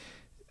 and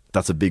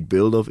that's a big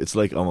build up. It's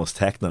like almost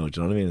techno. Do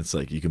you know what I mean? It's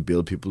like you can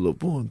build people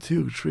up 1,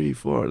 2, 3,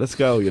 4, let's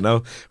go, you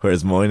know.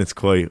 Whereas mine, it's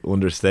quite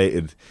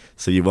understated,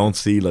 so you won't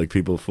see like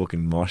people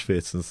fucking mosh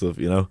pits and stuff,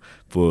 you know.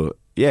 But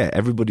yeah,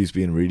 everybody's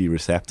been really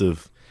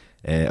receptive.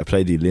 I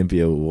played the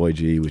Olympia with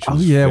YG, which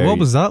was what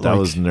was that like? That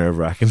was nerve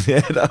wracking. Yeah,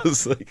 that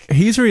was like,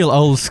 he's real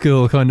old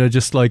school, kind of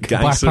just like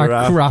gangster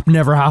backpack rap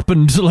never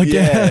happened. Like,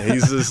 yeah,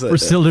 he's just we're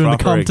still doing the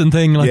Compton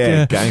thing.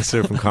 Like,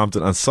 gangster from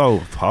Compton, and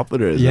so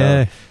popular as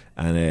well.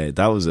 And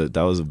that was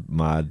a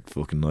mad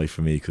fucking night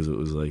for me, because it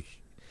was like,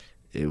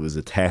 it was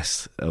a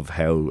test of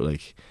how,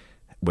 like,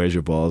 where's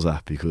your balls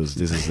at, because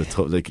this is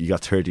like you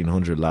got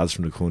 1,300 lads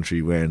from the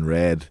country wearing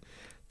red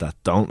that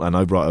don't, and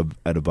I brought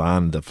out a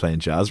band that playing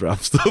jazz rap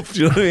stuff.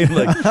 Do you know what I mean?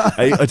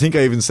 Like, I think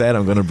I even said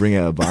I'm going to bring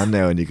out a band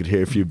now, and you could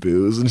hear a few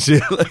boos and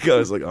shit. Like, I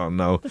was like, oh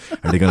no,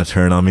 are they going to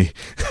turn on me?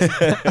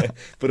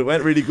 But it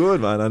went really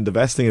good, man. And the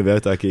best thing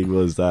about that gig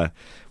was that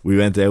we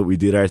went out, we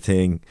did our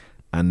thing.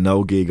 And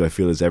no gig I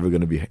feel is ever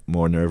going to be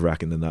more nerve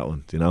wracking than that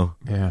one, do you know?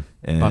 Yeah,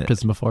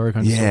 baptism of fire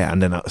kind of stuff. Yeah,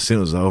 and then as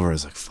soon as it was over, I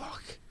was like,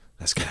 fuck,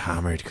 let's get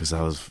hammered, because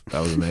that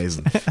was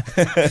amazing.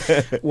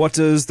 What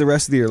does the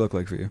rest of the year look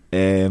like for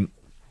you?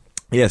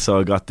 Yeah,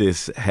 so I got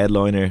this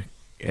headliner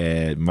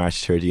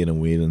March 30th in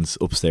Whelan's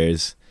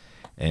upstairs.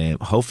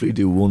 Hopefully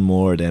do one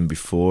more then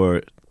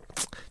before,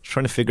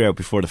 trying to figure out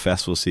before the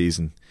festival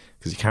season,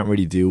 because you can't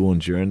really do one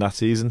during that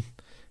season,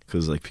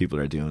 because like people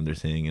are doing their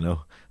thing, you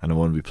know. And I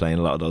want to be playing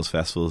a lot of those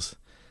festivals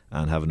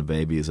and having a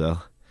baby as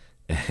well.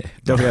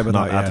 Don't forget about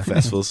not at the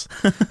festivals,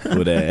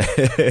 but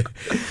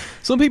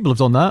some people have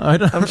done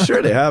that. I'm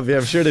sure they have. Yeah,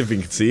 I'm sure they've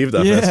been conceived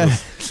at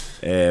festivals.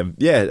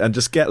 And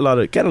just get a lot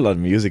of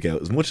music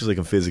out, as much as I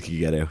can physically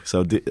get out.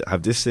 So I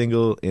have this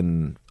single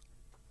in,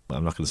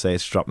 I'm not going to say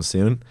it's dropping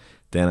soon.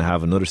 Then I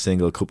have another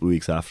single a couple of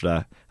weeks after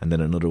that, and then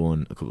another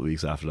one a couple of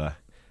weeks after that.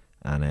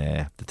 And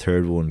the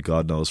third one,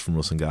 God Knows, from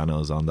Russ and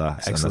Gano, is on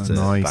that. Excellent. And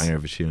that's a banger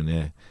of a tune.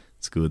 Yeah,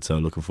 it's good. So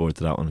looking forward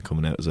to that one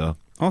coming out as well.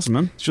 Awesome,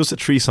 man. It's just a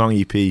 3-song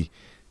EP.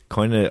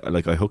 Kind of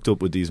like I hooked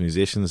up with these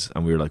musicians,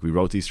 and we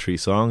wrote these 3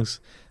 songs,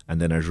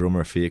 and then our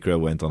drummer Fikra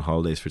went on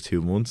holidays for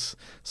 2 months,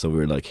 so we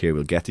were like, here,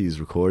 we'll get these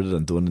recorded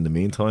and done in the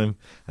meantime,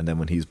 and then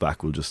when he's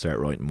back we'll just start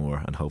writing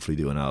more and hopefully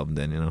do an album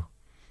then, you know.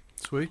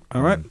 Sweet.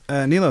 All right,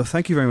 Nilo,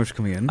 thank you very much for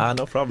coming in.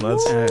 No problem,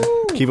 lads.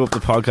 Keep up the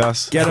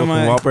podcast. Get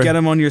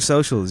him on your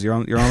socials. You're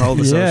on all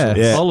the socials.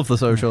 Yeah, all of the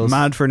socials.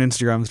 Mad for an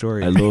Instagram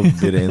story. I love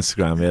a bit of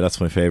Instagram. Yeah, that's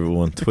my favourite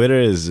one. Twitter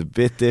is a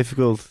bit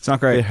difficult. It's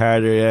not great. A bit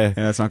harder. Yeah,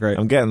 it's not great.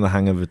 I'm getting the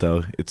hang of it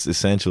though. It's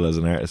essential as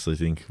an artist, I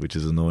think, which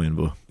is annoying.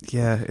 But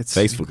yeah, it's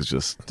Facebook is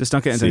just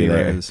don't get into any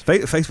areas.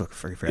 Facebook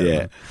for everyone.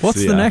 Yeah.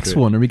 What's the next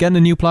one? Are we getting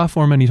a new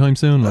platform anytime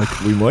soon?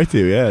 Like we might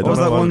do. Yeah. What was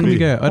that one we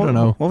get? I don't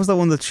know. What was that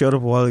one that showed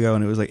up a while ago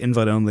and it was like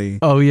invite only?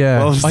 Oh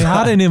yeah, I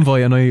had an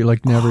invite and I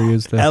like never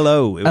used it.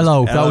 Hello.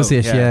 Hello. That was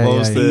it. Yeah. What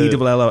was the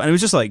ELLO? And it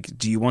was just like,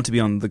 do you want to be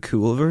on the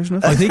cool version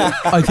of it?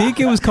 I think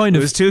it was kind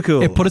of. It was too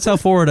cool. It put itself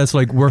forward as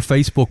like, we're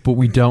Facebook, but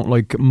we don't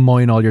like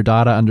mine all your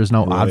data, and there's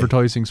no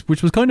advertising,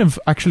 which was kind of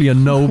actually a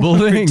noble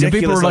thing. And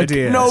people were like,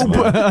 idea. nope.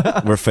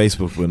 We're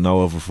Facebook with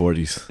no over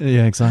 40s.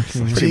 Yeah,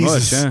 exactly. Pretty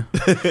much. Yeah.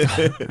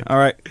 All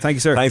right. Thank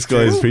you, sir. Thanks,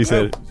 guys.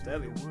 Appreciate it.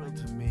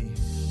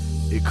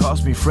 It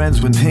cost me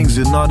friends when things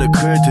did not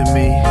occur to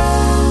me.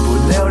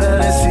 But now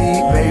that I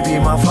see,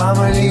 maybe my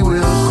family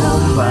will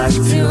come back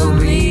to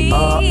me.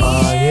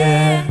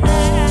 Yeah.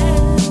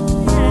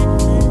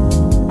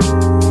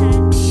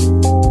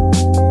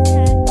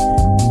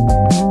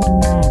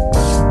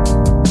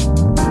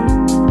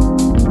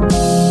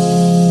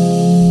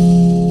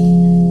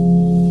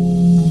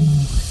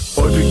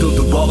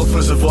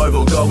 For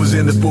survival, God was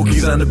in the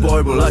bookies and the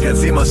Bible. I can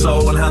see my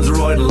soul when hands are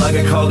riding like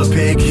I called a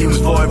pig. He was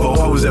Vivo,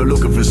 I was out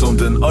looking for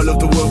something. I love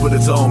the world but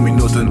it's on me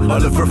nothing. I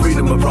live for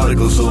freedom, a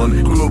prodigal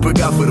son. Grew up a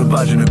gaff with a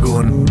badge and a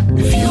gun.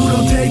 If you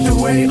don't take the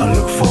way, I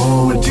look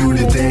forward to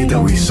the day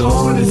that we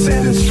saw it and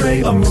set it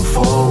straight. I move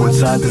forward,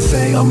 sad to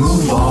say, I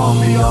move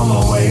on, be on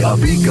my way. I'll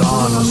be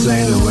gone, I'll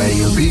sail away.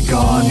 You'll be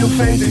gone, you'll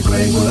fade to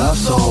grey, but our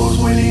souls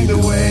win either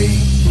way.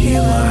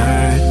 Heal my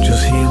heart,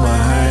 just heal my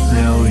heart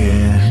now,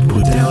 yeah.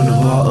 Put down the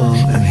bottle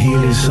and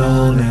heal your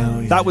soul now,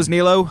 yeah. That was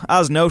Nilo.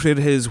 As noted,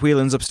 his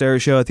Whelan's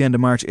Upstairs show at the end of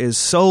March is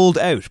sold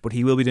out, but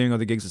he will be doing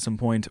other gigs at some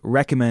point.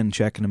 Recommend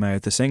checking him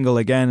out. The single,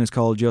 again, is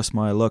called Just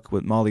My Luck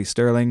with Molly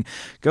Sterling.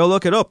 Go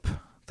look it up.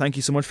 Thank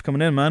you so much for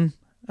coming in, man.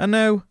 And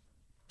now,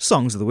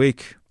 Songs of the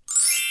Week.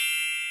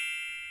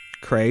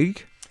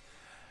 Craig?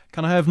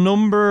 Can I have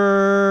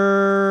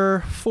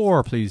number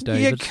 4, please,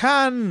 David? You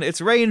can.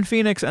 It's Rain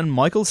Phoenix and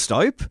Michael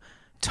Stipe.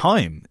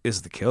 Time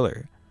is the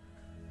Killer.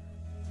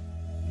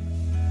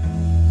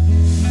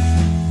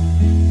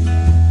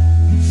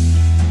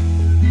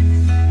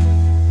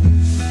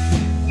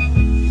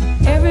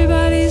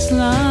 Everybody's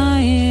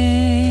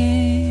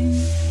lying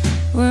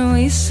when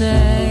we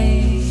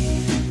say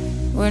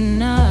we're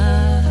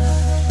not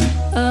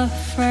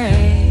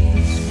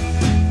afraid.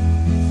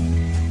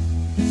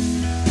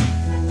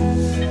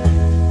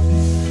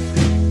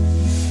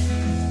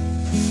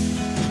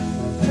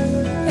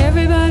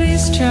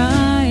 Everybody's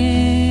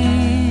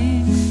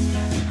trying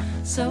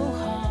so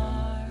hard.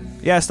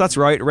 Yes, that's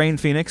right. Rain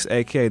Phoenix,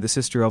 aka the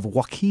sister of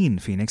Joaquin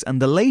Phoenix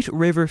and the late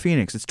River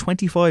Phoenix. It's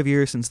 25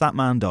 years since that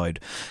man died.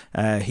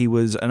 He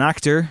was an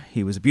actor.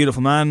 He was a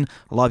beautiful man.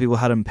 A lot of people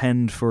had him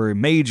penned for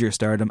major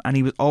stardom, and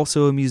he was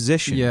also a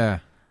musician. Yeah.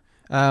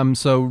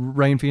 So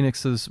Rain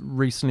Phoenix has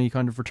recently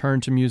kind of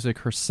returned to music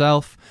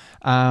herself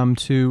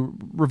to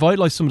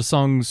revitalise some of the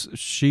songs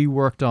she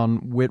worked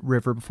on with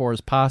River before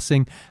his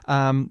passing.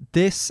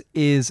 This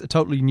is a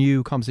totally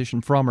new composition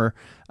from her.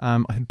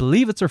 I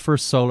believe it's her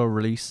first solo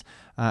release.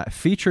 It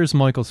features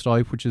Michael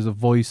Stipe, which is a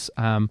voice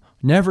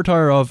never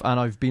tire of, and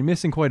I've been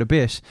missing quite a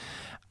bit.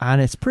 And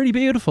it's pretty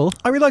beautiful.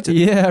 I really liked it.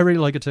 Yeah, I really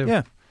like it too.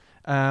 Yeah.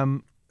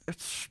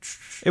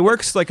 It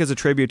works like as a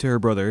tribute to her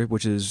brother,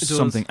 which is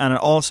something, and it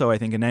also, I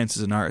think,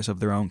 announces an artist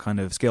of their own kind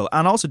of skill,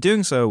 and also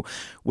doing so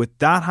with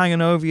that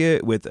hanging over you,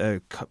 with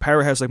a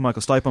powerhouse like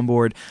Michael Stipe on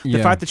board. The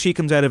fact that she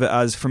comes out of it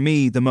as, for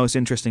me, the most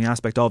interesting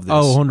aspect of this.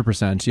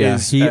 100%. Yeah,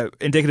 is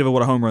indicative of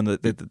what a home run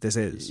that this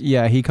is.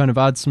 Yeah, he kind of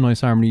adds some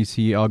nice harmonies.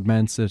 He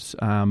augments it,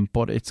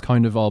 but it's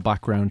kind of all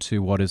background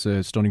to what is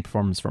a stunning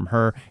performance from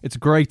her. It's a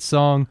great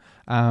song.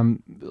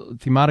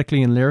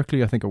 Thematically and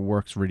lyrically, I think it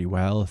works really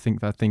well. I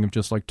think that thing of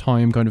just like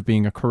time kind of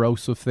being a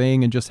corrosive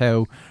thing, and just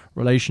how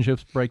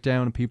relationships break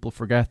down and people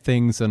forget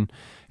things, and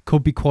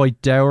could be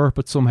quite dour,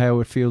 but somehow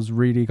it feels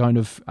really kind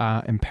of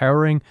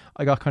empowering.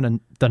 I got kind of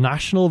the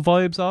National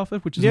vibes off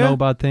it, which is no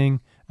bad thing.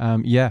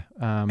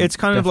 It's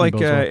kind of like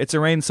it's a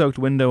rain-soaked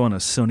window on a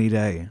sunny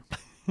day.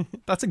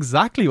 That's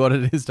exactly what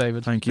it is,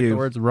 David. Thank you. The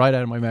words right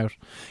out of my mouth.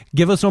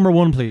 Give us number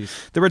 1,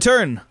 please. The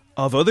return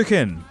of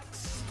Otherkin.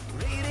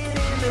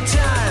 The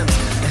times,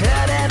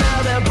 head and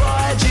other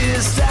boy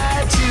just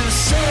died too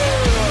soon.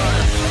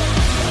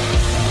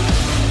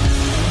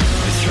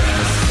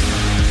 Stress.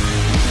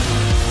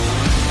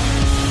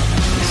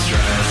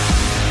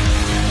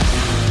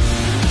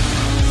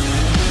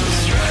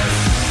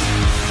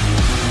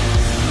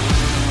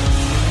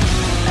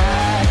 I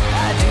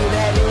do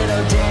that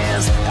little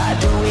dance. I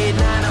do it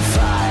 9 to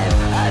 5.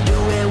 I do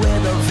it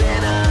with a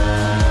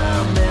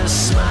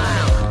venomous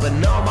smile. But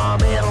no more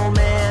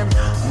middleman,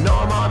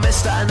 no more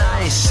Mr.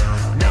 Nice,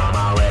 no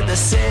more with the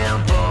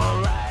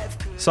simple life.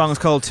 Song is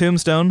called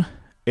Tombstone.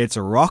 It's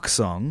a rock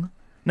song.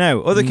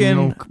 Now, Otherkin...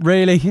 No,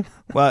 really?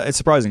 Well, it's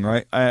surprising,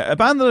 right? A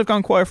band that have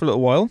gone quiet for a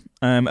little while.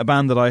 A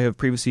band that I have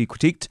previously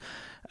critiqued.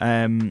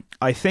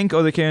 I think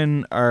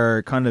Otherkin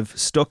are kind of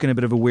stuck in a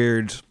bit of a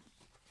weird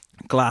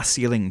glass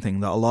ceiling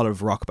thing that a lot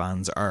of rock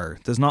bands are.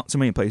 There's not so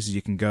many places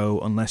you can go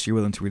unless you're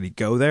willing to really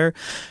go there.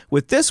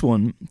 With this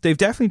one, they've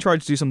definitely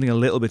tried to do something a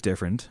little bit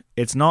different.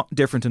 It's not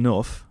different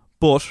enough,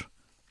 but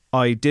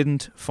I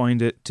didn't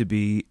find it to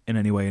be in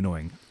any way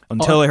annoying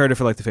until I heard it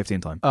for like the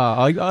 15th time.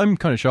 I'm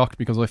kind of shocked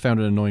because I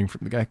found it annoying from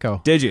the get-go.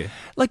 Did you?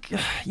 Like,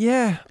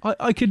 yeah,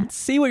 I can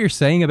see what you're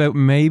saying about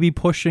maybe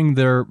pushing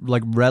their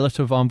like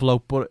relative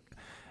envelope, but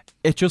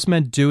it just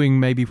meant doing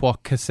maybe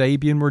what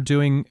Kasabian were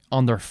doing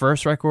on their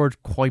first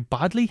record quite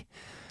badly.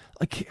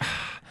 Like,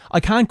 I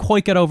can't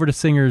quite get over the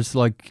singer's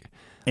like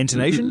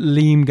intonation.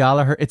 Liam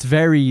Gallagher. It's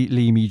very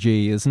Liam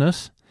G, isn't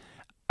it?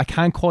 I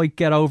can't quite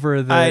get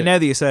over the. Now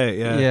that you say it,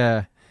 yeah.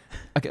 Yeah.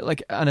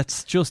 Like, and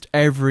it's just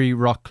every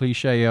rock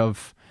cliche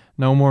of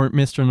no more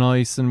Mr.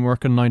 Nice and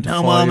working 9 to 5.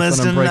 No more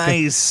Mr.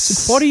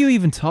 Nice. What are you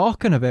even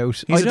talking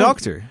about? He's a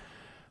doctor.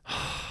 Do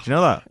you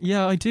know that?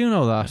 Yeah, I do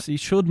know that. He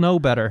should know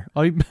better.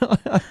 Like,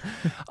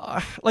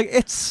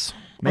 it's...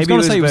 Maybe I was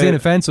going to say it was about,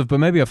 inoffensive, but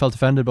maybe I felt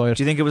offended by it.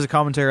 Do you think it was a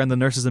commentary on the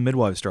nurses and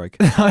midwives strike?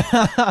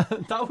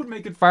 That would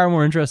make it far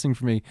more interesting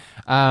for me.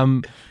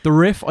 The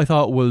riff I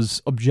thought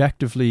was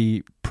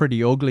objectively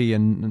pretty ugly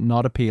and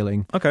not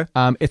appealing. Okay.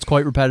 It's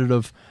quite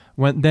repetitive.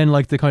 When then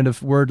like the kind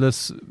of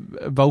wordless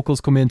vocals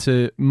come in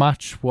to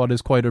match what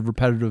is quite a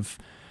repetitive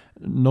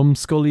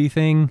numbskully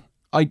thing.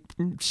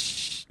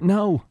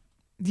 No.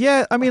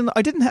 Yeah, I mean,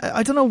 I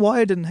don't know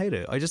why I didn't hate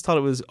it. I just thought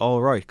it was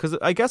all right. Because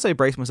I guess I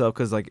braced myself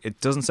because like it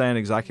doesn't sound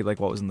exactly like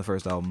what was in the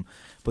first album.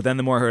 But then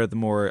the more I heard it, the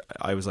more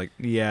I was like,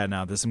 yeah,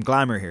 no, there's some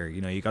glamour here.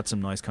 You know, you got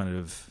some nice kind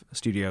of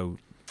studio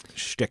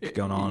shtick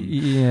going on.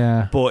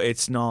 Yeah. But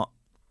it's not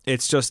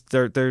It's just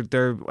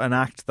they're an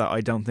act that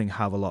I don't think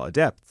have a lot of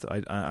depth.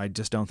 I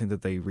just don't think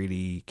that they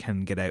really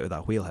can get out of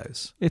that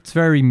wheelhouse. It's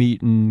very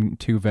meat and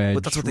two veg.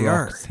 But that's what they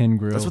are. Thin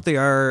grill. That's what they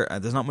are.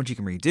 There's not much you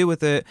can really do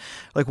with it.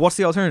 Like, what's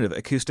the alternative?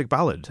 Acoustic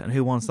ballad, and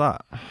who wants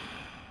that?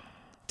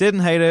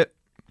 Didn't hate it.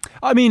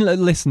 I mean,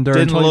 listen, they're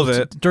Didn't entitled, love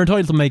it. They're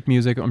entitled to make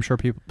music. I'm sure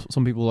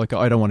some people like it.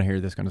 I don't want to hear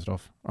this kind of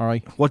stuff. All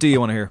right. What do you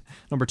want to hear?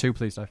 Number 2,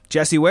 please, Dave.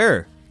 Jessie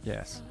Ware.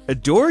 Yes.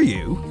 Adore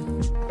You.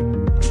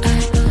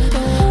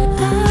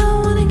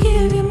 I wanna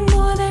give you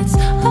more, that's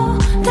all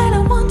that I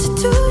wanted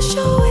to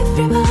show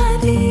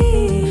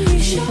everybody.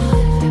 Show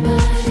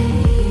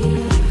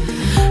everybody.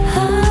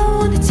 I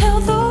wanna tell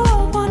the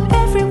world, want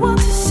everyone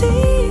to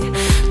see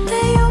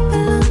they all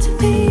belong to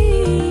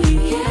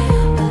me. Yeah,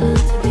 all belong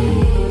to me.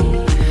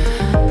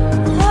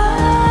 I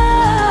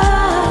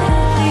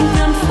think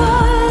I'm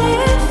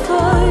falling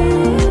for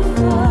you,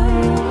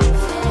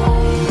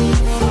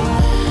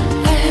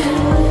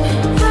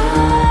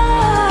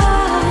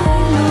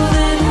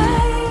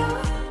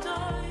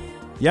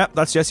 Yep,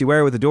 that's Jessie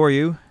Ware with Adore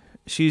You.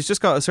 She's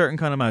just got a certain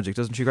kind of magic,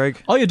 doesn't she,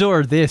 Greg? I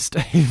adore this,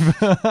 Dave.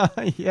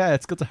 Yeah,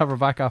 it's good to have her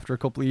back after a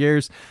couple of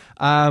years.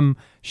 I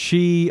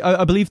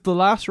believe the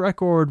last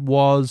record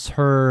was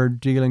her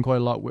dealing quite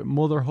a lot with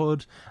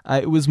motherhood.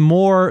 It was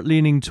more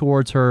leaning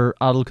towards her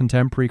adult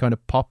contemporary kind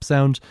of pop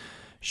sound.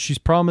 She's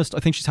promised, I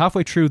think she's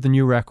halfway through the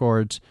new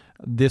record.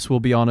 This will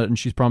be on it, and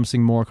she's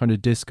promising more kind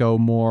of disco,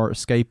 more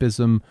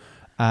escapism,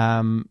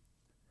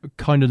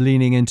 kind of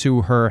leaning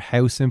into her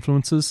house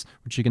influences,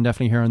 which you can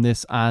definitely hear on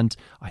this, and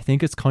I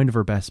think it's kind of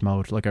her best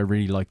mode. Like, I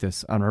really like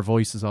this, and her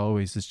voice as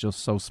always is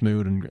just so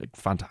smooth and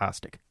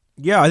fantastic.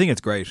 Yeah, I think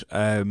it's great.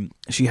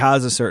 She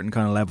has a certain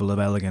kind of level of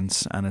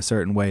elegance and a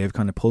certain way of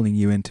kind of pulling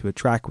you into a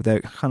track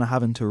without kind of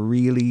having to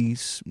really,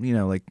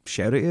 like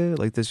shout at you.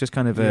 Like, there's just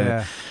kind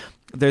of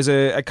there's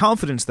a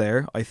confidence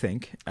there, I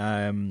think.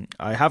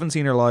 I haven't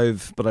seen her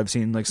live, but I've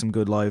seen like some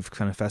good live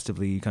kind of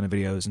festively kind of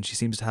videos, and she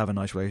seems to have a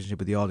nice relationship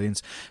with the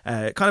audience.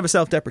 Kind of a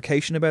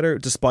self-deprecation about her,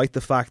 despite the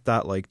fact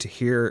that, like, to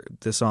hear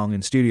the song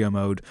in studio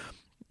mode,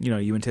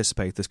 you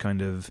anticipate this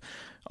kind of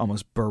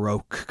almost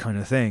Baroque kind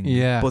of thing.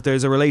 Yeah. But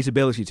there's a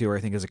relatability to her, I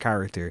think, as a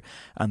character,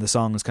 and the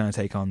songs kind of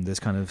take on this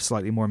kind of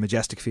slightly more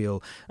majestic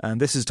feel. And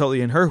this is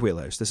totally in her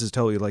wheelhouse. This is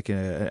totally like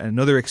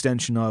another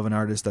extension of an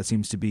artist that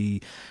seems to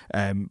be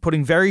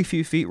putting very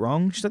few feet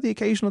wrong. She's had the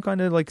occasional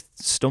kind of like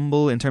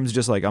stumble in terms of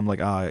just like,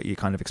 you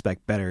kind of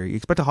expect better. You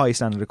expect a high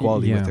standard of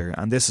quality with her,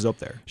 and this is up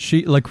there.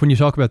 She, like, when you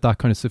talk about that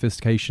kind of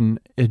sophistication,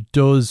 it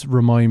does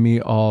remind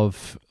me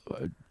of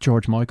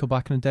George Michael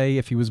back in the day,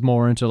 if he was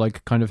more into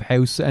like kind of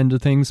house end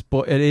of things.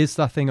 But it is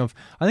that thing of,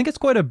 I think it's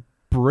quite a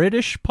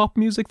British pop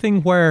music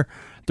thing where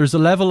there's a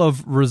level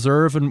of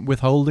reserve and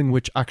withholding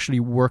which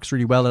actually works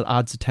really well. It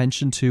adds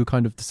attention to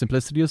kind of the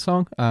simplicity of the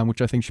song, which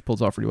I think she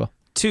pulls off really well.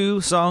 2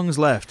 songs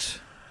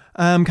left.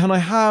 Can I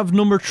have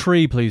number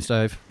 3, please,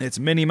 Dave? It's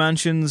Mini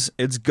Mansions.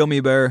 It's Gummy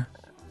Bear.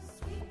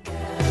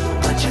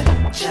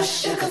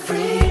 Just sugar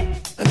free.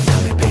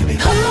 Tell me, baby,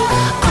 who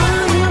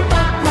are you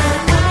but my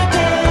gummy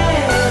bear?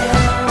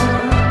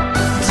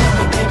 Tell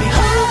me, baby,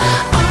 who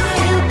are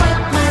you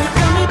but my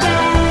gummy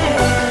bear?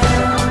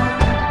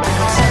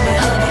 Tell me,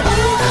 honey,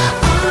 who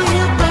are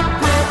you but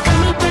my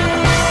gummy bear?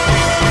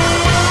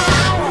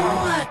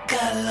 Oh, I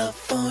got love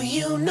for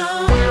you, no.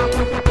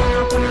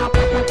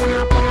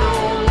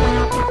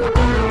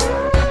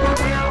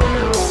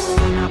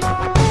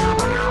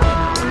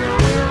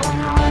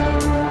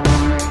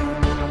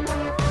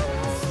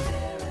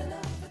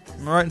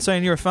 Am I right in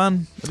saying you're a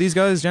fan of these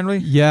guys generally?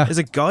 Yeah. Is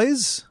it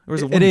guys? Or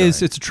is it one It is.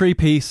 guy? It's a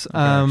 3-piece.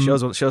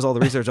 Shows all the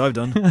research I've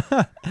done.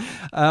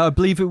 I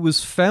believe it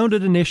was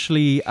founded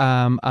initially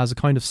as a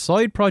kind of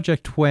side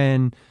project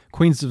when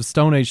Queens of the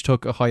Stone Age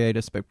took a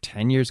hiatus about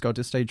 10 years ago at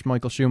this stage.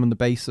 Michael Schumann, the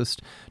bassist,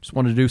 just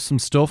wanted to do some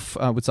stuff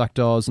with Zach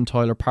Dawes and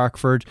Tyler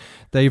Parkford.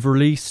 They've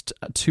released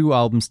 2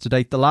 albums to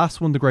date. The last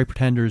one, The Great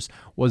Pretenders,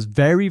 was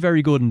very,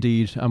 very good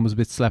indeed and was a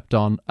bit slept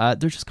on.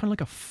 They're just kind of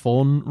like a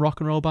fun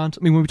rock and roll band.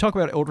 I mean, when we talk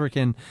about Ulrich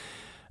and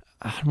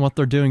what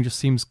they're doing, just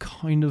seems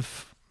kind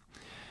of...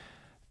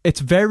 It's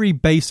very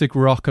basic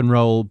rock and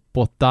roll,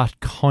 but that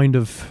kind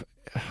of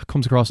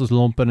comes across as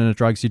lumping and it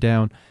drags you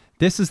down.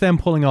 This is them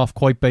pulling off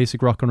quite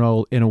basic rock and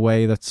roll in a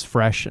way that's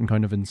fresh and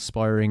kind of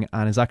inspiring,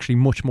 and is actually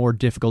much more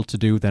difficult to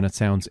do than it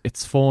sounds.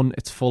 It's fun,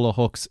 it's full of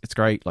hooks, it's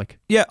great. Like,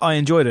 yeah, I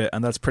enjoyed it,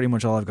 and that's pretty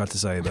much all I've got to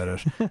say about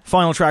it.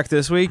 Final track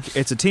this week,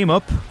 it's a team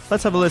up.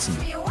 Let's have a listen.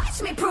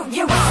 Watch me prove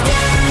you wrong.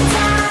 Stand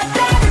up,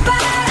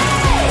 everybody.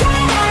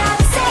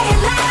 Say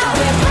it loud.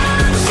 We're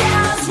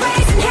bombshells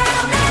raising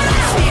hell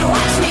now.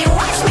 Watch me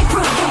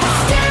prove you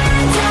wrong.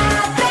 Stand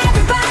up,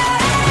 everybody.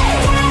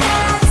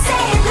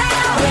 Say it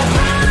loud. We're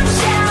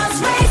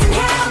bombshells raising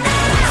hell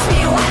now.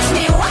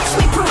 Watch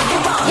me prove you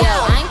wrong. Yo,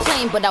 I ain't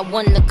playing, but what I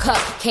won the cup.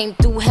 Came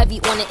through heavy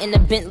on it in a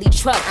Bentley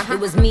truck. It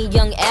was me,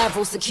 young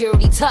Avril,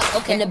 security tuck.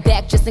 In the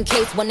back just in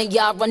case one of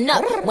y'all run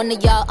up. One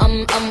of y'all,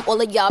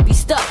 all of y'all be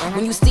stuck.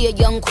 When you see a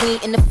young queen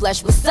in the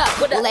flesh, what's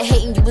up? All that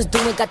hating you was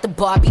doing got the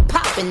Barbie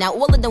popping. Now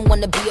all of them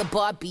wanna be a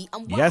Barbie.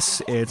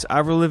 Yes, it's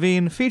Avril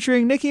Lavigne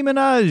featuring Nicki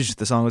Minaj.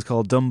 The song is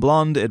called Dumb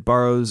Blonde. It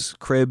borrows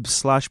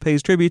cribs /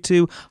 pays tribute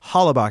to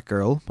Hollaback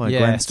Girl by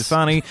Gwen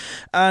Stefani.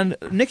 And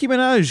Nicki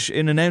Minaj,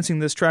 in announcing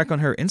this track on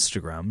her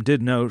Instagram,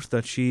 did note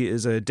that she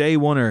is a day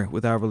oneer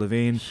with Avril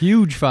Lavigne.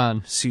 Huge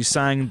fan. She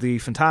sang the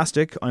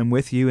fantastic I'm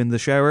With You in the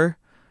Shower.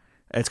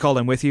 It's called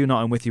I'm With You,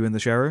 not I'm With You in the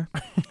Shower.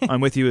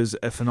 I'm With You is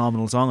a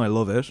phenomenal song. I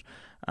love it.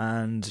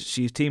 And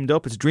she's teamed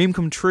up. It's a dream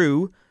come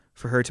true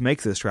for her to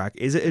make this track.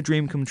 Is it a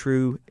dream come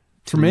true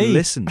to For me?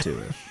 listen to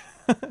it?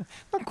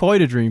 Not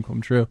quite a dream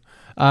come true.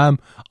 I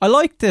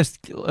like this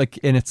like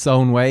in its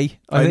own way.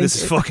 I think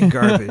this is fucking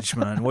garbage,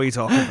 man. What are you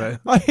talking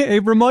about?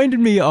 It reminded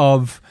me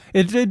of.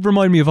 It did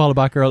remind me of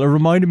Hollaback Girl. It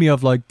reminded me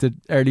of like the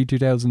early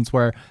 2000s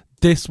where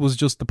this was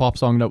just the pop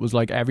song that was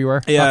like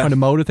everywhere. Yeah. That kind of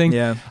mode thing.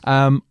 Yeah.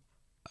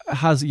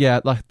 Has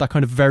like that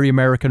kind of very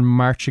American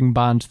marching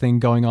band thing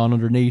going on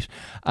underneath.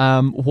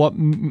 What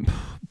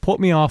put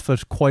me off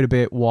it quite a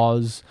bit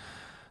was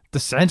the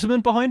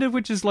sentiment behind it,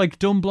 which is like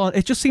Dumb Blonde.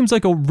 It just seems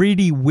like a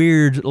really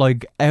weird,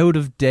 like out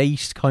of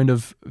date kind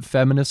of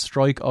feminist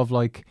strike of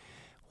like,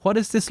 what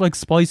is this like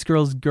Spice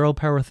Girls girl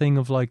power thing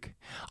of like,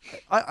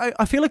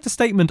 I feel like the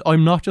statement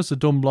I'm not just a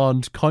dumb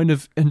blonde kind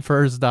of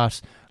infers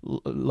that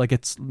like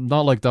it's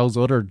not like those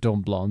other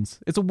dumb blondes.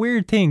 It's a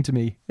weird thing to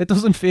me. It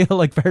doesn't feel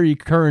like very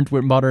current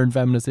with modern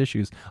feminist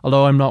issues,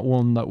 although I'm not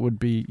one that would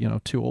be, you know,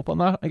 too up on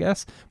that, I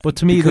guess. But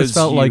to me because this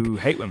felt like you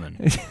hate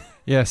women.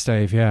 Yes,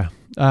 Dave, yeah.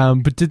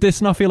 But did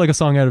this not feel like a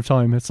song out of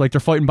time? It's like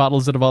they're fighting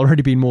battles that have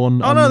already been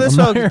won. Oh no, this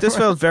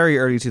felt very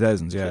early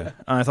 2000s, yeah.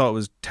 And I thought it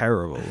was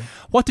terrible.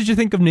 What did you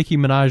think of Nicki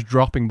Minaj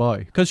dropping by?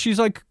 Because she's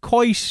like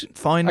quite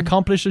fine,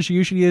 accomplished as she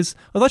usually is.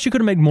 I thought she could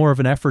have made more of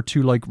an effort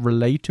to like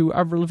relate to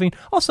Avril Lavigne.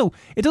 Also,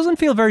 it doesn't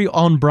feel very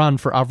on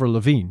brand for Avril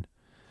Lavigne.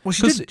 Well,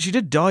 she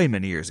did die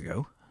many years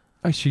ago.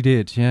 Oh, she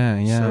did,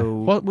 yeah. So,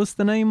 what was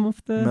the name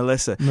of the...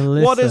 Melissa.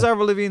 What is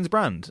Avril Lavigne's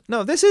brand?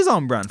 No, this is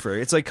on brand for her.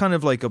 It's like kind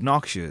of like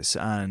obnoxious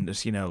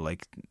and, you know,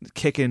 like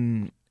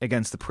kicking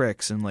against the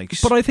pricks and like...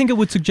 But I think it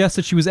would suggest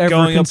that she was ever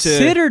going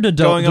considered a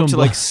going up to dumb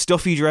like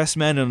stuffy dressed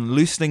men and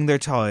loosening their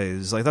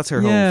ties. Like that's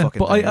her whole fucking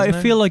but thing, I isn't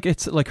it? feel like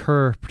it's like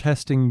her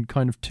protesting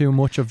kind of too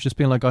much of just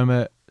being like,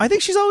 I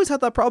think she's always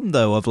had that problem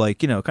though of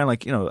like, you know, kind of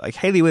like, you know, like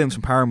Hayley Williams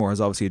from Paramore has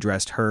obviously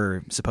addressed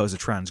her supposed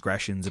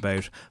transgressions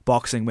about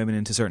boxing women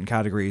into certain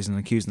categories and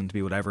accusing them to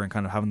be whatever and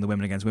kind of having the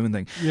women against women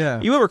thing.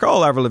 Yeah. You will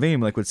recall Avril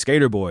Lavigne like with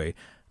Skater Boy.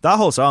 That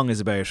whole song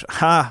is about,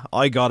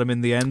 I got him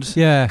in the end.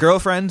 Yeah.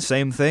 Girlfriend,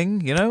 same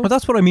thing, you know? Well,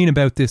 that's what I mean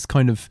about this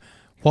kind of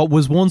what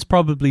was once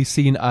probably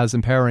seen as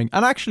empowering.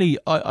 And actually,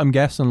 I'm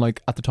guessing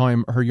like at the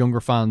time, her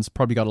younger fans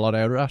probably got a lot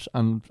out of that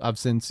and have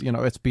since, you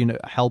know, it's been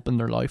a help in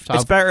their life.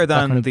 It's better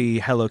than the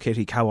Hello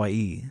Kitty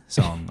Kawaii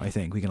song, I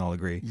think. We can all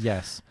agree.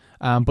 Yes.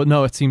 But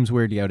no, it seems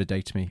weirdly out of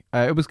date to me.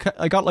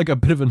 I got like a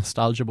bit of a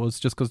nostalgia buzz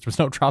just because there's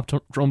no trap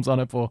drums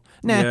on it, but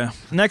nah. Yeah.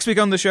 Next week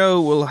on the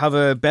show, we'll have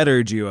a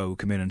better duo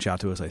come in and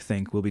chat to us, I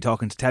think. We'll be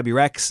talking to Tabby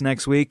Rex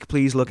next week.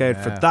 Please look out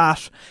for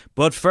that.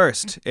 But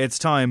first, it's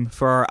time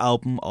for our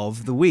album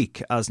of the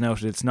week. As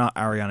noted, it's not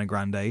Ariana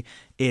Grande.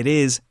 It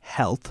is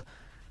Health.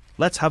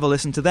 Let's have a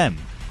listen to them.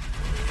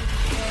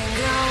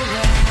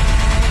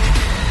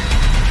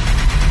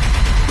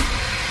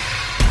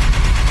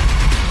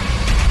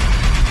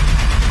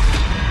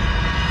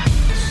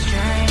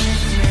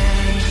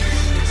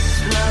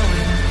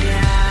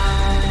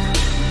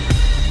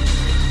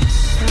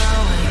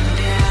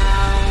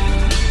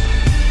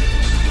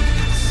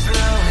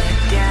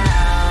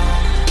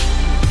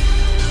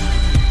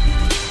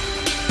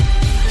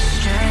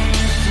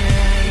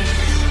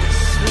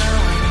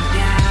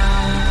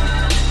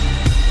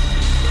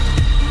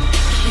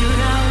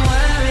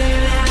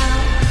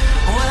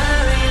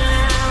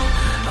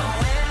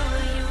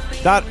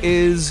 That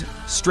is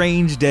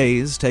Strange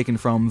Days, taken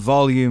from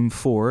Volume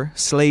 4,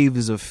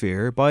 Slaves of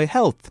Fear, by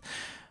Health.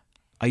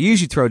 I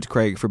usually throw it to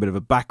Craig for a bit of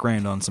a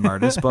background on some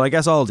artists, but I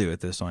guess I'll do it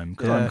this time,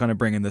 because I'm kind of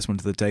bringing this one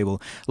to the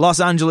table. Los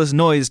Angeles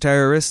Noise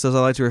Terrorists, as I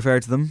like to refer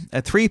to them.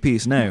 A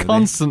three-piece now.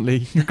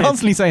 Constantly. You're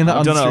constantly saying that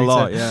on the streets. I've done it a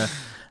lot, yeah.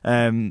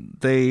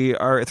 They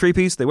are a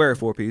three-piece. They were a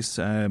four-piece.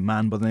 A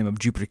man by the name of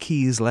Jupiter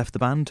Keys left the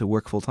band to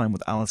work full-time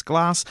with Alice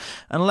Glass,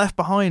 and left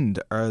behind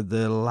are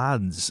the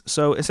Lads.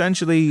 So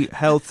essentially,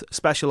 Health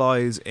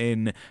specialise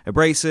in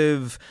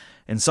abrasive,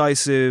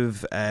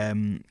 incisive,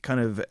 kind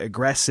of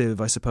aggressive,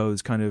 I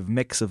suppose, kind of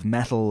mix of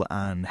metal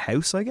and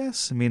house, I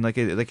guess. I mean,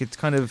 it's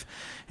kind of,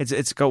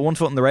 it's got one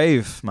foot in the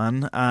rave,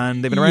 man,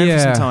 and they've been around for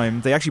some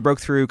time. They actually broke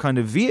through kind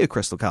of via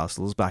Crystal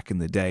Castles back in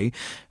the day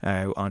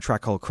on a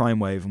track called Crime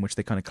Wave, in which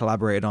they kind of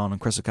collaborated on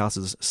Crystal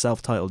Castles'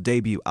 self-titled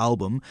debut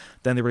album.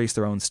 Then they released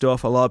their own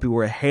stuff. A lot of people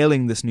were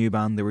hailing this new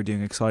band. They were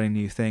doing exciting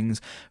new things.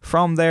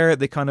 From there,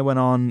 they kind of went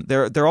on.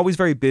 They're always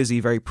very busy,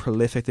 very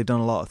prolific. They've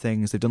done a lot of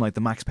things. They've done like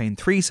the Max Payne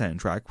 3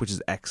 soundtrack, which is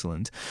is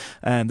excellent.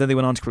 And then they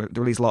went on to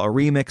release a lot of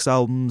remix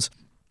albums.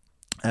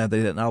 They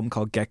did an album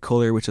called Get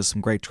Colour, which has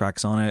some great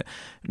tracks on it.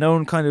 No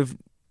one kind of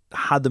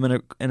had them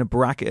in a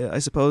bracket, I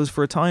suppose,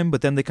 for a time,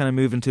 but then they kind of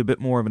moved into a bit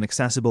more of an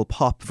accessible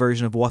pop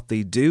version of what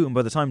they do. And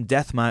by the time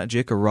Death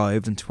Magic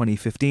arrived in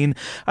 2015,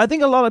 I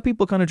think a lot of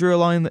people kind of drew a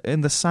line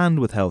in the sand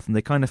with Health, and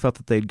they kind of felt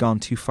that they'd gone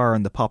too far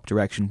in the pop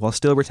direction while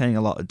still retaining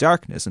a lot of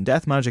darkness. And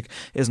Death Magic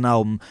is an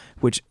album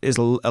which is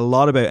a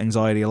lot about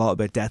anxiety, a lot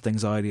about death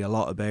anxiety, a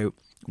lot about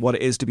what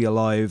it is to be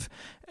alive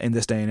in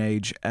this day and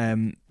age.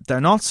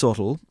 They're not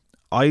subtle.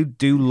 I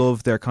do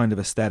love their kind of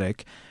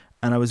aesthetic,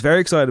 and I was very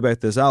excited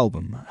about this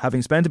album.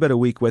 Having spent about a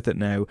week with it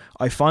now,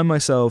 I find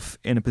myself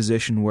in a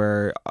position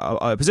where,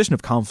 a position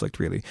of conflict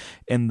really,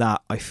 in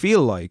that I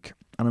feel like,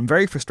 and I'm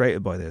very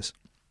frustrated by this,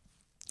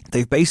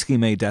 they've basically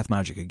made Death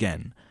Magic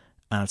again,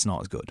 and it's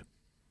not as good.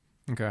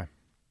 Okay.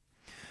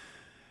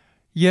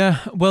 Yeah,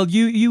 well,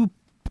 you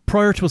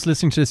prior to us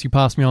listening to this, you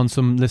passed me on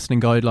some listening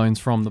guidelines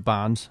from the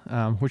band,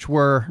 which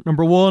were,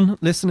 number 1,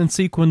 listen in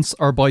sequence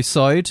or by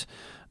side.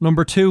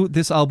 Number 2,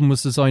 this album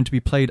was designed to be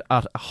played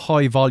at a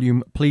high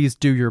volume. Please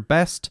do your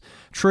best.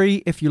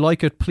 3, if you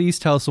like it, please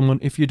tell someone.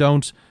 If you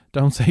don't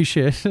say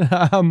shit.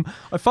 I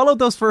followed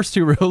those first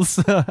 2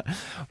 rules.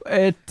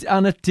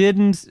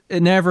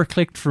 It never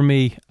clicked for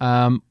me.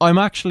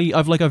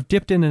 I've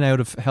dipped in and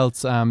out of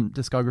Health's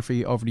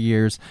discography over the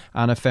years,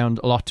 and I've found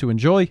a lot to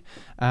enjoy.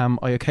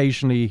 I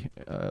occasionally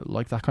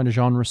like that kind of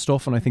genre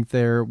stuff, and I think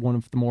they're one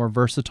of the more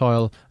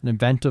versatile and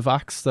inventive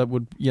acts that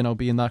would,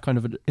 be in that kind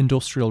of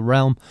industrial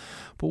realm.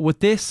 But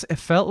with this, it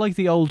felt like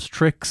the old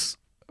tricks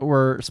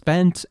were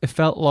spent. It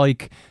felt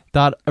like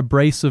that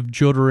abrasive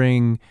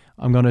juddering,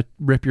 I'm going to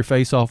rip your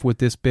face off with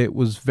this bit,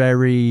 was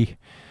very,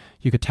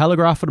 you could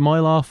telegraph it a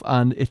mile off,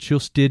 and it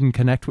just didn't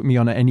connect with me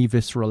on any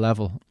visceral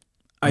level.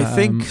 I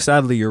think,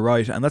 sadly, you're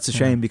right, and that's a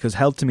shame because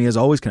Health to me has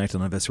always connected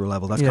on a visceral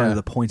level. That's kind of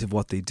the point of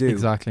what they do.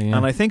 Exactly, yeah.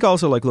 And I think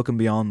also, looking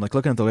beyond,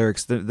 looking at the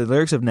lyrics, the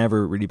lyrics have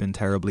never really been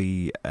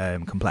terribly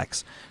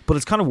complex, but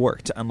it's kind of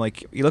worked. And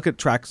you look at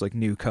tracks like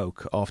New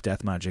Coke off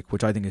Death Magic,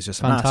 which I think is just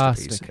a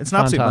masterpiece. It's an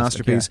absolute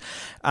masterpiece.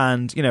 Yeah.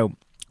 And,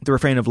 the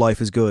refrain of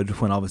life is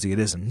good when obviously it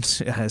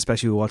isn't,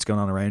 especially with what's going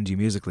on around you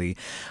musically.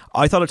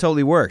 I thought it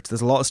totally worked. There's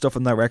a lot of stuff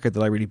on that record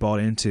that I really bought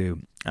into,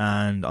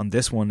 and on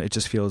this one it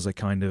just feels like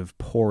kind of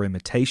pale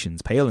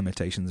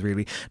imitations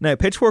really. Now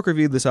Pitchfork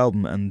reviewed this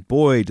album, and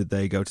boy did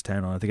they go to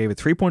town on it. They gave it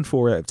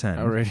 3.4 out of 10.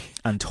 Oh, really?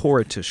 And tore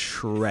it to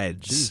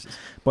shreds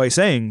by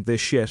saying this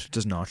shit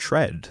does not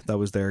shred. That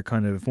was their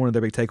kind of, one of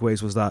their big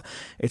takeaways was that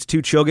it's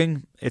too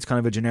chugging, it's kind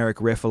of a generic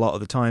riff a lot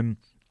of the time,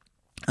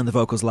 and the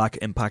vocals lack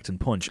impact and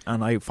punch.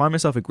 And I find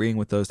myself agreeing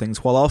with those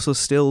things while also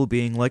still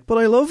being like, but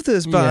I love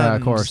this band. Yeah,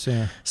 of course,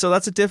 yeah. So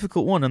that's a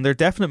difficult one. And there are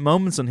definite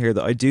moments on here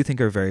that I do think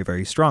are very,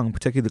 very strong,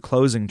 particularly the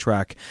closing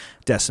track,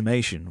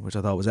 Decimation, which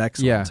I thought was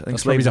excellent. Yeah, I think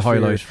that's probably the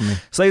highlight for me.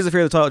 Slaves of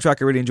Fear, the title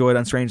track, I really enjoyed,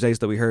 and Strange Days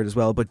that we heard as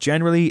well. But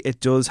generally,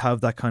 it does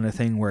have that kind of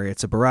thing where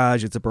it's a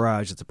barrage, and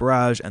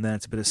then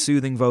it's a bit of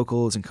soothing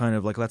vocals and kind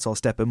of like, let's all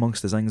step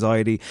amongst this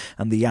anxiety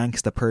and the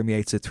angst that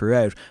permeates it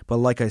throughout. But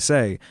like I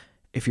say,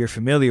 if you're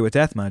familiar with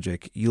Death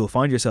Magic, you'll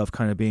find yourself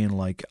kind of being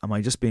like, am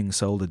I just being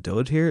sold a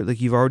dud here? Like,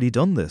 you've already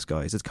done this,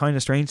 guys. It's kind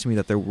of strange to me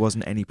that there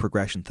wasn't any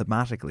progression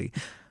thematically.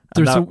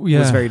 And that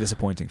was very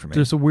disappointing for me.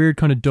 There's a weird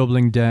kind of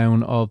doubling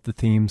down of the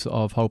themes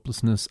of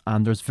hopelessness,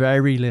 and there's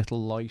very little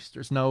light.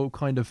 There's no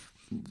kind of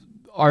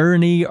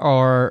irony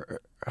or,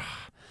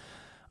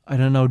 I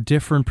don't know,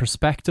 different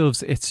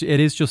perspectives. It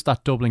is just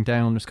that doubling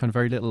down. There's kind of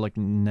very little like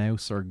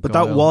nous or but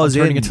guile. That was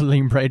turning into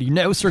Liam Brady,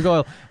 nous or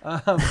guile.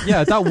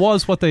 Yeah, that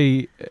was what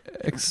they.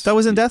 That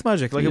was in Death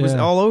Magic. Like, it was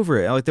all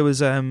over it. Like, there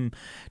was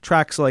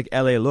tracks like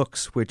LA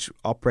Lux, which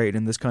operated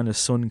in this kind of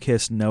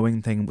sun-kissed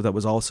knowing thing that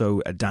was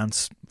also a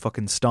dance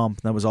fucking stomp.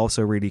 And that was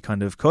also really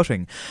kind of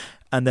cutting.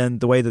 And then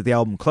the way that the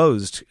album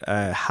closed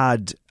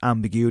had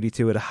ambiguity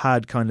to it. It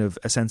had kind of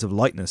a sense of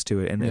lightness to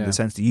it in the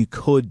sense that you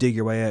could dig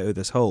your way out of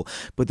this hole.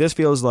 But this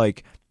feels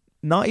like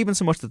not even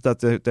so much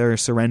that they're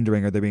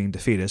surrendering or they're being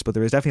defeatist, but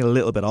there is definitely a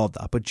little bit of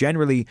that. But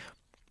generally,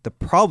 the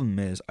problem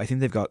is, I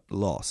think they've got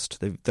lost.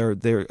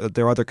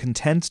 They're either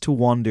content to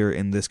wander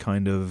in this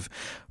kind of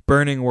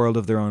burning world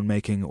of their own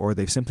making, or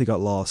they've simply got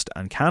lost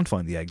and can't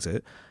find the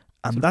exit.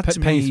 And so that's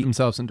painted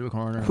themselves into a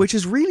corner, which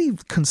is really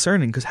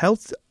concerning because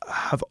Health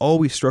have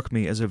always struck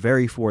me as a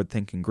very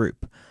forward-thinking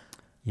group.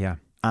 Yeah.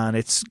 And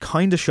it's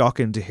kind of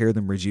shocking to hear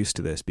them reduced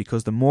to this,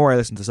 because the more I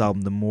listen to this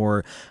album, the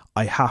more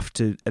I have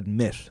to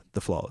admit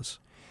the flaws.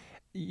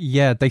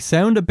 Yeah, they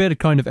sound a bit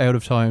kind of out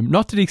of time.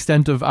 Not to the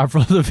extent of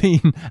Avril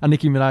Lavigne and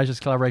Nicki Minaj's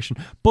collaboration,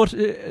 but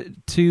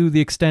to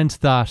the extent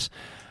that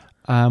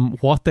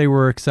what they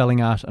were excelling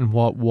at and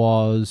what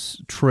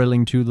was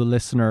thrilling to the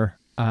listener,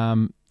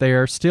 they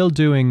are still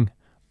doing,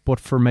 but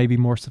for maybe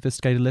more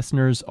sophisticated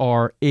listeners,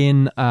 or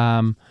in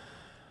a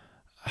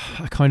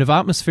kind of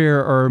atmosphere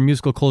or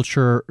musical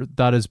culture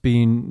that has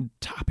been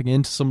tapping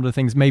into some of the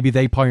things maybe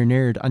they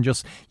pioneered. And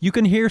just, you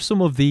can hear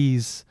some of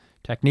these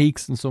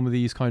techniques and some of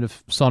these kind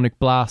of sonic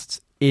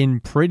blasts in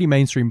pretty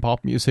mainstream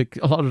pop music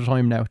a lot of the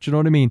time now. Do you know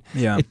what I mean?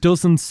 Yeah. It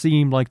doesn't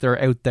seem like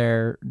they're out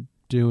there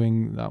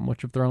doing that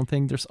much of their own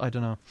thing. I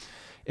don't know.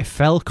 It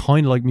felt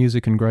kind of like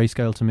music in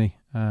grayscale to me.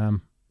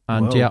 And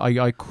Whoa. yeah,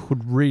 I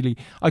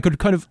could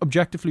kind of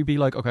objectively be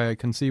like, okay, I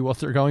can see what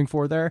they're going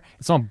for there.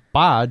 It's not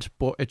bad,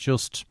 but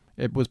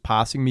it was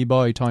passing me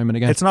by time and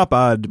again. It's not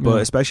bad, but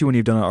Yeah. especially when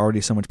you've done it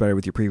already so much better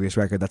with your previous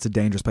record, that's a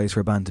dangerous place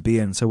for a band to be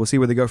in. So we'll see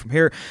where they go from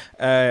here.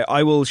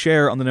 I will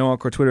share on the No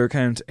Encore Twitter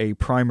account a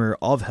primer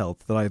of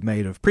Health that I've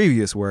made of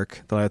previous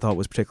work that I thought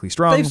was particularly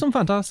strong. They have some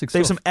fantastic stuff. They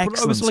have some But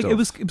excellent stuff.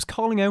 stuff. It was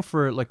calling out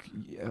for like.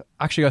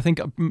 Actually, I think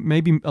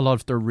maybe a lot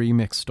of their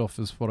remix stuff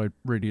is what I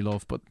really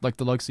love. But like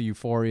the likes of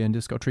Euphoria and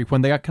Disco Treat,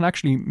 when they can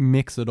actually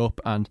mix it up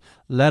and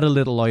let a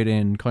little light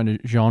in, kind of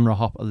genre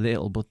hop a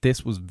little. But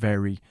this was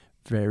very,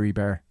 very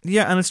bare.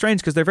 Yeah, and it's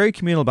strange because they're a very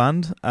communal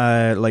band.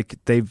 Like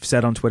they've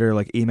said on Twitter,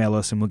 like email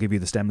us and we'll give you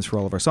the stems for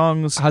all of our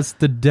songs. Has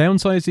the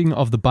downsizing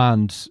of the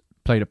band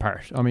played a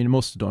part? I mean, it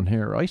must have done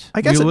here, right?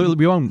 I guess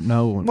we won't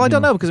know. Well, I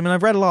don't know because I mean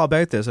I've read a lot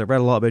about this. I've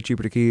read a lot about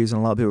Jupiter Keys, and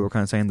a lot of people were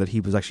kind of saying that he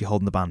was actually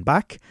holding the band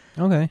back.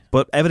 Okay,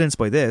 but evidenced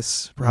by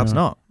this, perhaps Yeah.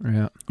 not.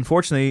 Yeah.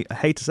 Unfortunately, I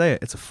hate to say it,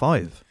 it's a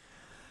 5.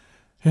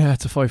 Yeah,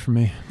 it's a 5 for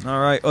me. All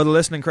right, other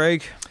listening,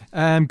 Craig.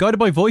 Guided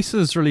by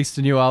Voices released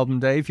a new album,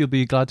 Dave. You'll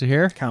be glad to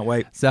hear. Can't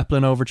wait.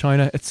 Zeppelin over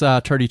China. It's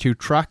 32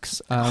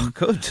 tracks.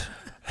 Good.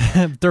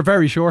 They're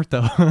very short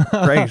though.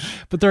 Great.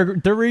 But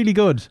they're really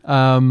good.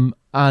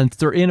 And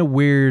they're in a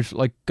weird,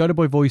 like, Guided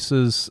by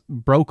Voices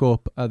broke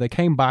up. They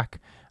came back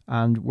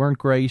and weren't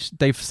great.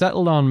 They've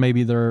settled on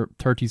maybe their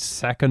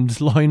 32nd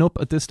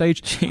lineup at this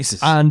stage.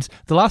 Jesus. And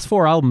the last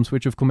 4 albums,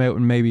 which have come out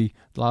in maybe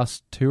the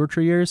last 2 or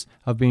 3 years,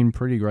 have been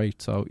pretty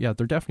great. So yeah,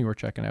 they're definitely worth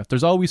checking out.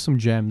 There's always some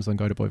gems on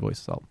Guided by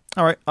Voices album.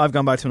 All right, I've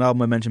gone back to an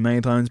album I mentioned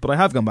many times, but I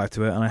have gone back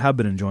to it and I have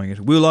been enjoying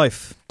it. Woo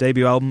Life,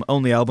 debut album,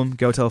 only album,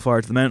 Go Tell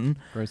Fire to the Mountain.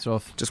 Great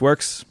stuff. Just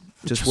works.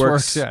 Just works.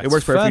 works. Yeah, it works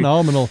it's perfectly.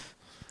 phenomenal.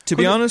 To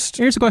be honest,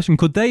 here's a question: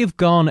 could they have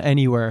gone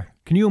anywhere?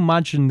 Can you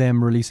imagine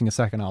them releasing a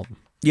second album?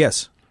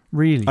 yes.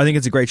 Really? I think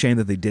it's a great shame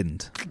that they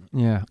didn't.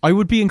 Yeah, I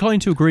would be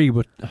inclined to agree,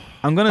 but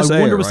I'm going to I say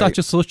wonder it, was right? that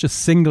just such a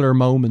singular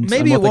moment?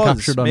 Maybe and it what was. They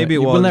captured on Maybe it. it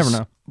was. We'll never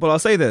know. But I'll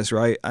say this,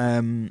 right?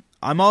 I'm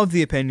of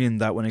the opinion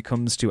that when it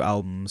comes to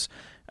albums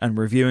and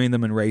reviewing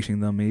them and rating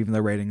them, even though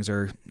ratings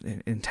are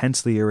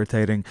intensely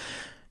irritating,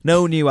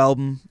 no new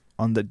album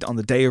on the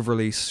day of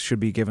release should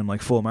be given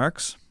like full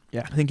marks.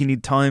 Yeah. I think you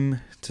need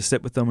time to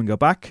sit with them and go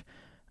back.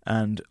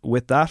 And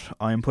with that,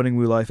 I am putting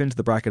Woo Life into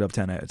the bracket of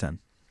 10 out of 10.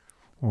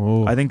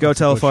 Oh, I think Go that's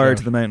a Tell good Fire shout.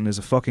 to the Mountain is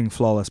a fucking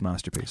flawless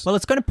masterpiece. Well,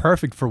 it's kind of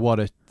perfect for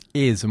what it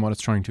is and what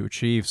it's trying to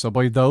achieve. So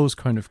by those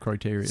kind of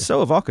criteria,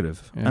 So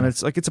evocative. Yeah. And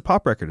it's a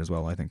pop record as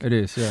well, I think. it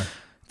is. Yeah.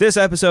 This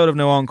episode of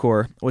No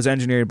Encore was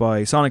engineered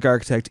by sonic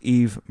architect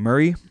Eve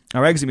Murray.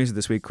 Our exit music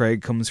this week,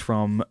 Craig, comes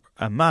from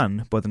a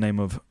man by the name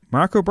of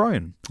Mark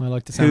O'Brien, I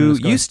like the sound who of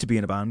this guy. used to be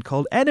in a band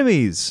called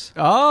Enemies.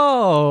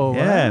 Oh,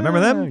 Yeah,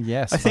 remember them?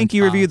 Yes, I think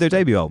you reviewed their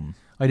fantastic. debut album.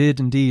 I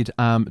did indeed.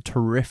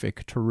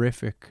 Terrific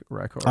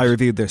record. I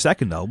reviewed their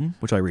second album,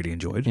 which I really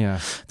enjoyed. Yeah.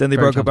 Then they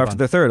Very broke up talented after band.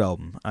 their third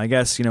album. I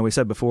guess, we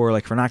said before,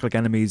 like for an act like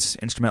Enemies,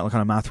 instrumental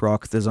kind of math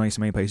rock, there's only so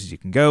many places you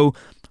can go.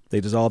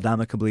 They dissolved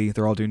amicably.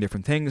 They're all doing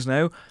different things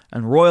now.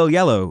 And Royal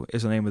Yellow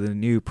is the name of the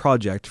new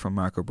project from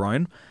Mark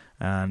O'Brien.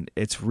 And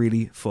it's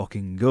really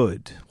fucking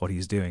good what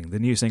he's doing. The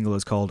new single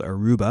is called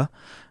Aruba.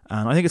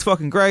 And I think it's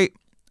fucking great.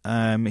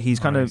 He's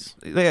kind of,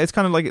 it's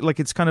kind of like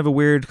it's kind of a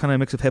weird kind of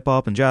mix of hip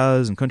hop and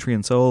jazz and country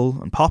and soul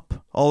and pop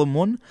all in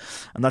one,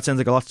 and that sounds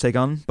like a lot to take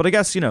on. But I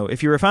guess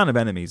if you're a fan of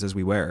Enemies, as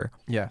we were,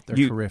 Yeah, they're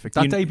you- terrific.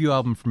 That you- debut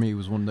album for me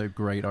was one of the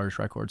great Irish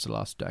records the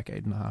last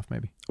decade and a half,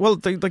 maybe. well,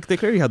 they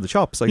clearly had the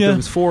chops. Like Yeah. there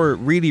was 4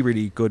 really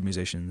really good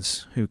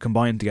musicians who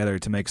combined together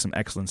to make some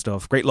excellent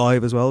stuff. Great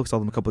live as well. I saw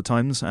them a couple of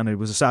times, and it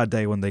was a sad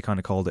day when they kind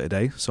of called it a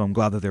day. So I'm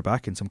glad that they're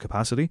back in some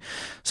capacity.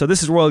 So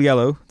this is Royal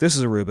Yellow. This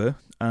is Aruba.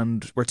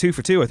 And we're 2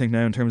 for 2, I think,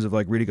 now in terms of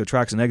like really good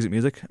tracks and exit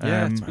music.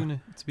 Yeah, it's been a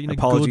good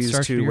apologies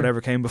start to the to year. whatever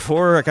came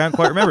before. I can't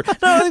quite remember.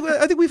 No,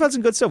 I think we've had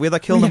some good stuff. We had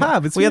that Kill We the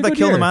have. It's we been had a that good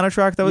Kill the year. Mana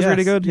track that was Yes,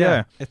 really good.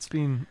 Yeah. It's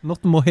been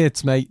nothing but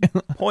hits, mate.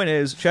 Point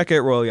is, check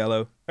out Royal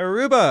Yellow.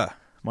 Aruba.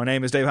 My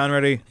name is Dave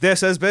Hanratty.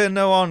 This has been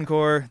No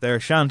Encore. There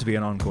shan't be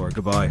an encore.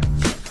 Goodbye.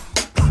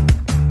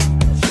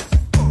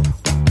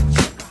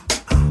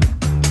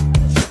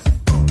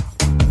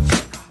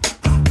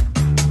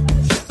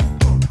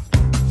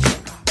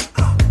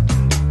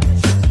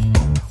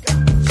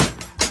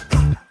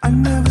 I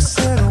never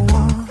said I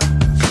want,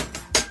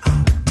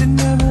 didn't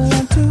ever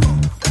want to.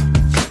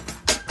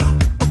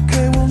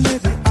 Okay, well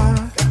maybe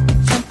I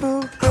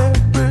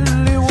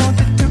temporarily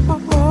wanted to.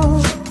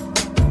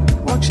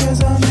 Watch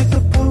as I make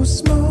the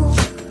post move.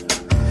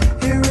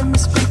 Hearing me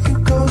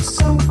speaking goes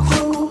so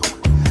cruel.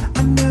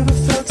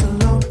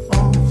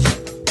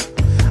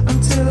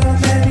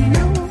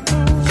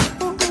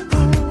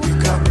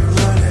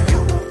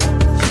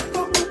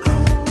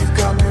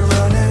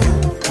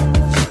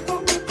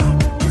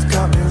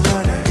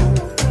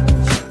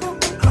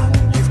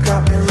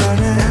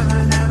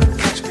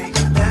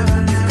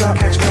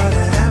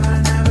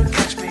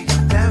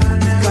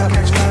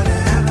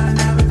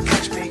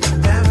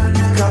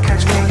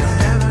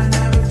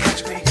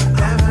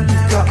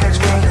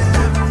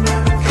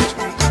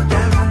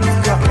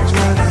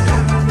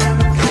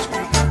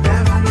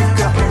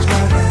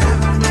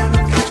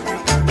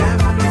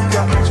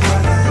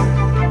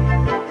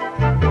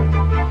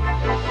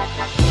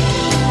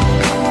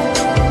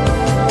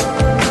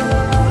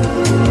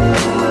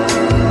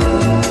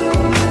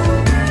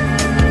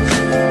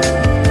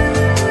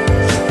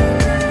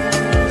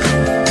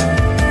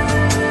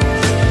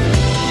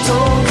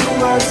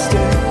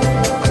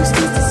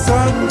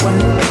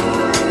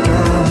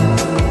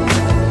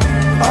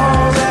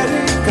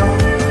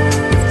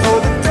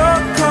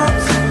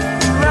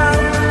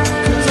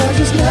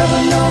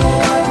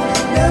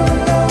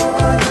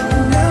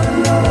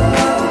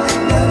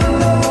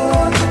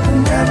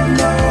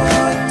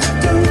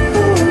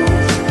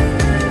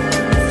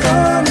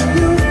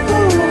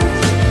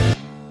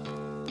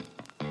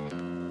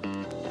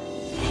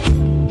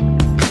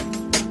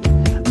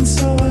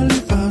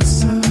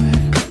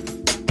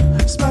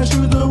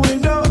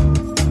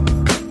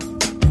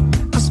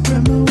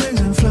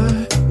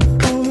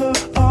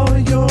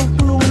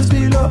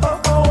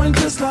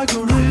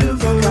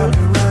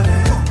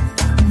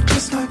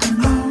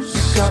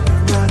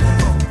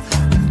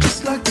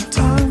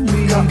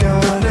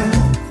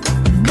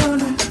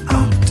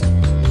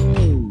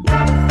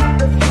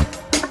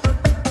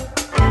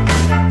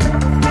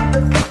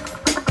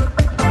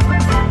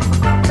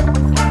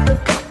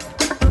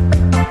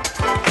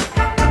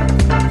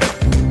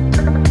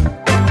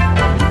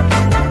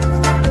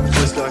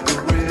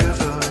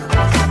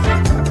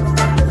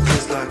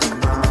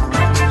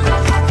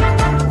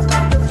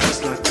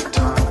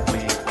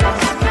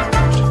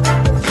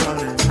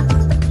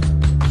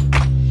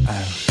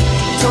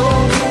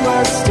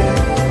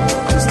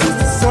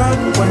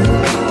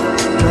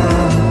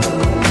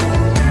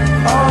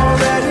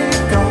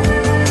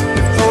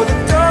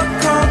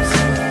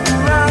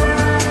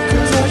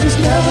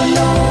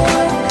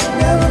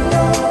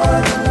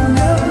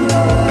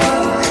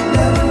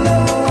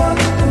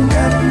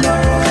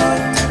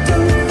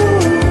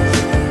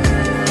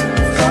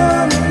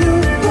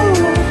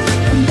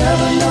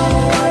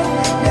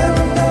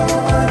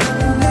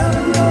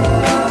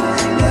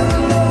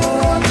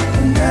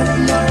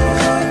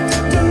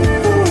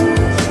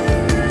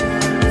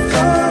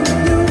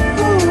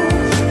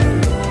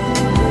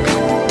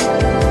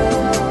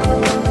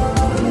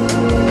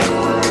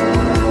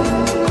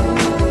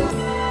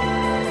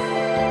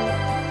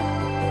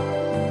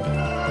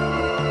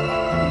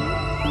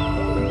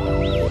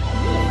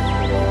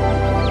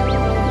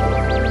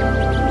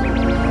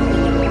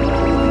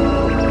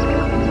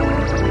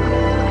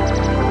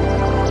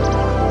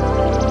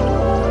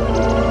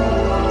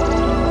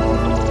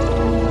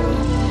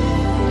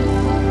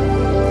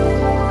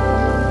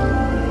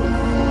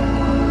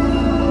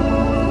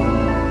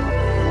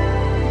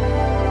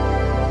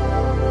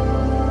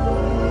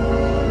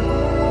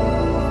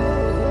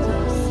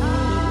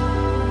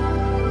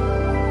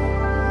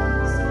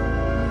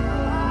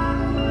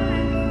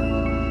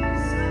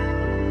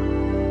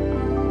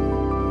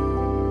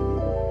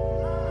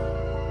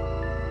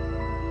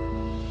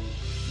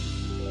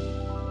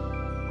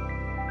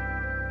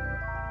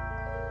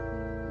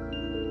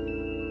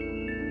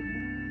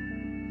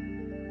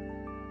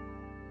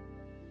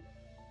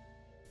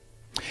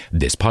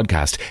 This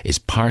podcast is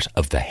part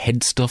of the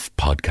Head Stuff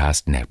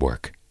Podcast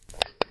Network.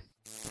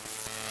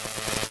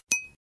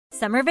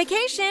 Summer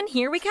vacation,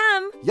 here we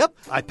come. Yep,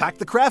 I packed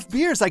the craft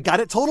beers I got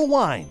at Total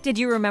Wine. Did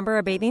you remember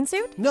a bathing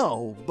suit?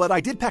 No, but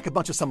I did pack a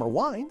bunch of summer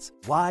wines.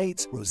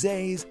 Whites,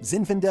 rosés,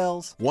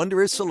 Zinfandels.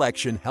 Wondrous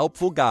selection,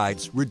 helpful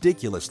guides,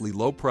 ridiculously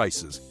low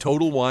prices.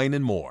 Total Wine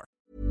and more.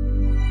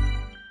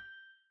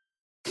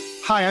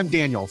 Hi, I'm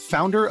Daniel,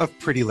 founder of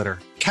Pretty Litter.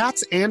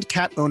 Cats and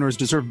cat owners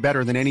deserve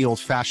better than any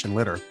old-fashioned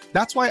litter.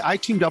 That's why I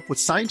teamed up with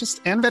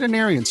scientists and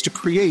veterinarians to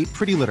create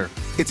Pretty Litter.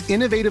 Its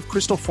innovative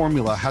crystal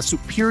formula has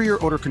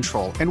superior odor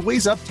control and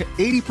weighs up to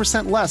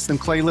 80% less than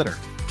clay litter.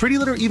 Pretty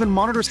Litter even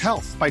monitors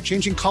health by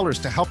changing colors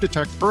to help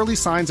detect early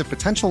signs of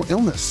potential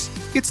illness.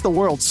 It's the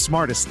world's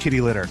smartest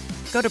kitty litter.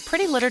 Go to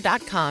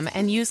prettylitter.com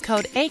and use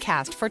code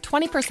ACAST for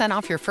 20%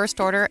 off your first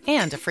order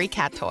and a free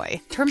cat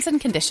toy. Terms and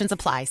conditions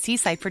apply. See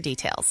site for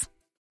details.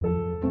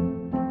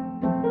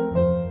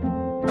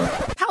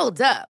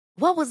 Hold up.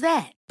 What was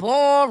that?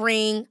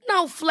 Boring.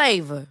 No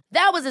flavor.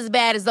 That was as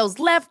bad as those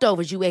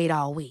leftovers you ate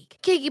all week.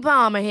 Keke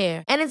Palmer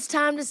here, and it's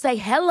time to say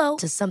hello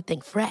to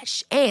something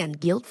fresh and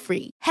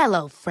guilt-free.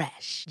 Hello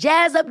Fresh.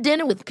 Jazz up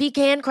dinner with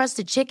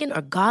pecan-crusted chicken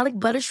or garlic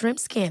butter shrimp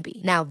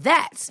scampi. Now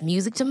that's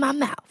music to my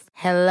mouth.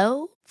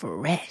 Hello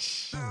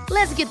Fresh.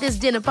 Let's get this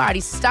dinner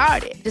party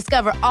started.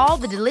 Discover all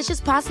the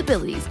delicious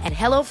possibilities at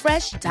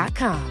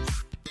HelloFresh.com.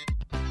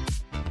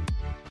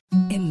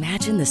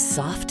 Imagine the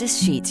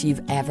softest sheets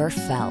you've ever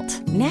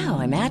felt. Now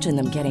imagine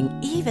them getting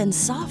even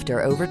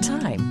softer over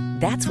time.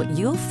 That's what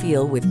you'll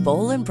feel with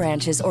Boll &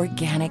 Branch's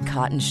organic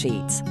cotton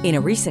sheets. In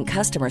a recent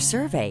customer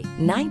survey,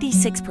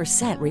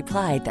 96%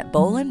 replied that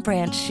Boll &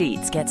 Branch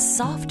sheets get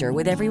softer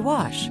with every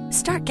wash.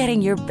 Start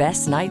getting your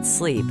best night's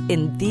sleep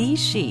in these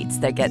sheets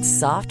that get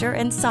softer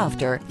and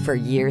softer for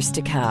years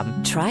to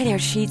come. Try their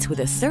sheets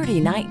with a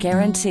 30-night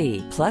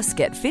guarantee. Plus,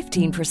 get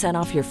 15%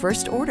 off your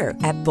first order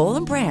at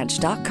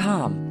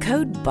bollandbranch.com.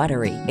 Code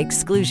BUTTERY.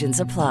 Exclusions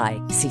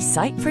apply. See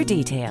site for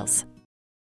details.